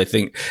cover because they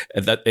think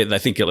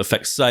it'll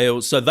affect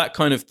sales. So that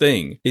kind of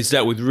thing is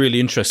dealt with really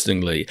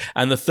interestingly.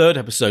 And the third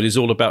episode is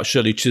all about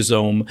Shirley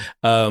Chisholm,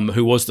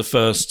 who was the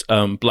first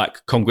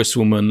black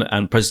congresswoman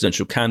and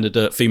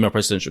female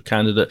presidential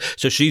candidate.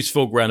 So she's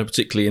foregrounded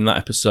particularly in that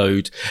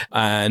episode,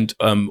 and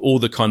all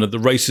the kind of the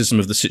racism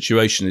of the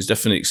situation is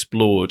definitely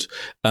explored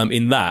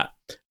in that.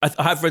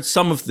 I have read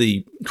some of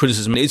the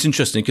criticism. It's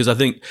interesting because I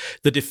think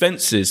the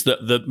defense is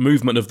that the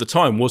movement of the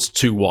time was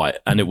too white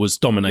and it was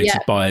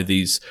dominated by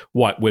these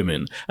white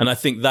women. And I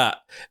think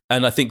that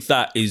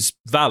is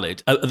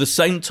valid. At the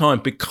same time,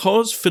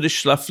 because Phyllis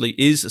Schlafly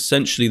is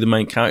essentially the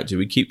main character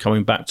we keep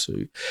coming back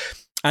to,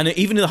 and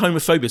even in the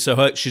homophobia,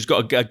 so she's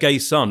got a gay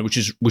son,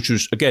 which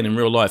was again in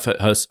real life,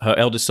 her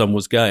eldest son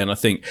was gay, and I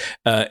think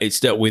it's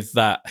dealt with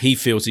that he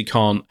feels he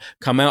can't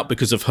come out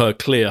because of her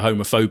clear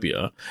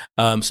homophobia.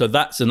 So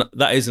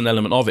that is an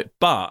element of it.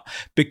 But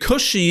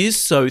because she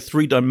is so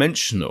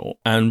three-dimensional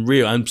and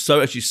real, and so,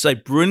 as you say,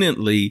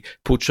 brilliantly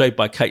portrayed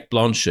by Cate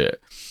Blanchett,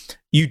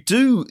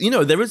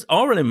 there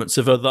are elements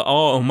of her that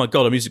are, oh my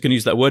God, I'm going to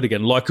use that word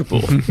again,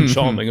 likable,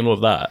 charming, and all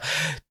of that.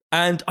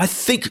 And I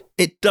think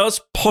it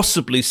does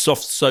possibly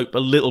soft soap a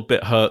little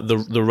bit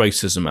the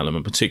racism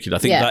element,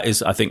 particularly.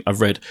 I think I've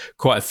read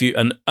quite a few,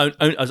 and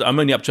I'm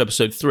only up to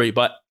episode 3,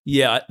 but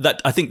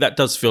I think that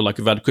does feel like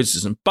a valid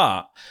criticism.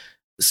 But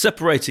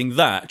separating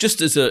that, just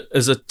as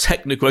a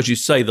technical, as you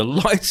say, the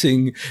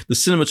lighting, the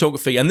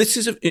cinematography, and this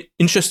is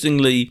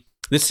interestingly,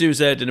 this series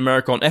aired in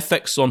America on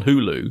FX on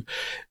Hulu,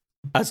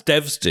 as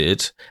Devs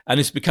did, and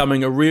it's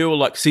becoming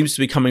seems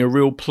to be becoming a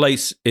real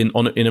place in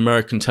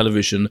American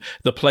television,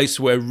 the place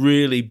where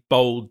really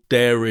bold,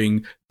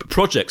 daring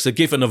projects are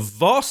given a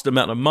vast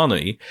amount of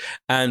money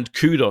and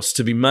kudos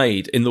to be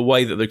made in the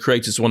way that the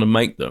creators want to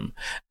make them.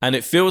 And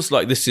it feels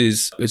like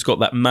it's got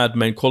that Mad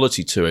Men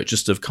quality to it,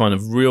 just of kind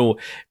of real,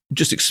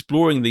 just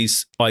exploring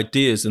these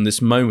ideas and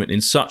this moment in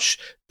such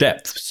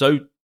depth, so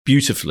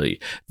beautifully,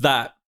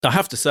 that I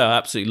have to say I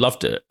absolutely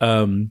loved it.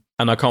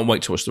 And I can't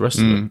wait to watch the rest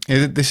of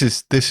it.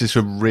 This is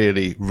a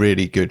really,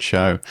 really good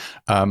show.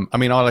 I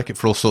like it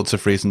for all sorts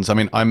of reasons.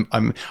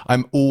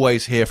 I'm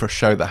always here for a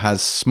show that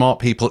has smart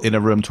people in a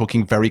room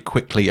talking very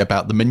quickly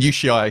about the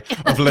minutiae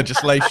of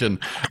legislation.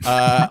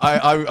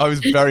 I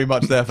was very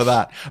much there for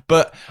that.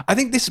 But I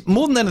think this,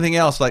 more than anything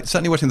else, like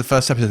certainly watching the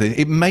first episode,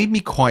 it made me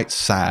quite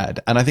sad.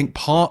 And I think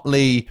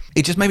partly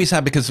it just made me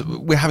sad because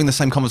we're having the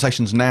same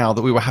conversations now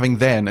that we were having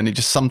then, and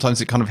sometimes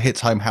it kind of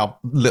hits home how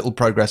little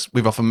progress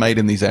we've often made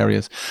in these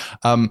areas.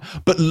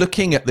 But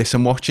looking at this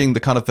and watching the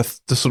kind of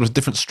the sort of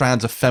different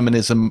strands of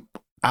feminism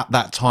at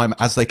that time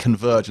as they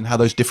converge, and how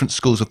those different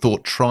schools of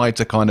thought tried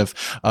to kind of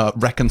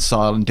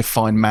reconcile and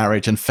define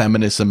marriage and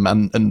feminism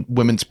and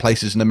women's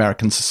places in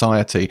American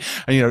society,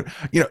 and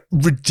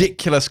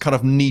ridiculous kind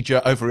of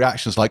knee-jerk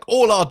overreactions like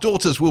all our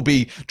daughters will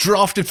be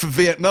drafted for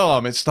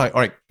Vietnam. It's like,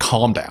 all right,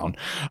 calm down.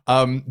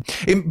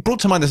 It brought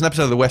to mind there's an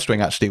episode of The West Wing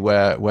actually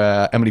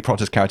where Emily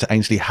Proctor's character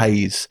Ainsley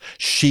Hayes,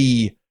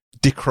 she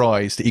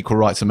decries the Equal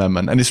Rights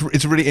Amendment, and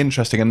it's really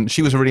interesting, and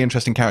she was a really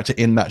interesting character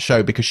in that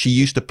show because she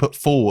used to put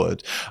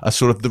forward a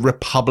sort of the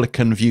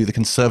Republican view, the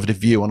conservative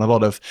view on a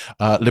lot of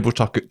liberal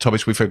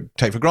topics we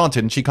take for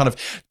granted, and she kind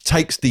of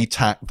takes the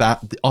tack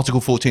that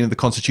Article 14 of the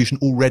Constitution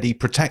already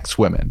protects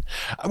women,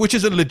 which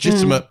is a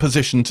legitimate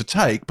position to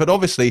take. But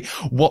obviously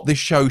what this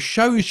show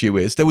shows you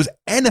is there was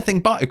anything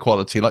but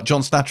equality. Like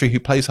John Slattery,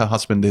 who plays her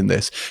husband in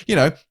this,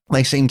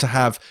 they seem to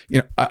have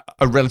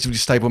a relatively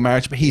stable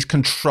marriage, but he's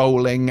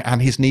controlling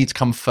and his needs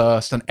come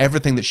first, and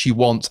everything that she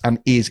wants and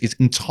is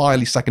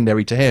entirely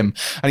secondary to him,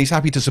 and he's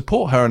happy to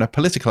support her in her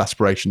political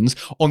aspirations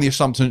on the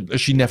assumption that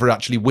she never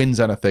actually wins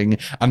anything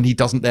and he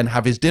doesn't then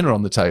have his dinner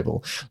on the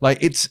table. Like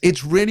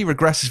it's really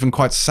regressive and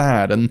quite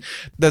sad. And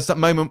there's that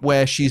moment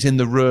where she's in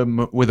the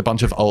room with a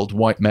bunch of old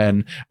white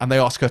men and they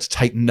ask her to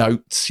take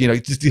notes,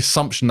 the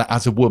assumption that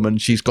as a woman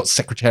she's got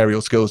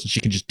secretarial skills and she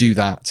can just do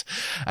that,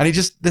 and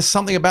there's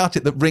something about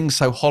it that rings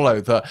so hollow,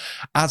 that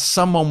as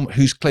someone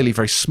who's clearly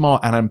very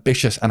smart and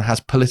ambitious and has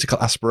political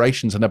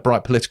aspirations and a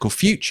bright political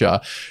future,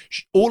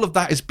 all of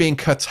that is being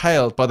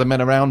curtailed by the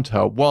men around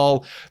her,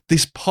 while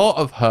this part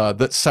of her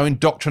that's so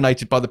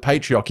indoctrinated by the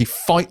patriarchy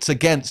fights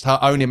against her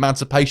own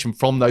emancipation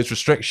from those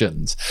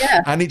restrictions.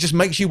 And it just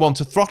makes you want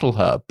to throttle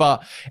her.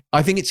 But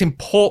I think it's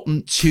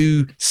important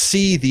to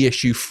see the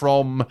issue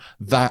from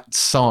that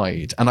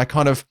side, and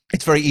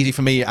it's very easy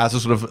for me as a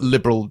sort of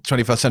liberal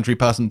 21st century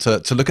person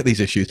to look at these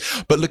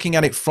issues, but looking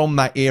at it from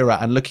that era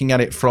and looking at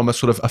it from a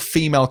sort of a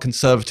female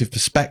conservative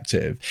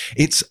perspective,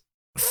 it's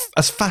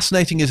as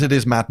fascinating as it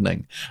is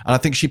maddening. And I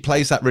think she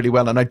plays that really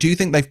well. And I do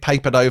think they've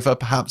papered over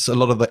perhaps a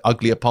lot of the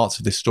uglier parts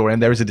of this story.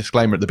 And there is a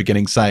disclaimer at the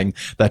beginning saying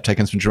they've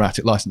taken some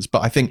dramatic license.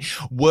 But I think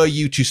were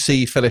you to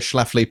see Phyllis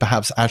Schlafly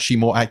perhaps as she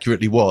more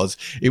accurately was,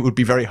 it would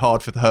be very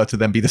hard for her to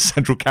then be the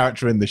central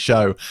character in the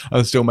show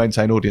and still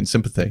maintain audience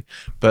sympathy.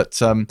 But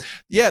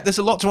there's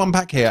a lot to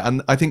unpack here.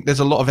 And I think there's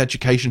a lot of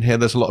education here.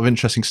 There's a lot of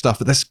interesting stuff.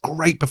 But there's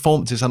great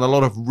performances and a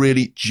lot of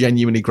really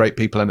genuinely great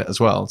people in it as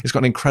well. It's got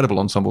an incredible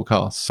ensemble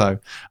cast. So,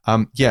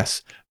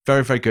 yes,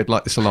 very, very good.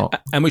 Like this a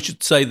lot. And we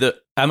should say that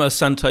Emma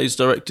Santes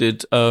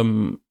directed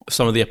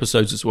some of the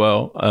episodes as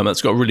well.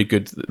 That's got really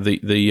good.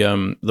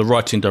 The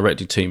writing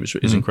directing team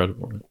is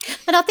incredible.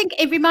 And I think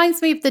it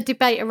reminds me of the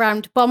debate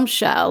around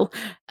Bombshell,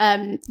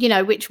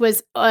 which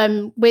was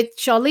with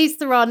Charlize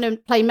Theron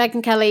playing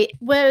Megyn Kelly.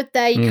 Were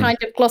they kind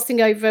of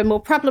glossing over more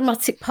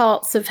problematic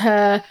parts of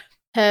her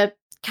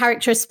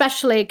character,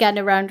 especially again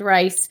around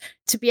race,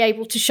 to be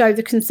able to show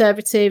the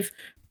conservative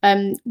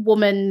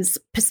woman's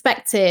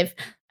perspective?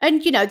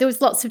 And there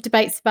was lots of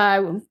debates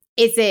about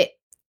is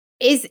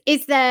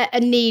there a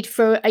need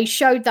for a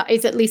show that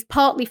is at least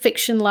partly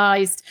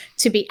fictionalized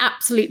to be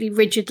absolutely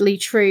rigidly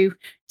true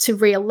to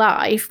real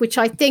life, which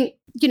I think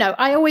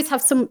I always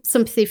have some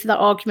sympathy for that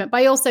argument,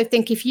 but I also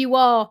think if you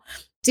are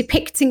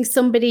depicting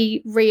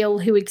somebody real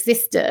who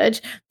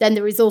existed, then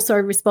there is also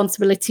a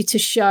responsibility to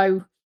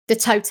show the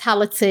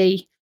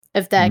totality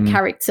of their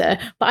character.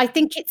 But I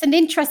think it's an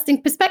interesting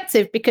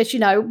perspective because,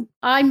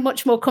 I'm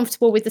much more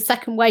comfortable with the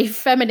second wave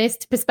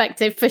feminist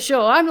perspective for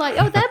sure. I'm like,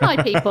 oh, they're my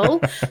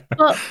people.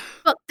 but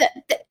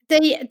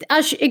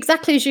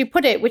exactly as you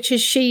put it, which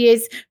is she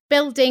is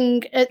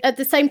building at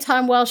the same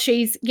time while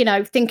she's,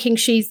 thinking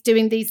she's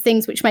doing these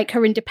things which make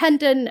her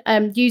independent,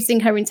 using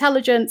her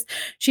intelligence,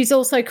 she's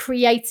also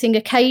creating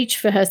a cage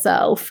for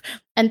herself.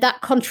 And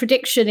that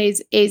contradiction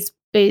is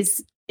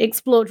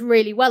explored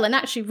really well and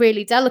actually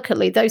really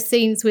delicately. Those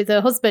scenes with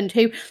her husband,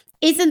 who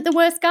isn't the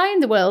worst guy in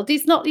the world.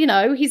 He's not,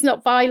 he's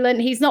not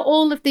violent. He's not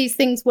all of these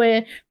things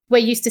we're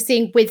used to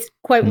seeing with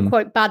quote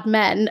unquote bad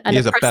men and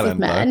oppressive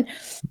men.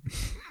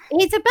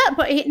 He's a bad,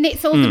 but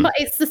it's all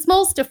it's the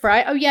small stuff,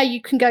 right? Oh yeah,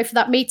 you can go for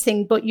that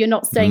meeting, but you're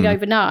not staying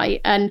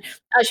overnight. And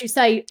as you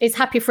say, is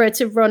happy for her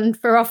to run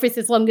for office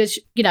as long as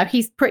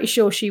he's pretty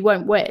sure she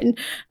won't win.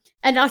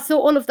 And I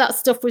thought all of that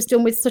stuff was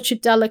done with such a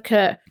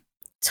delicate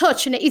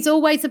touch, and it is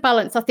always a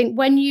balance. I think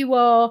when you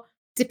are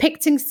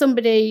depicting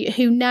somebody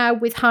who now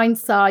with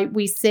hindsight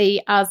we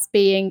see as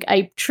being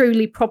a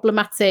truly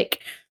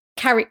problematic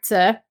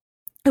character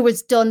who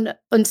has done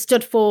and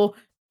stood for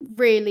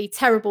really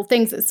terrible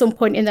things at some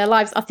point in their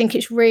lives, I think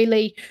it's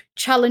really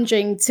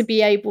challenging to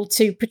be able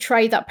to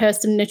portray that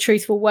person in a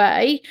truthful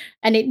way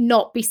and it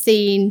not be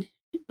seen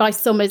by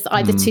some as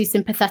either too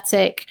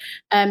sympathetic,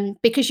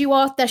 because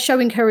they're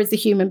showing her as a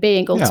human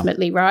being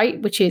ultimately, right?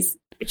 Which is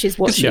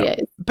what she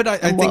is. But I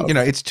think,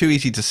 it's too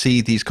easy to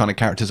see these kind of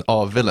characters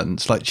are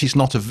villains. Like, she's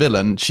not a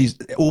villain.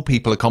 All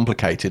people are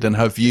complicated, and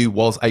her view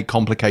was a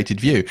complicated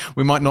view.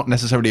 We might not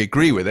necessarily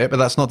agree with it, but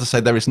that's not to say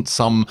there isn't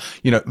some,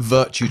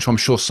 virtue to, I'm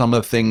sure, some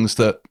of the things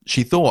that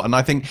she thought. And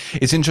I think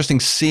it's interesting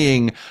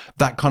seeing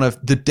that kind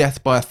of the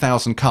death by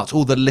 1,000 cuts,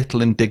 all the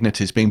little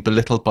indignities, being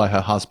belittled by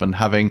her husband,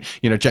 having,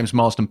 James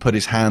Marsden put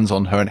his hands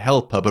on her and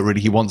help her, but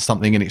really he wants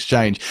something in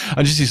exchange.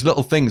 And just these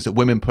little things that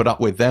women put up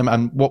with them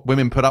and what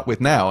women put up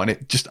with now. And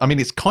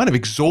it's kind of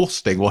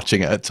exhausting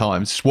watching it at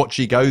times, what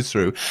she goes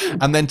through.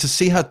 And then to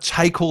see her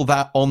take all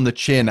that on the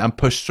chin and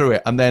push through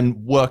it and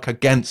then work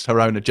against her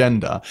own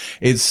agenda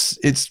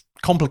it's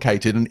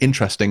complicated and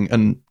interesting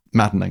and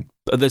maddening.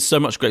 There's so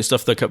much great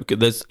stuff.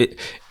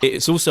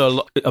 It's also a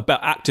lot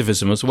about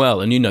activism as well.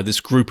 And, this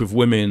group of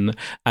women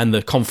and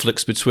the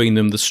conflicts between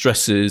them, the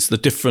stresses, the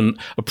different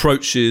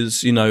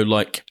approaches,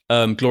 like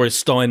Gloria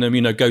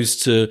Steinem, goes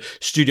to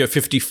Studio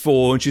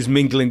 54 and she's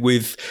mingling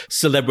with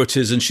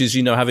celebrities and she's,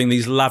 having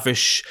these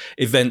lavish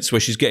events where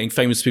she's getting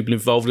famous people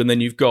involved. And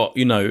then you've got,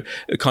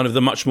 kind of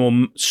the much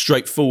more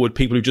straightforward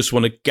people who just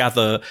want to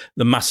gather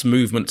the mass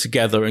movement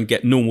together and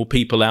get normal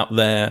people out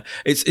there.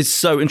 It's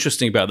so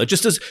interesting about that.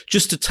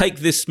 Just to take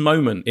this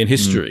moment in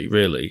history,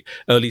 really,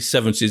 early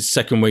 70s,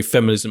 second wave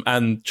feminism,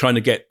 and trying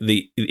to get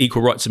the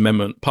Equal Rights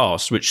Amendment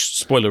passed, which,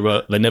 spoiler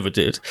alert, they never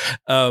did,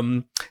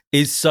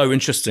 is so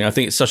interesting. I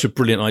think it's such a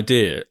brilliant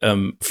idea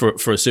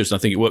for a series, and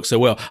I think it works so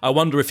well. I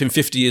wonder if in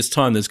 50 years'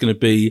 time there's going to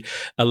be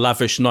a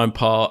lavish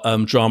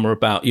 9-part drama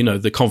about,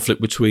 the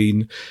conflict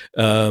between,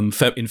 in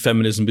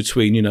feminism,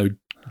 between,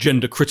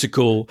 gender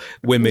critical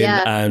women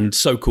and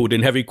so-called,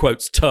 in heavy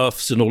quotes,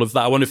 TERFs and all of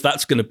that. I wonder if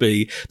that's going to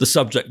be the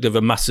subject of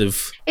a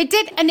massive... It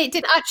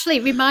did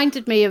actually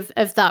reminded me of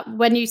that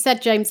when you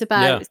said, James,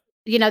 about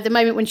the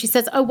moment when she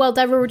says, oh well,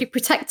 they're already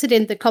protected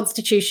in the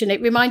Constitution.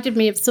 It reminded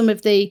me of some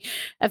of the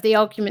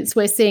arguments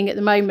we're seeing at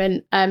the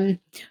moment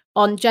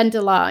on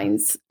gender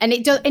lines, and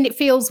it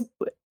feels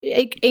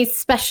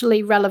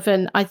especially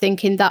relevant, I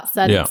think, in that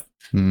sense.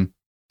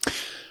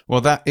 Well,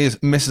 that is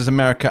Mrs.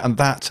 America, and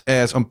that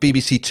airs on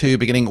BBC Two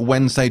beginning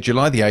Wednesday,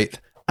 July the 8th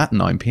at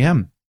 9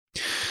 p.m.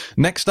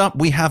 Next up,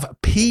 we have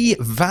P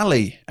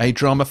Valley, a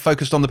drama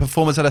focused on the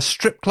performers at a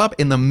strip club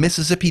in the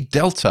Mississippi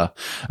Delta.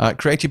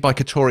 Created by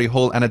Katori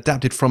Hall and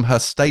adapted from her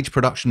stage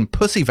production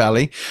Pussy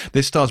Valley.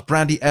 This stars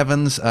Brandy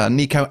Evans,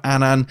 Nico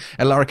Annan,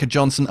 Elarica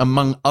Johnson,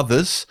 among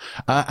others.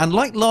 And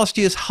like last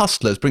year's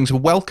Hustlers, brings a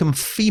welcome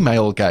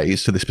female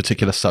gaze to this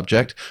particular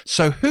subject.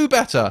 So who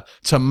better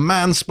to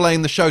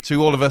mansplain the show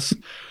to all of us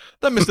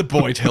than Mr.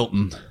 Boyd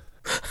Hilton?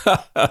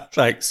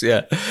 Thanks.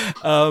 Yeah.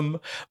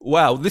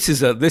 Wow. This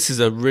is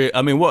a real.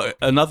 I mean, what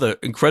another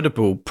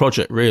incredible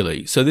project,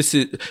 really. So this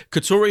is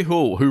Katori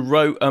Hall, who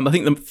wrote. I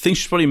think the thing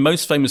she's probably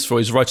most famous for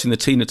is writing the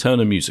Tina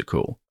Turner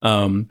musical.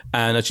 And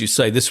as you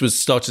say, this was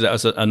started out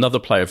as another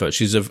play of hers.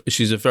 She's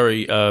a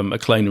very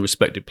acclaimed and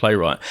respected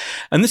playwright.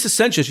 And this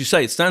essentially, as you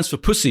say, it stands for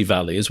Pussy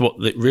Valley. Is what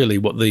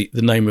the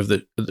name of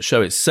the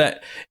show is.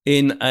 Set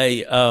in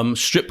a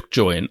strip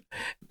joint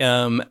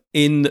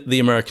in the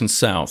American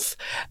South,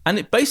 and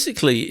it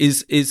basically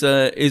is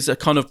a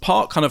kind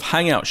of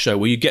hangout show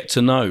where you get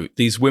to know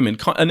these women,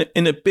 and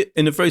in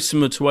a very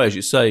similar to way, as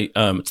you say,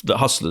 that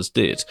Hustlers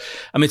did.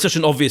 I mean, it's such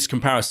an obvious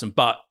comparison,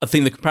 but I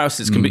think the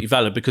comparison is completely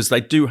valid because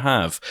they do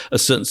have a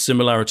certain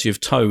similarity of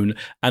tone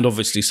and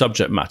obviously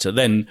subject matter.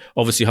 Then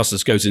obviously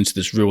Hustlers goes into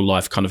this real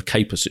life kind of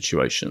caper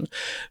situation,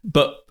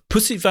 but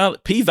Pussy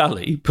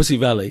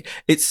Valley.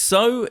 It's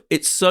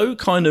so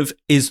kind of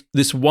is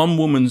this one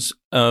woman's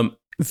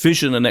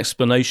vision and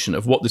explanation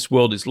of what this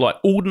world is like.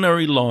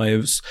 Ordinary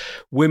lives,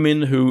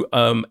 women who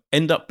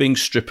end up being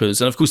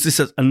strippers. And of course, this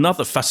is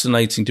another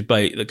fascinating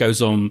debate that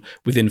goes on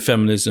within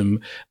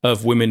feminism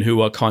of women who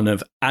are kind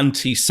of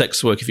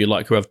anti-sex work, if you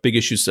like, who have big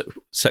issues with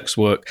sex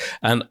work,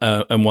 and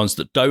ones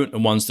that don't,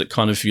 and ones that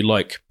kind of, if you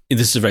like,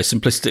 this is a very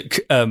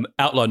simplistic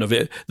outline of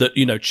it, that,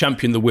 you know,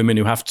 champion the women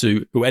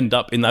who end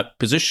up in that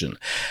position.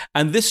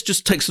 And this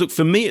just takes a look,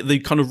 for me, at the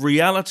kind of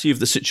reality of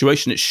the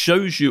situation. It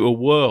shows you a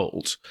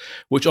world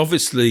which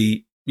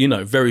obviously, you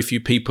know, very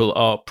few people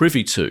are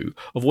privy to,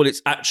 of what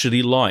it's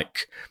actually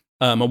like.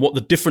 And what the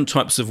different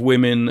types of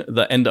women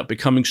that end up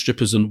becoming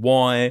strippers and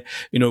why.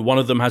 You know, one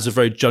of them has a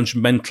very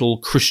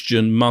judgmental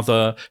Christian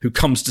mother who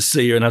comes to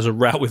see her and has a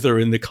row with her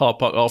in the car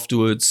park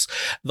afterwards.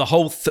 The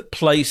whole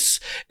place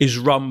is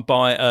run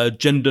by a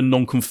gender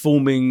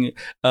non-conforming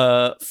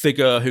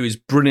figure who is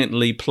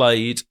brilliantly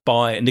played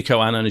by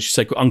Nico Annan, as you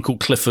say, Uncle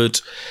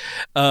Clifford.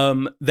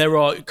 There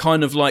are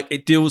kind of like,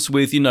 it deals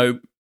with, you know,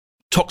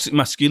 toxic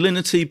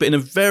masculinity, but in a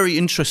very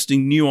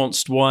interesting,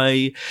 nuanced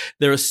way.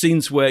 There are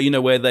scenes where, you know,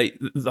 where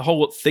the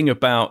whole thing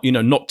about, you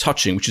know, not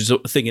touching, which is a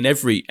thing in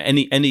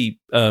any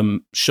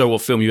show or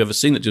film you've ever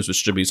seen that deals with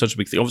stripping, is such a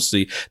big thing.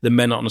 Obviously, the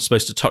men aren't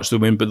supposed to touch the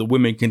women, but the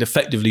women can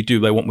effectively do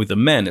what they want with the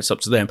men. It's up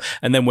to them.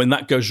 And then when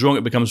that goes wrong,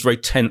 it becomes very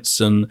tense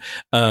and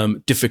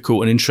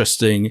difficult and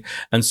interesting.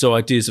 And so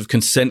ideas of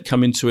consent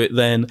come into it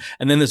then.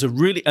 And then there's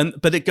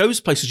but it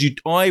goes places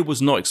I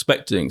was not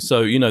expecting.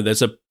 So, you know,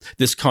 there's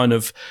this kind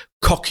of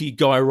cocky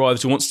guy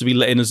arrives who wants to be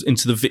let in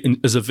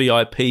as a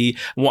VIP, and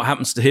what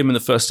happens to him in the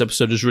first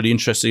episode is really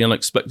interesting and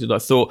unexpected. I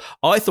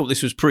thought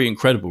this was pretty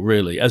incredible,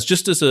 really, as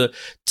a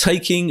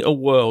taking a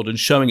world and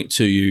showing it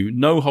to you,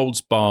 no holds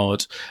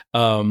barred.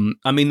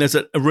 I mean, there's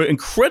an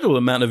incredible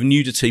amount of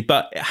nudity,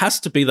 but it has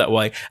to be that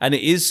way, and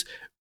it is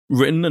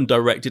written and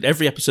directed.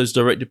 Every episode is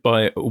directed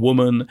by a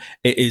woman.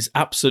 It is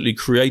absolutely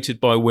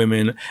created by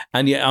women,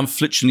 and yet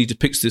unflinchingly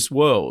depicts this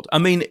world. I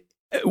mean,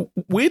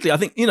 weirdly, I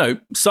think, you know,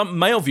 some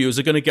male viewers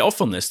are going to get off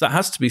on this. That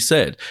has to be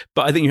said.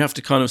 But I think you have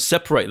to kind of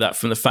separate that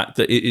from the fact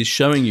that it is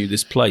showing you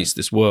this place,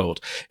 this world,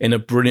 in a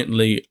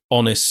brilliantly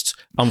honest,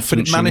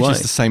 unflinching way. It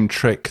manages the same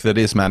trick that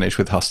is managed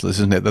with Hustlers,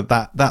 isn't it?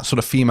 That sort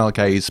of female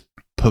gaze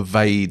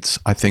pervades,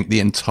 I think, the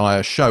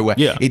entire show, where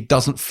it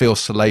doesn't feel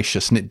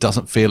salacious and it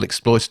doesn't feel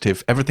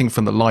exploitative. Everything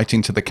from the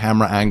lighting to the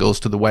camera angles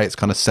to the way it's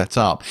kind of set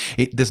up,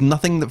 there's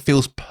nothing that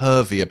feels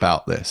pervy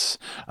about this,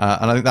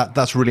 and I think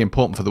that's really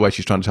important for the way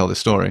she's trying to tell this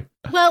story.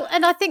 Well,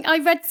 and I think I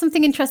read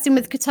something interesting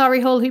with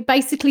Katori Hall, who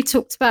basically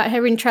talked about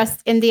her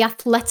interest in the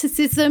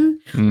athleticism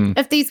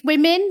of these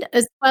women,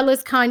 as well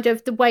as kind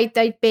of the way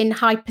they've been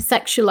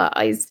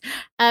hypersexualized.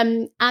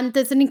 And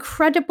there's an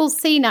incredible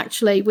scene,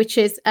 actually, which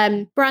is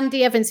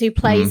Brandy Evans, who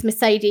plays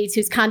Mercedes,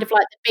 who's kind of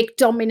like the big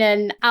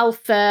dominant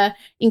alpha,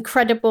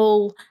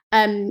 incredible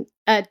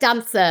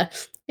dancer.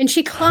 And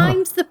she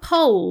climbs the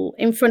pole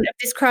in front of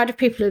this crowd of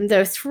people, and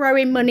they're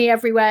throwing money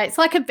everywhere. It's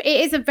like it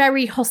is a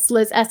very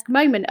Hustlers-esque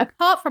moment.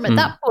 Apart from at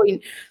that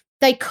point,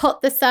 they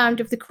cut the sound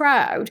of the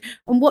crowd,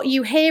 and what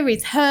you hear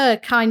is her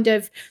kind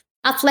of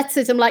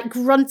athleticism, like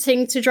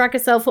grunting to drag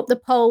herself up the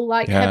pole,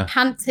 like her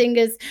panting,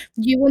 as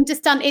you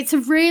understand. It's a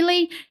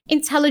really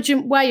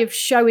intelligent way of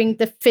showing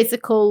the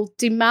physical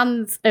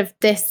demands of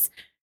this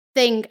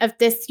thing, of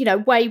this, you know,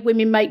 way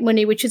women make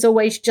money, which has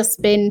always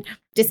just been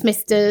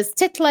dismissed as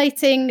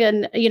titillating,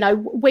 and, you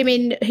know,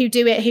 women who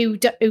do it who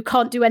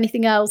can't do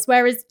anything else.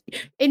 Whereas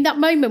in that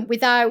moment,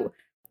 without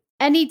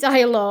any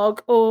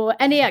dialogue or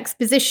any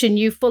exposition,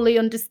 you fully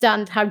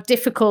understand how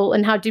difficult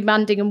and how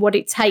demanding and what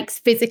it takes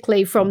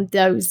physically from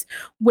those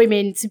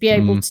women to be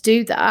able to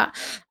do that.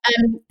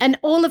 And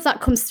all of that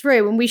comes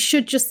through. And we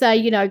should just say,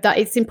 you know, that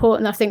it's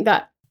important. I think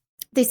that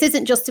this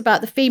isn't just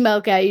about the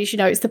female gaze,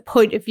 it's the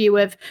point of view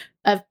of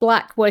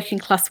Black working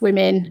class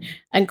women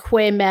and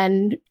queer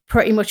men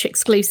pretty much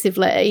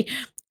exclusively.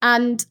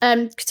 And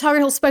Katari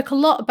Hall spoke a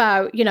lot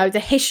about, the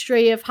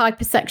history of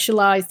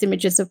hypersexualized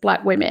images of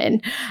Black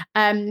women.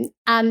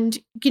 And,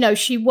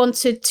 she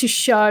wanted to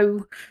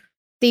show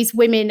these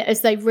women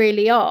as they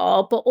really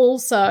are, but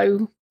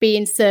also be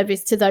in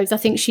service to those, I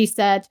think she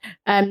said,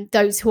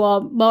 those who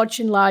are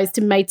marginalized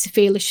and made to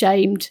feel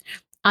ashamed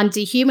and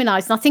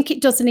dehumanized. And I think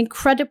it does an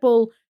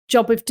incredible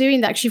job of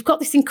doing that, because you've got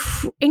this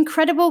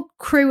incredible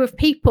crew of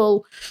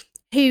people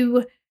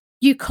who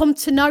you come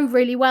to know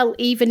really well,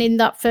 even in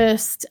that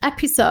first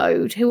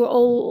episode, who are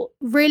all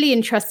really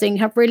interesting,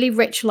 have really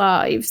rich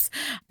lives.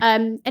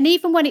 And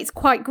even when it's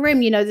quite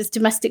grim, there's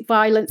domestic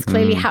violence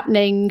clearly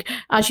happening.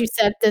 As you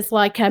said, there's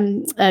like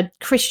a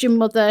Christian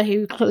mother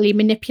who clearly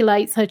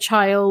manipulates her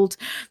child.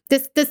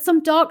 There's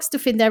some dark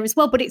stuff in there as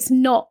well, but it's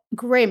not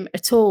grim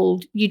at all.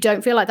 You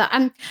don't feel like that.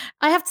 And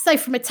I have to say,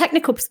 from a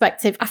technical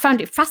perspective, I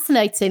found it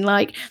fascinating.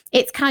 Like,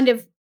 it's kind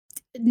of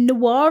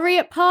noir-y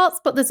at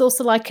parts, but there's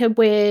also like a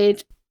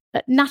weird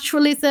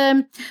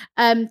naturalism.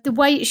 The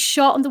way it's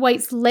shot and the way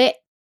it's lit,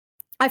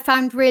 I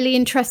found really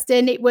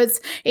interesting.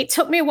 It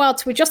took me a while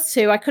to adjust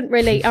to.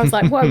 I was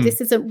like, whoa,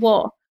 this isn't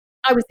what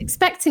I was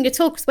expecting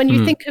at all. Because when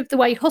you think of the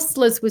way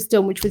Hustlers was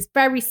done, which was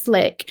very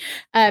slick,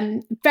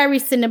 very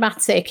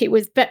cinematic, it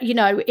was,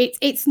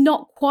 it's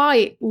not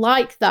quite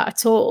like that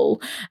at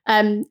all.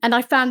 And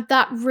I found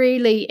that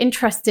really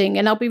interesting.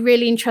 And I'll be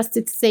really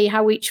interested to see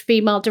how each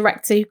female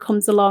director who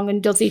comes along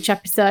and does each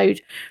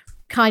episode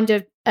kind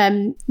of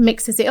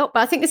mixes it up. But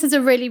I think this is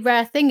a really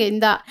rare thing in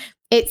that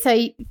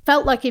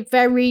felt like a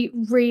very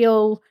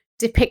real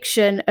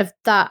depiction of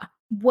that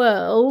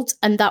world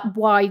and that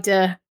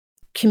wider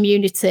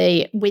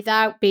community,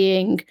 without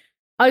being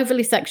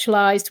overly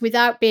sexualized,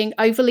 without being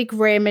overly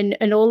grim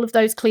and all of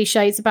those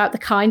cliches about the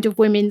kind of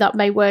women that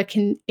may work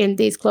in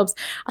these clubs.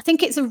 I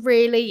think it's a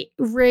really,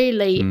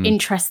 really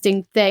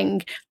interesting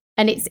thing.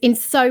 And it's in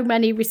so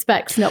many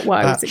respects not what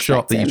I was expecting. That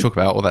shot that you talk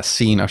about, or that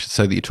scene, I should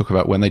say, that you talk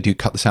about when they do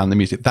cut the sound and the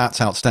music,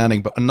 that's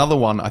outstanding. But another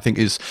one, I think,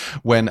 is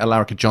when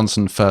Alarica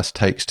Johnson first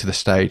takes to the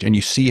stage and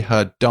you see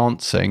her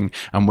dancing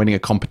and winning a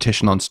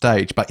competition on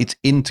stage, but it's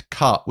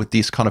intercut with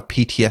these kind of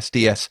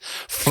PTSD-esque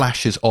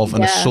flashes of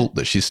an assault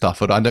that she's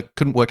suffered. I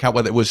couldn't work out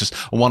whether it was just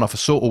a one-off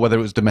assault or whether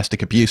it was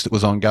domestic abuse that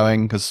was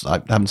ongoing, because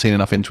I haven't seen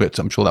enough into it,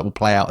 so I'm sure that will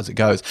play out as it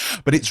goes.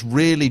 But it's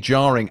really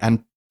jarring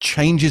and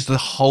changes the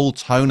whole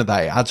tone of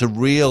that. It adds a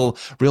real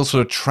sort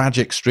of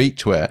tragic streak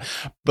to it.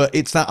 But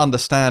it's that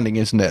understanding,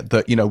 isn't it,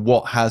 that,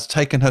 what has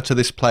taken her to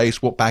this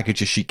place, what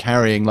baggage is she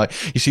carrying? Like,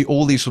 you see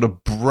all these sort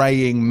of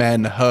braying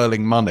men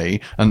hurling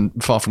money and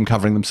far from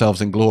covering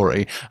themselves in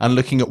glory, and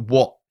looking at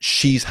what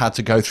she's had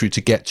to go through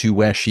to get to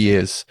where she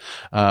is,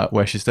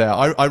 where she's there.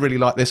 I really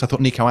like this. I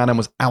thought Nico Annan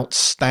was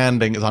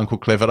outstanding as Uncle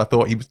Clifford. I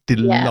thought he was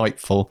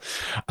delightful.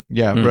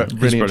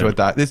 Really enjoyed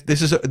that.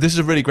 This is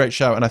a really great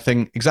show, and I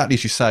think exactly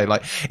as you say,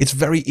 like, it's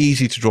very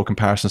easy to draw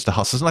comparisons to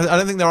Hustlers, and I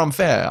don't think they're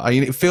unfair. I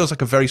mean, it feels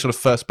like a very sort of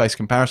first-based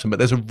comparison, but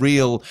there's a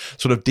real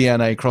sort of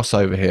DNA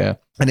crossover here.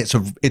 And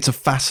it's a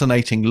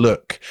fascinating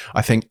look,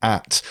 I think,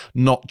 at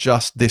not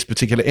just this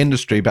particular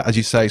industry, but as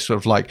you say, sort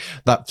of like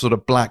that sort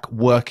of Black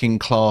working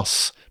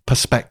class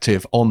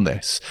perspective on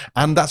this,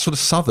 and that sort of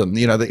Southern,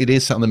 that it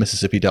is set on the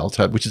Mississippi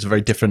Delta, which is a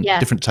very different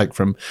take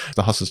from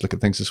the Hustlers look at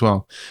things as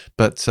well.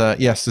 But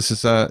yes, this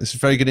is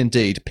very good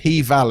indeed.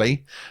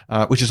 P-Valley,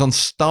 which is on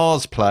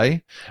Stars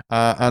Play,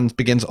 and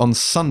begins on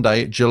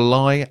Sunday,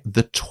 July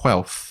the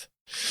 12th.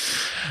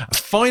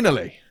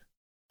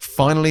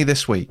 Finally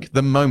this week,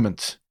 the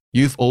moment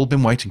you've all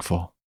been waiting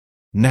for.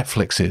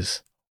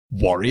 Netflix's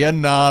Warrior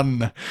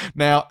Nun.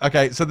 Now,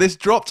 okay, so this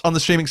dropped on the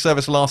streaming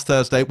service last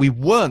Thursday. We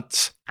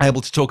weren't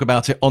able to talk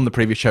about it on the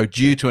previous show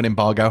due to an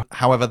embargo.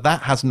 However,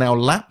 that has now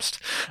lapsed,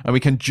 and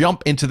we can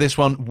jump into this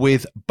one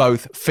with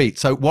both feet.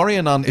 So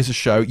Warrior Nun is a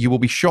show, you will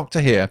be shocked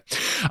to hear,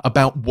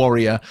 about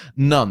warrior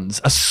nuns,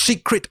 a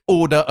secret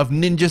order of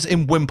ninjas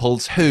in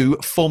Wimples who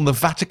form the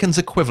Vatican's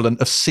equivalent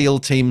of SEAL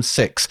Team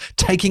 6,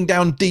 taking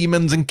down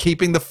demons and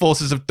keeping the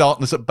forces of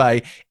darkness at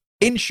bay.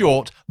 In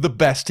short, the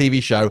best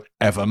TV show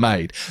ever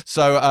made.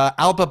 So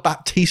Alba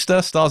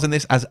Baptista stars in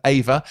this as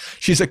Ava.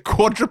 She's a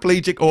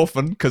quadriplegic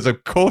orphan, because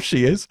of course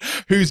she is,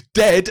 who's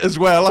dead as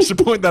well. I should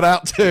point that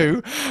out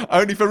too.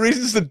 Only for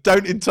reasons that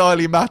don't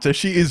entirely matter.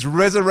 She is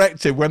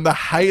resurrected when the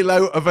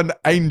halo of an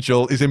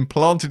angel is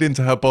implanted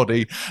into her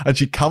body, and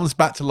she comes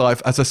back to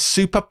life as a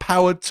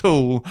super-powered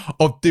tool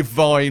of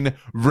divine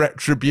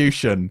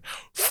retribution.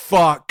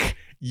 Fuck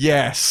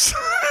yes.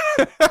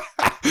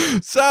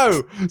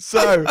 So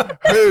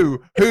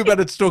who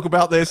better to talk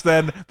about this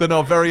than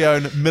our very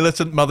own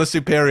militant mother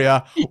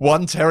superior,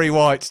 one Terry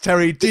White.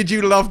 Terry, did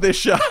you love this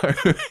show?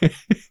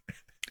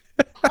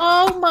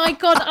 Oh my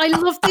God, I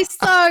love this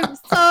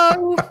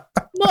so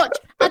much.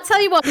 I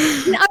tell you what,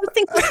 I was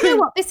thinking, you know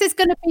what, this is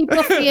going to be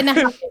Buffy in a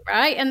habit,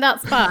 right? And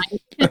that's fine.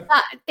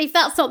 If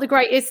that's not the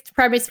greatest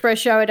premise for a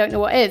show, I don't know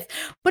what is.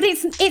 But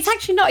it's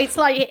actually not. It's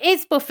like, it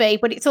is Buffy,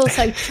 but it's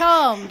also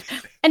Charmed,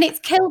 and it's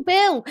Kill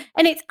Bill,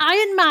 and it's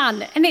Iron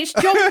Man, and it's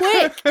John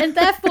Wick, and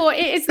therefore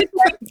it is the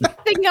greatest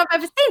thing I've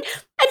ever seen.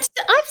 And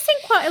I've seen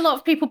quite a lot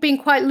of people being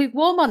quite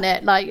lukewarm on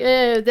it, like,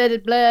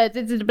 blah,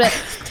 blah, blah.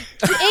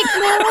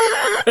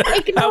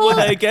 Ignore. How were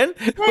they again?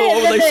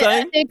 What were they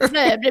saying?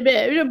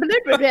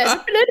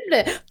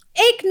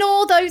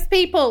 Ignore those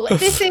people.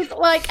 This is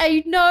like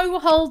a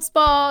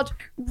no-holds-barred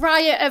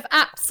riot of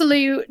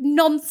absolute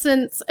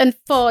nonsense and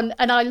fun,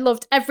 and I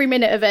loved every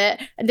minute of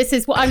it. And this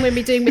is what I'm going to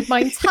be doing with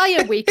my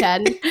entire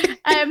weekend. So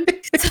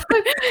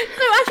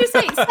as you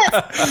say,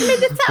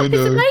 the setup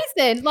is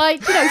amazing.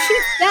 Like, you know,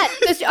 she's dead.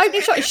 The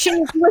opening shot is she's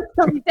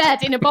literally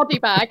dead in a body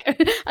bag,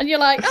 and you're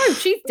like, oh,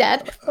 she's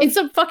dead in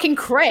some fucking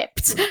crypt.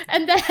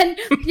 And then,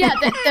 yeah,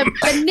 the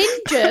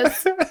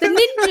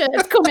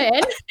ninjas come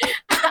in,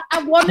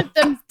 and one of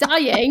them's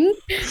dying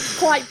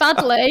quite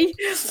badly,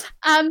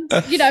 and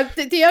you know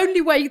the only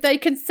way they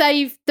can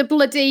save the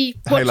bloody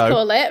thing,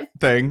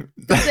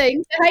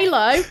 the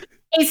Halo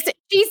is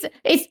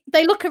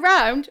they look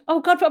around. Oh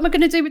God, what am I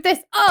going to do with this?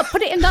 Oh,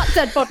 put it in that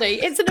dead body.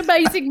 It's an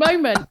amazing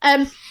moment.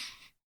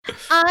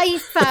 I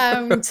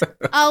found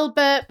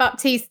Albert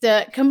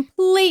Baptista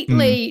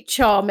completely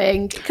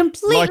charming,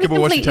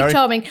 completely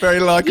charming, very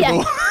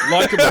likable,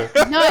 likable.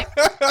 No,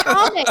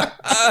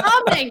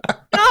 charming.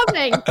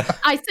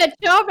 I said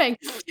charming.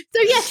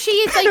 So yes, she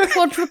is a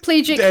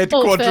quadriplegic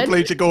orphan,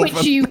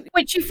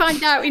 which you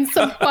find out in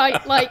some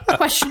quite like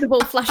questionable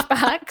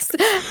flashbacks,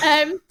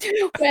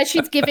 where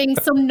she's giving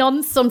some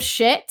nun some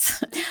shit,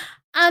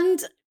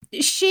 and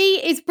she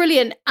is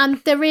brilliant.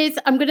 And there is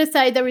a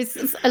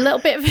little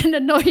bit of an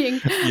annoying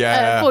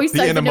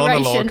voiceover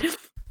narration.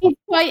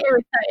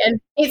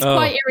 It's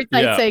quite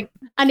irritating.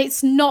 And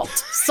it's not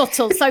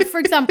subtle. So, for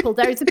example,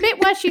 there is a bit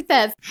where she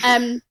says,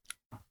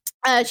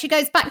 she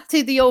goes back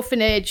to the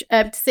orphanage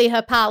to see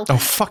her pal. Oh,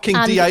 fucking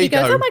and Diego. He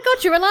goes, oh my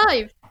God, you're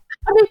alive.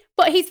 I mean,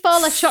 but he's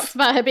far less shocked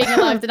about her being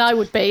alive than I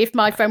would be if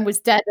my friend was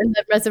dead and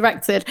then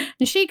resurrected.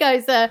 And she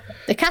goes, the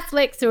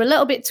Catholics are a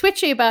little bit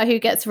twitchy about who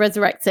gets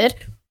resurrected.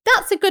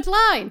 That's a good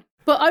line.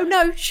 But oh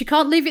no, she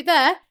can't leave it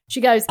there.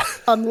 She goes,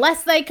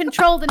 unless they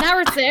control the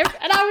narrative.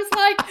 And I was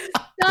like,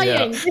 dying.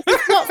 Yeah. This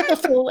is not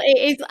subtle.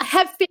 It is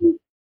heavy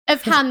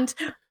of hand.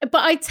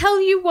 But I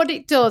tell you what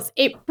it does.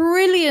 It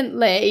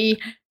brilliantly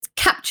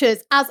captures,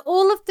 as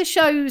all of the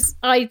shows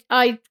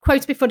I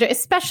quoted before,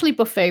 especially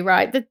Buffy,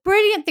 right? The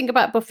brilliant thing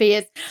about Buffy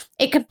is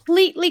it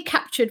completely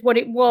captured what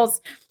it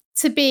was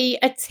to be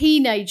a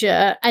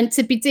teenager and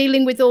to be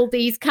dealing with all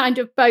these kind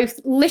of both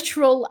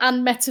literal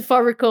and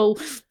metaphorical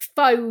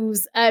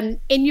foes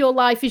in your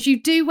life as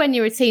you do when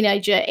you're a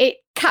teenager. It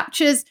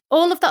captures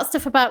all of that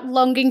stuff about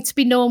longing to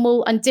be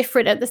normal and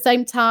different at the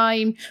same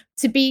time,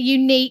 to be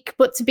unique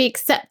but to be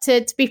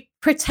accepted, to be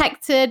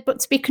protected but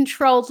to be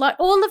controlled, like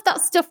all of that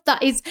stuff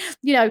that is,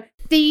 you know,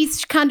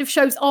 these kind of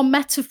shows are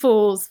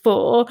metaphors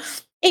for.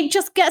 It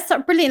just gets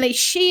that brilliantly.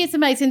 She is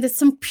amazing. There's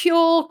some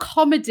pure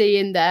comedy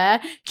in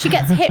there. She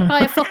gets hit by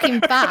a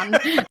fucking van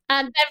and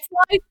then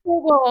flies through a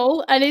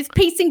wall and is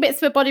piecing bits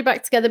of her body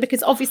back together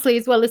because obviously,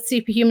 as well as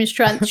superhuman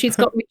strength, she's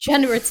got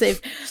regenerative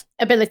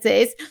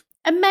abilities.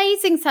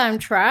 Amazing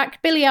soundtrack.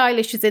 Billie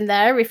Eilish is in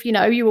there, if you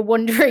know, you were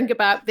wondering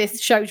about this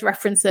show's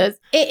references.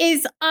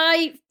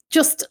 I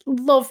just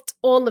loved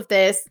all of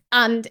this,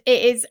 and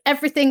it is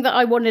everything that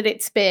I wanted it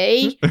to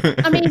be.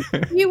 I mean,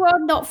 you are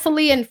not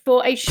fully in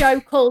for a show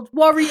called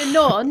Warrior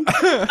Nun.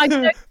 I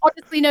don't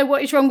honestly know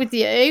what is wrong with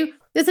you.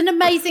 There's an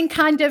amazing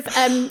kind of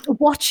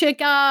watcher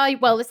guy.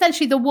 Well,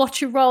 essentially the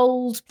watcher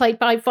role played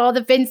by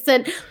Father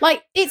Vincent.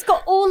 Like, it's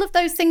got all of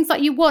those things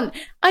that you want.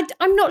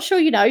 I'm not sure,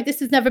 you know, this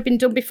has never been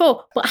done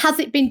before, but has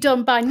it been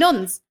done by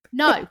nuns?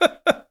 No.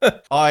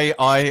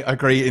 I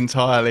agree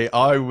entirely.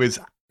 I was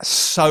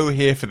so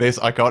here for this,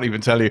 I can't even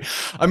tell you.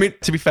 I mean,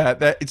 to be fair,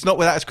 it's not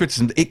without its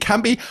criticism. It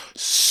can be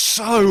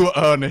so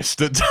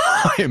earnest at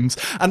times,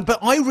 but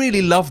I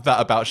really love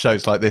that about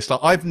shows like this.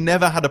 Like, I've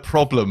never had a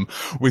problem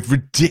with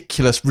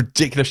ridiculous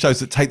shows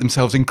that take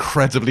themselves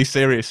incredibly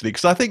seriously,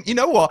 because I think, you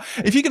know what,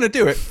 if you're going to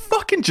do it,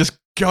 fucking just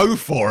go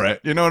for it,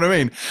 you know what I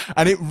mean?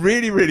 And it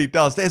really, really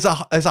does. There's a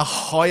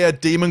higher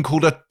demon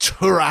called a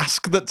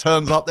Turask that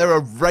turns up. There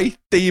are wraith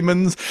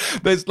demons.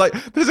 There's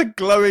a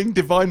glowing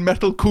divine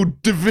metal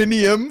called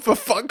Divinium, for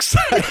fuck's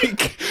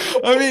sake.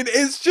 I mean,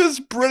 it's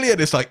just brilliant.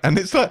 It's like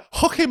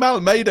Joaquim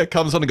Almeida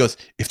comes on and goes,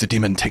 if the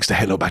demon takes the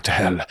Halo back to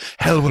hell,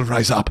 hell will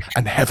rise up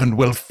and heaven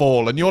will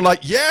fall. And you're like,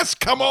 yes,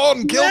 come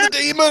on, kill the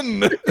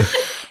demon.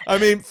 I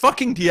mean,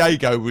 fucking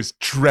Diego was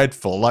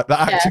dreadful. Like, the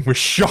acting was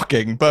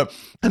shocking.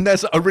 And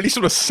there's a really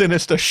sort of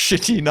sinister,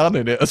 shitty nun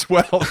in it as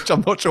well, which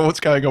I'm not sure what's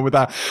going on with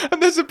that.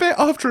 And there's a bit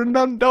after a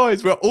nun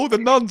dies where all the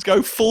nuns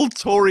go full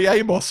Tori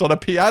Amos on a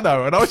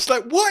piano, and I was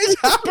like, what is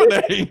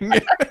happening?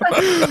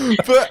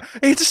 But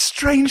it's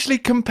strangely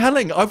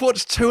compelling. I've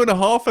watched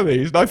 2.5 of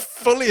these, and I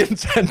fully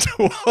intend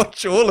to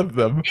watch all of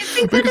them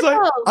because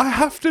I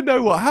have to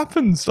know what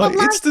happens. Like,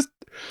 it's just.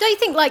 Don't you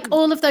think, like,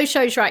 all of those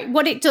shows, right,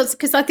 what it does,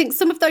 because I think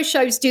some of those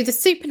shows do the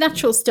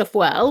supernatural stuff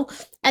well,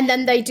 and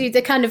then they do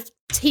the kind of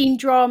teen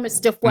drama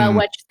stuff well,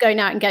 where she's going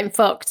out and getting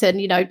fucked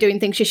and, you know, doing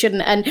things she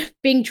shouldn't, and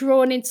being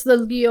drawn into the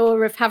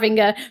lure of having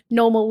a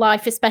normal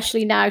life,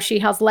 especially now she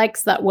has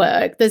legs that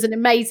work. There's an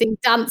amazing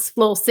dance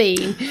floor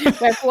scene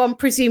where everyone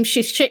presumes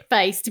she's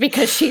shit-faced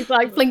because she's,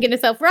 like, flinging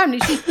herself around,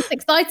 and she's just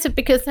excited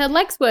because her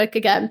legs work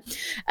again.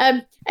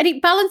 And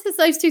it balances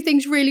those two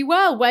things really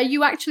well, where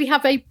you actually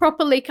have a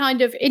properly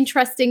kind of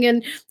interesting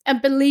and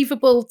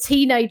believable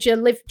teenager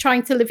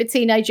trying to live a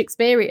teenage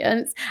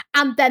experience,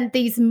 and then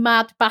these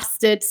mad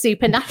bastard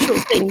supernatural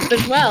things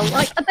as well.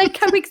 Like, they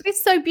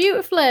coexist so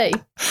beautifully.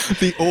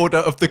 The Order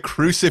of the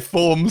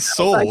Cruciform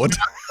Sword.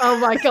 Oh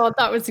my God,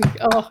 that was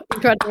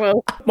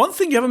incredible. One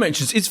thing you haven't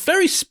mentioned is it's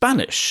very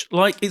Spanish.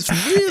 Like, it's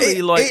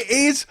really it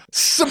is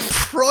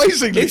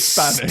surprisingly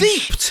Spanish.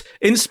 Steeped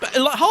in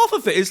like half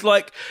of it is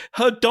like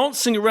her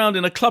dancing around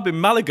in a club in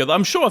Malaga that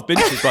I'm sure I've been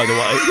to, by the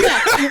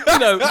way. You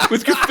know,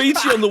 with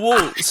graffiti on the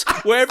walls,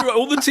 where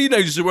all the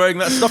teenagers are wearing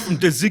that stuff from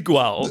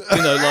Desigual.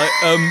 You know,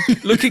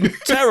 like looking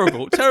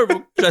terrible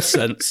dress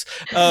sense.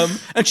 And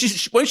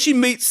when she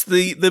meets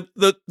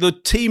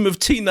the team of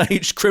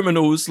teenage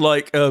criminals,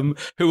 like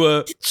who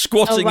are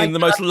squatting in the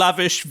most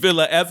lavish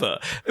villa ever.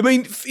 I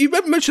mean, you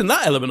mentioned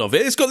that element of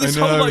it. It's got this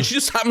whole, like, she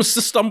just happens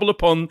to stumble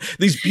upon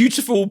these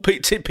beautiful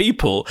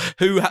people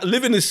who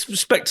live in this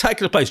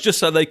spectacular place just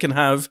so they can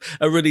have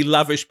a really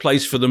lavish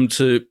place for them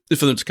to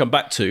come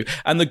back to.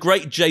 And the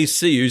great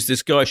JC, who's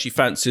this guy she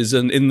fancies,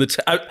 and in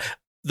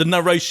the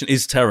narration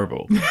is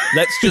terrible.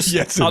 Let's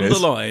just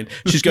underline.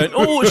 She's going,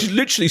 she's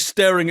literally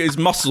staring at his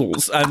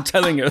muscles and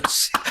telling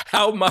us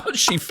how much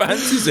she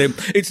fancies him.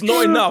 It's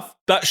not enough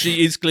that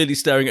she is clearly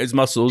staring at his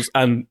muscles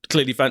and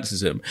clearly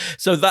fancies him.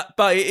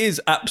 But it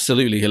is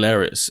absolutely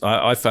hilarious.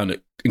 I found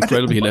it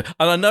incredibly hilarious.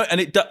 And I know,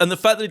 and the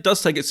fact that it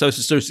does take it so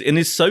seriously and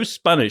is so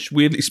Spanish,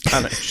 weirdly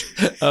Spanish,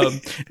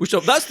 which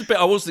that's the bit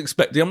I wasn't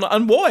expecting. I'm like,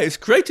 and why? It's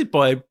created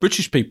by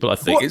British people, I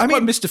think. It's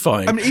quite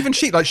mystifying. I mean, even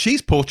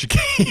she's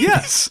Portuguese.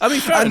 Yes. I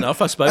mean, fair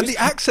enough, I suppose. And the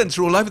accents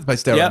are all over the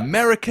place. There are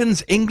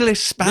Americans,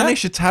 English,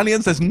 Spanish,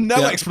 Italians. There's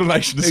no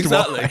explanation as to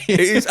why. It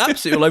is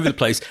absolutely all over the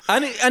place.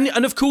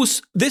 And of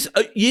course, this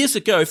years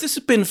ago, if this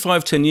had been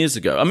 5-10 years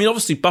ago, I mean,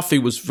 obviously Buffy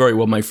was very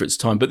well made for its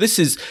time, but this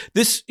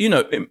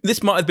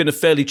might have been a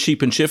fairly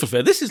cheap and cheerful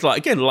affair. This is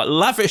like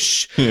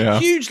lavish,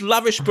 huge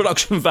lavish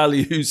production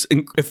values,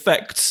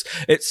 effects,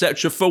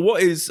 etc. for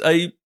what is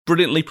a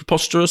brilliantly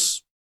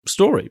preposterous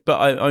story, but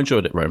I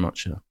enjoyed it very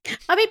much. Yeah.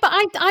 I mean, but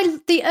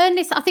the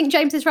earnest, I think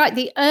James is right.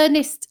 The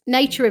earnest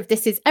nature of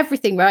this is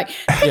everything, right?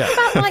 Think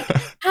about like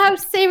how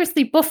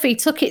seriously Buffy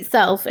took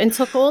itself and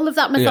took all of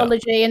that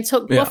mythology and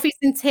took Buffy's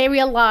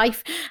interior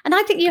life. And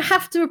I think you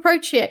have to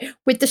approach it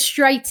with the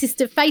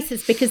straightest of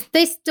faces, because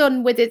this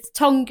done with its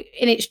tongue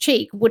in its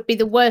cheek would be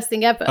the worst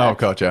thing ever. Oh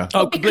God, yeah.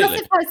 Oh, because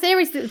completely. of how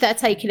seriously they're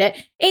taking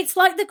it, it's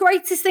like the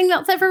greatest thing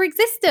that's ever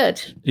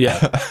existed.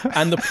 Yeah.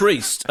 And the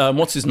priest,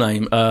 what's his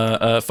name?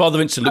 Father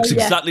Vincent looks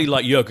exactly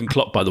like Jurgen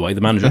Klopp, by the way,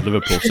 the manager of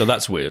Liverpool. So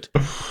that's weird.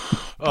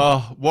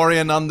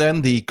 Warrior Nun,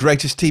 then, the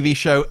greatest TV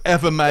show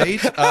ever made.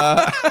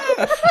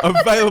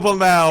 Available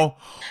now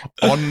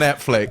on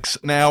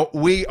Netflix. Now,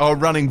 we are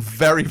running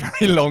very,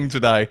 very long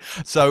today.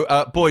 So,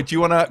 Boyd, do you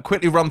want to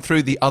quickly run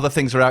through the other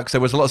things that are out? Because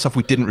there was a lot of stuff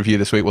we didn't review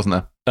this week,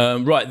 wasn't there?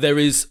 Right, there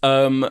is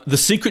The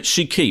Secret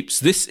She Keeps.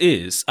 This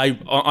is,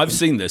 I've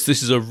seen this.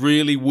 This is a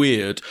really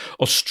weird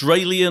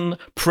Australian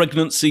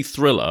pregnancy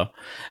thriller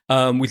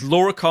with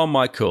Laura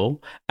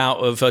Carmichael out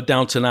of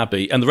Downton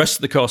Abbey, and the rest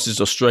of the cast is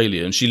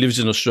Australian. She lives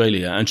in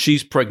Australia, and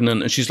she's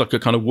pregnant, and she's like a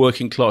kind of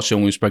working class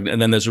young woman who's pregnant,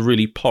 and then there's a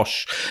really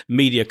posh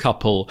media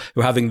couple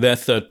who are having their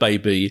third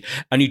baby,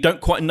 and you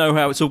don't quite know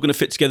how it's all going to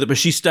fit together, but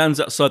she stands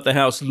outside the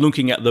house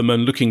looking at them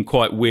and looking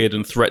quite weird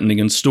and threatening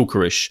and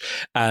stalkerish,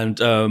 and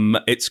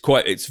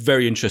it's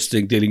very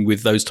interesting dealing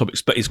with those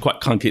topics, but it's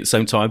quite clunky at the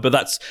same time. But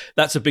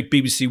that's a big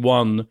BBC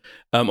One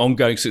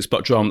ongoing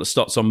 6-part drama that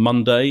starts on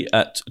Monday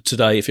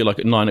today, if you like,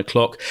 at 9:00.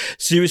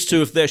 Series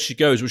 2 of There She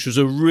Goes, which was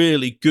a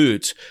really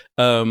good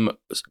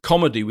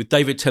comedy with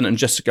David Tennant and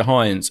Jessica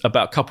Hines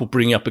about a couple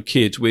bringing up a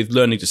kid with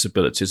learning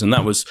disabilities, and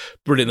that was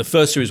brilliant. The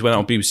first series went out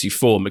on BBC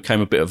 4 and became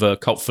a bit of a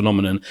cult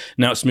phenomenon.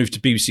 Now it's moved to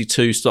BBC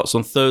 2, starts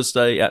on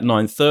Thursday at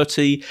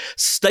 9:30.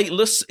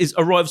 Stateless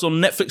arrives on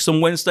Netflix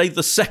on Wednesday,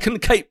 the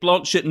second Cate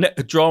Blanchett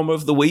drama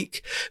of the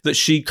week that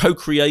she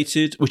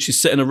co-created, which is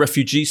set in a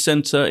refugee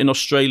centre in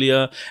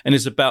Australia and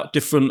is about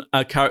different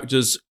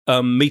characters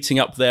meeting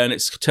up there, and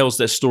it tells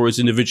their stories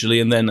individually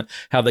and then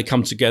how they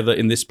come together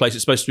in this place.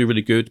 It's supposed to be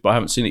really good, but I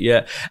haven't seen it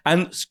yet.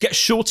 And Get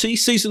Shorty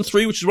season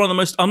 3, which is one of the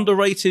most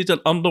underrated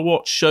and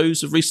underwatched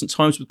shows of recent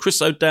times, with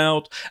Chris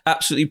O'Dowd,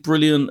 absolutely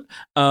brilliant,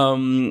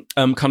 kind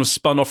of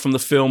spun off from the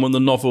film and the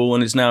novel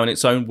and is now in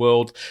its own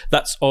world.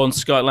 That's on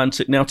Sky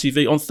Atlantic Now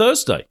TV on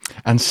Thursday.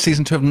 And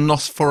season 2 of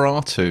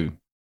Nosferatu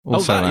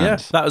also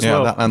lands. That as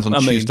well. That lands on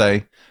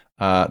Tuesday,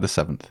 the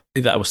 7th.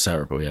 That was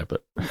terrible, yeah,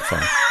 but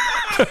fine.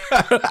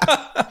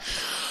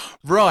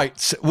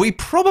 Right. We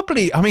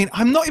probably,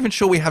 I'm not even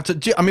sure we have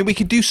to, we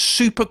could do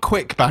super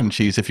quick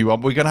Banshees if you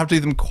want. We're going to have to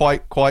do them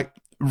quite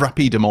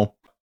rapidement.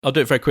 I'll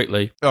do it very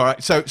quickly. All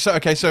right. So we're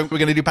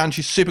going to do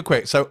Banshees super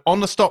quick. So on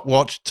the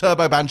stopwatch,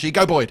 Turbo Banshee,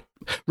 go Boyd.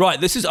 Right,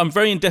 I'm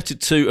very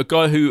indebted to a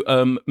guy who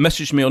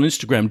messaged me on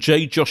Instagram,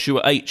 J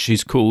Joshua H,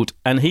 he's called,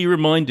 and he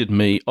reminded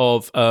me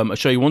of a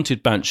show he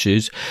wanted,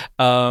 Banshees,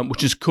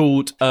 which is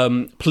called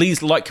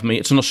Please Like Me.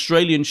 It's an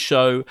Australian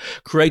show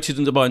created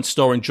and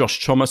starring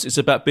Josh Thomas. It's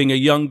about being a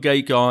young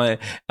gay guy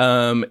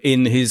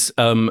in his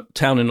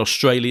town in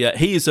Australia.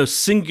 He is a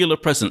singular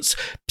presence.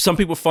 Some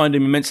people find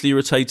him immensely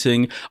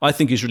irritating. I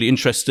think he's really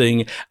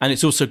interesting, and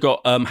it's also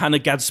got Hannah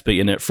Gadsby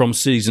in it from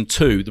season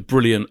 2, the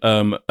brilliant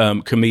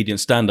comedian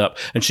stand-up.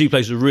 And she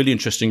plays a really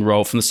interesting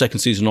role from the second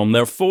season on.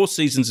 There are 4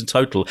 seasons in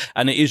total,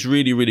 and it is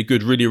really, really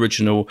good, really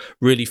original,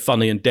 really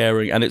funny and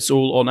daring, and it's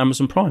all on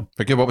Amazon Prime.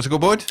 Okay, what was it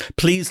called, Boyd?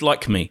 Please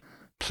Like Me.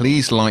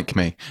 Please Like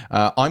Me.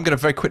 I'm going to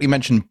very quickly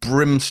mention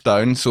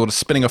Brimstone, sort of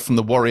spinning off from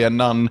the warrior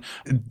nun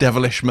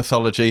devilish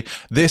mythology.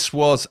 This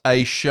was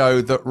a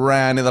show that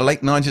ran in the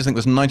late 90s. I think it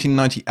was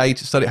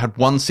 1998. It started, it had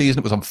 1 season.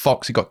 It was on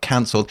Fox. It got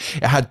cancelled.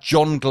 It had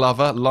John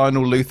Glover,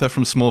 Lionel Luthor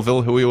from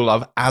Smallville, who we all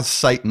love, as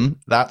Satan.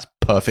 That's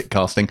perfect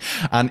casting.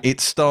 And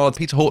it starred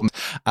Peter Horton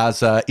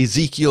as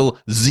Ezekiel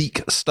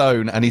Zeke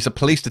Stone, and he's a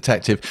police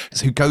detective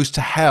who goes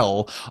to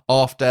hell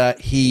after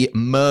he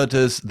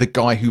murders the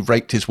guy who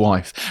raped his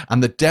wife.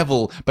 And the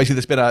devil, basically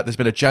there's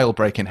been a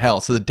jailbreak in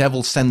hell, so the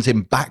devil sends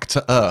him back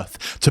to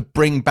earth to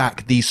bring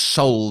back these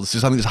souls. I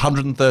think there's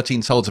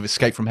 113 souls have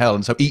escaped from hell,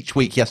 and so each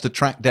week he has to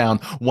track down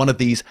one of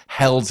these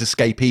hell's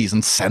escapees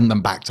and send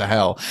them back to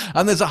hell.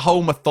 And there's a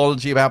whole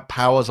mythology about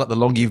powers, like the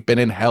longer you've been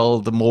in hell,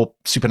 the more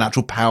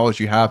supernatural powers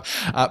you have.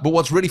 But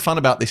what's really fun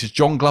about this is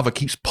John Glover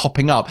keeps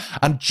popping up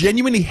and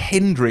genuinely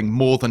hindering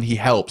more than he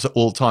helps at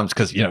all times,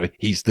 because,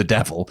 he's the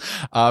devil.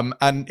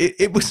 And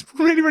it was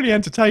really, really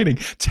entertaining.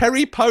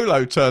 Terry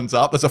Polo turns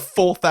up as a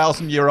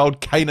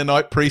 4,000-year-old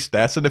Canaanite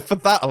priestess, and for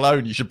that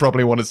alone, you should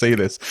probably want to see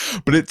this.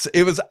 But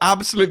it was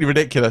absolutely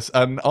ridiculous,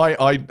 and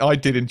I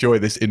did enjoy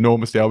this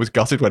enormously. I was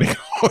gutted when it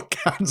got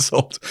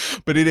cancelled,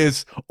 but it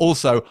is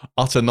also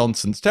utter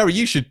nonsense. Terry,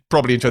 you should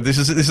probably enjoy this.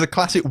 This is a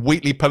classic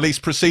Wheatley police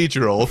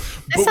procedural,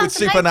 but with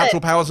supernatural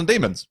powers and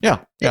demons. Yeah.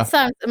 It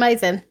sounds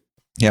amazing.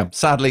 Yeah,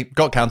 sadly,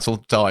 got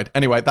cancelled, died.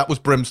 Anyway, that was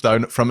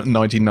Brimstone from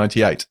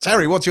 1998.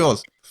 Terry, what's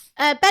yours?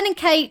 Ben and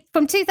Kate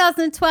from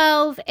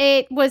 2012.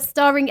 It was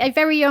starring a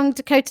very young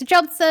Dakota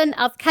Johnson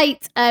as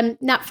Kate,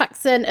 Nat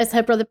Faxon as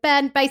her brother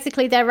Ben.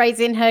 Basically, they're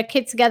raising her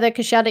kid together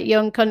because she had it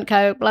young, couldn't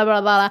cope, blah,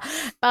 blah, blah,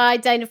 by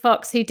Dana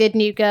Fox, who did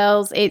New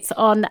Girls. It's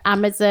on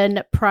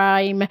Amazon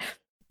Prime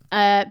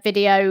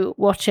Video.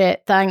 Watch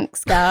it.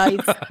 Thanks, guys.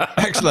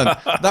 Excellent.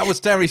 That was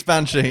Terry's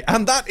Banshee.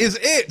 And that is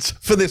it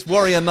for this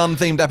Warrior Nun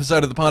themed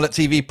episode of the Pilot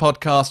TV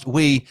podcast.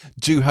 We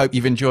do hope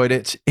you've enjoyed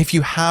it. If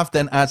you have,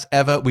 then as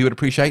ever, we would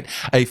appreciate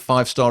a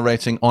 5-star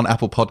rating on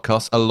Apple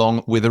Podcasts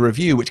along with a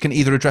review, which can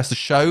either address the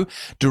show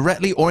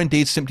directly or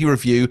indeed simply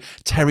review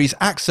Terry's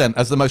accent,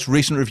 as the most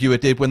recent reviewer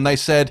did when they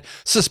said,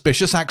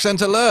 "Suspicious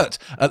accent alert.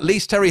 At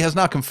least Terry has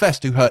now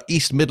confessed to her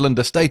East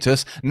Midlander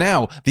status.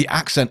 Now the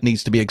accent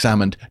needs to be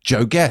examined.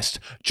 Joe Guest,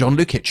 John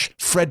Lukic,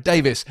 Fred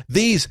Davis.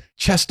 These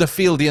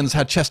Chesterfieldians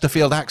had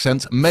Chesterfield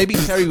accents. Maybe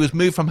Terry was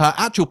moved from her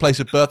actual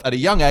place of birth at a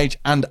young age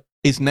and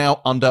is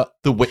now under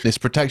the Witness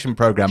Protection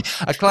Program.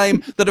 A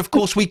claim that, of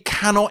course, we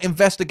cannot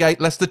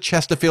investigate lest the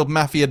Chesterfield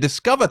Mafia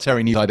discover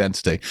Terry Neal's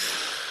identity.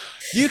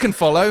 You can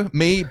follow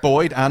me,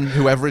 Boyd, and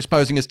whoever is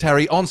posing as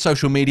Terry on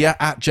social media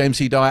at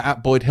James E. Dyer,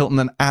 at Boyd Hilton,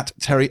 and at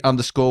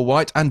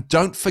Terry_White. And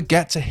don't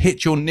forget to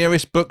hit your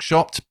nearest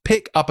bookshop to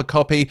pick up a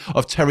copy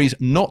of Terry's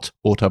not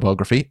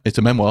autobiography. It's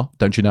a memoir,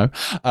 don't you know?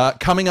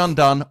 Coming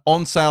Undone,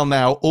 on sale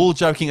now. All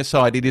joking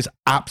aside, it is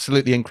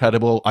absolutely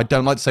incredible. I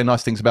don't like to say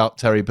nice things about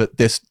Terry, but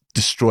this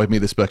destroyed me,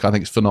 this book. I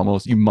think it's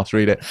phenomenal. You must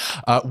read it.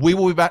 We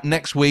will be back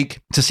next week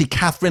to see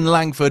Catherine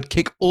Langford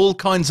kick all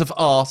kinds of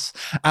arse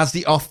as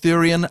the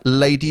Arthurian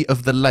Lady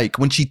of the Lake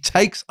when she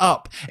takes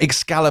up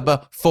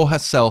Excalibur for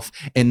herself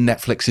in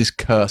Netflix's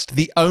Cursed,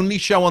 the only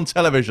show on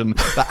television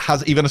that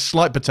has even a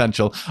slight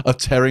potential of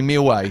tearing me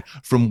away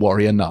from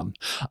Warrior Nun.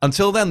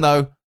 Until then,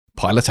 though,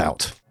 pilot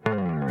out.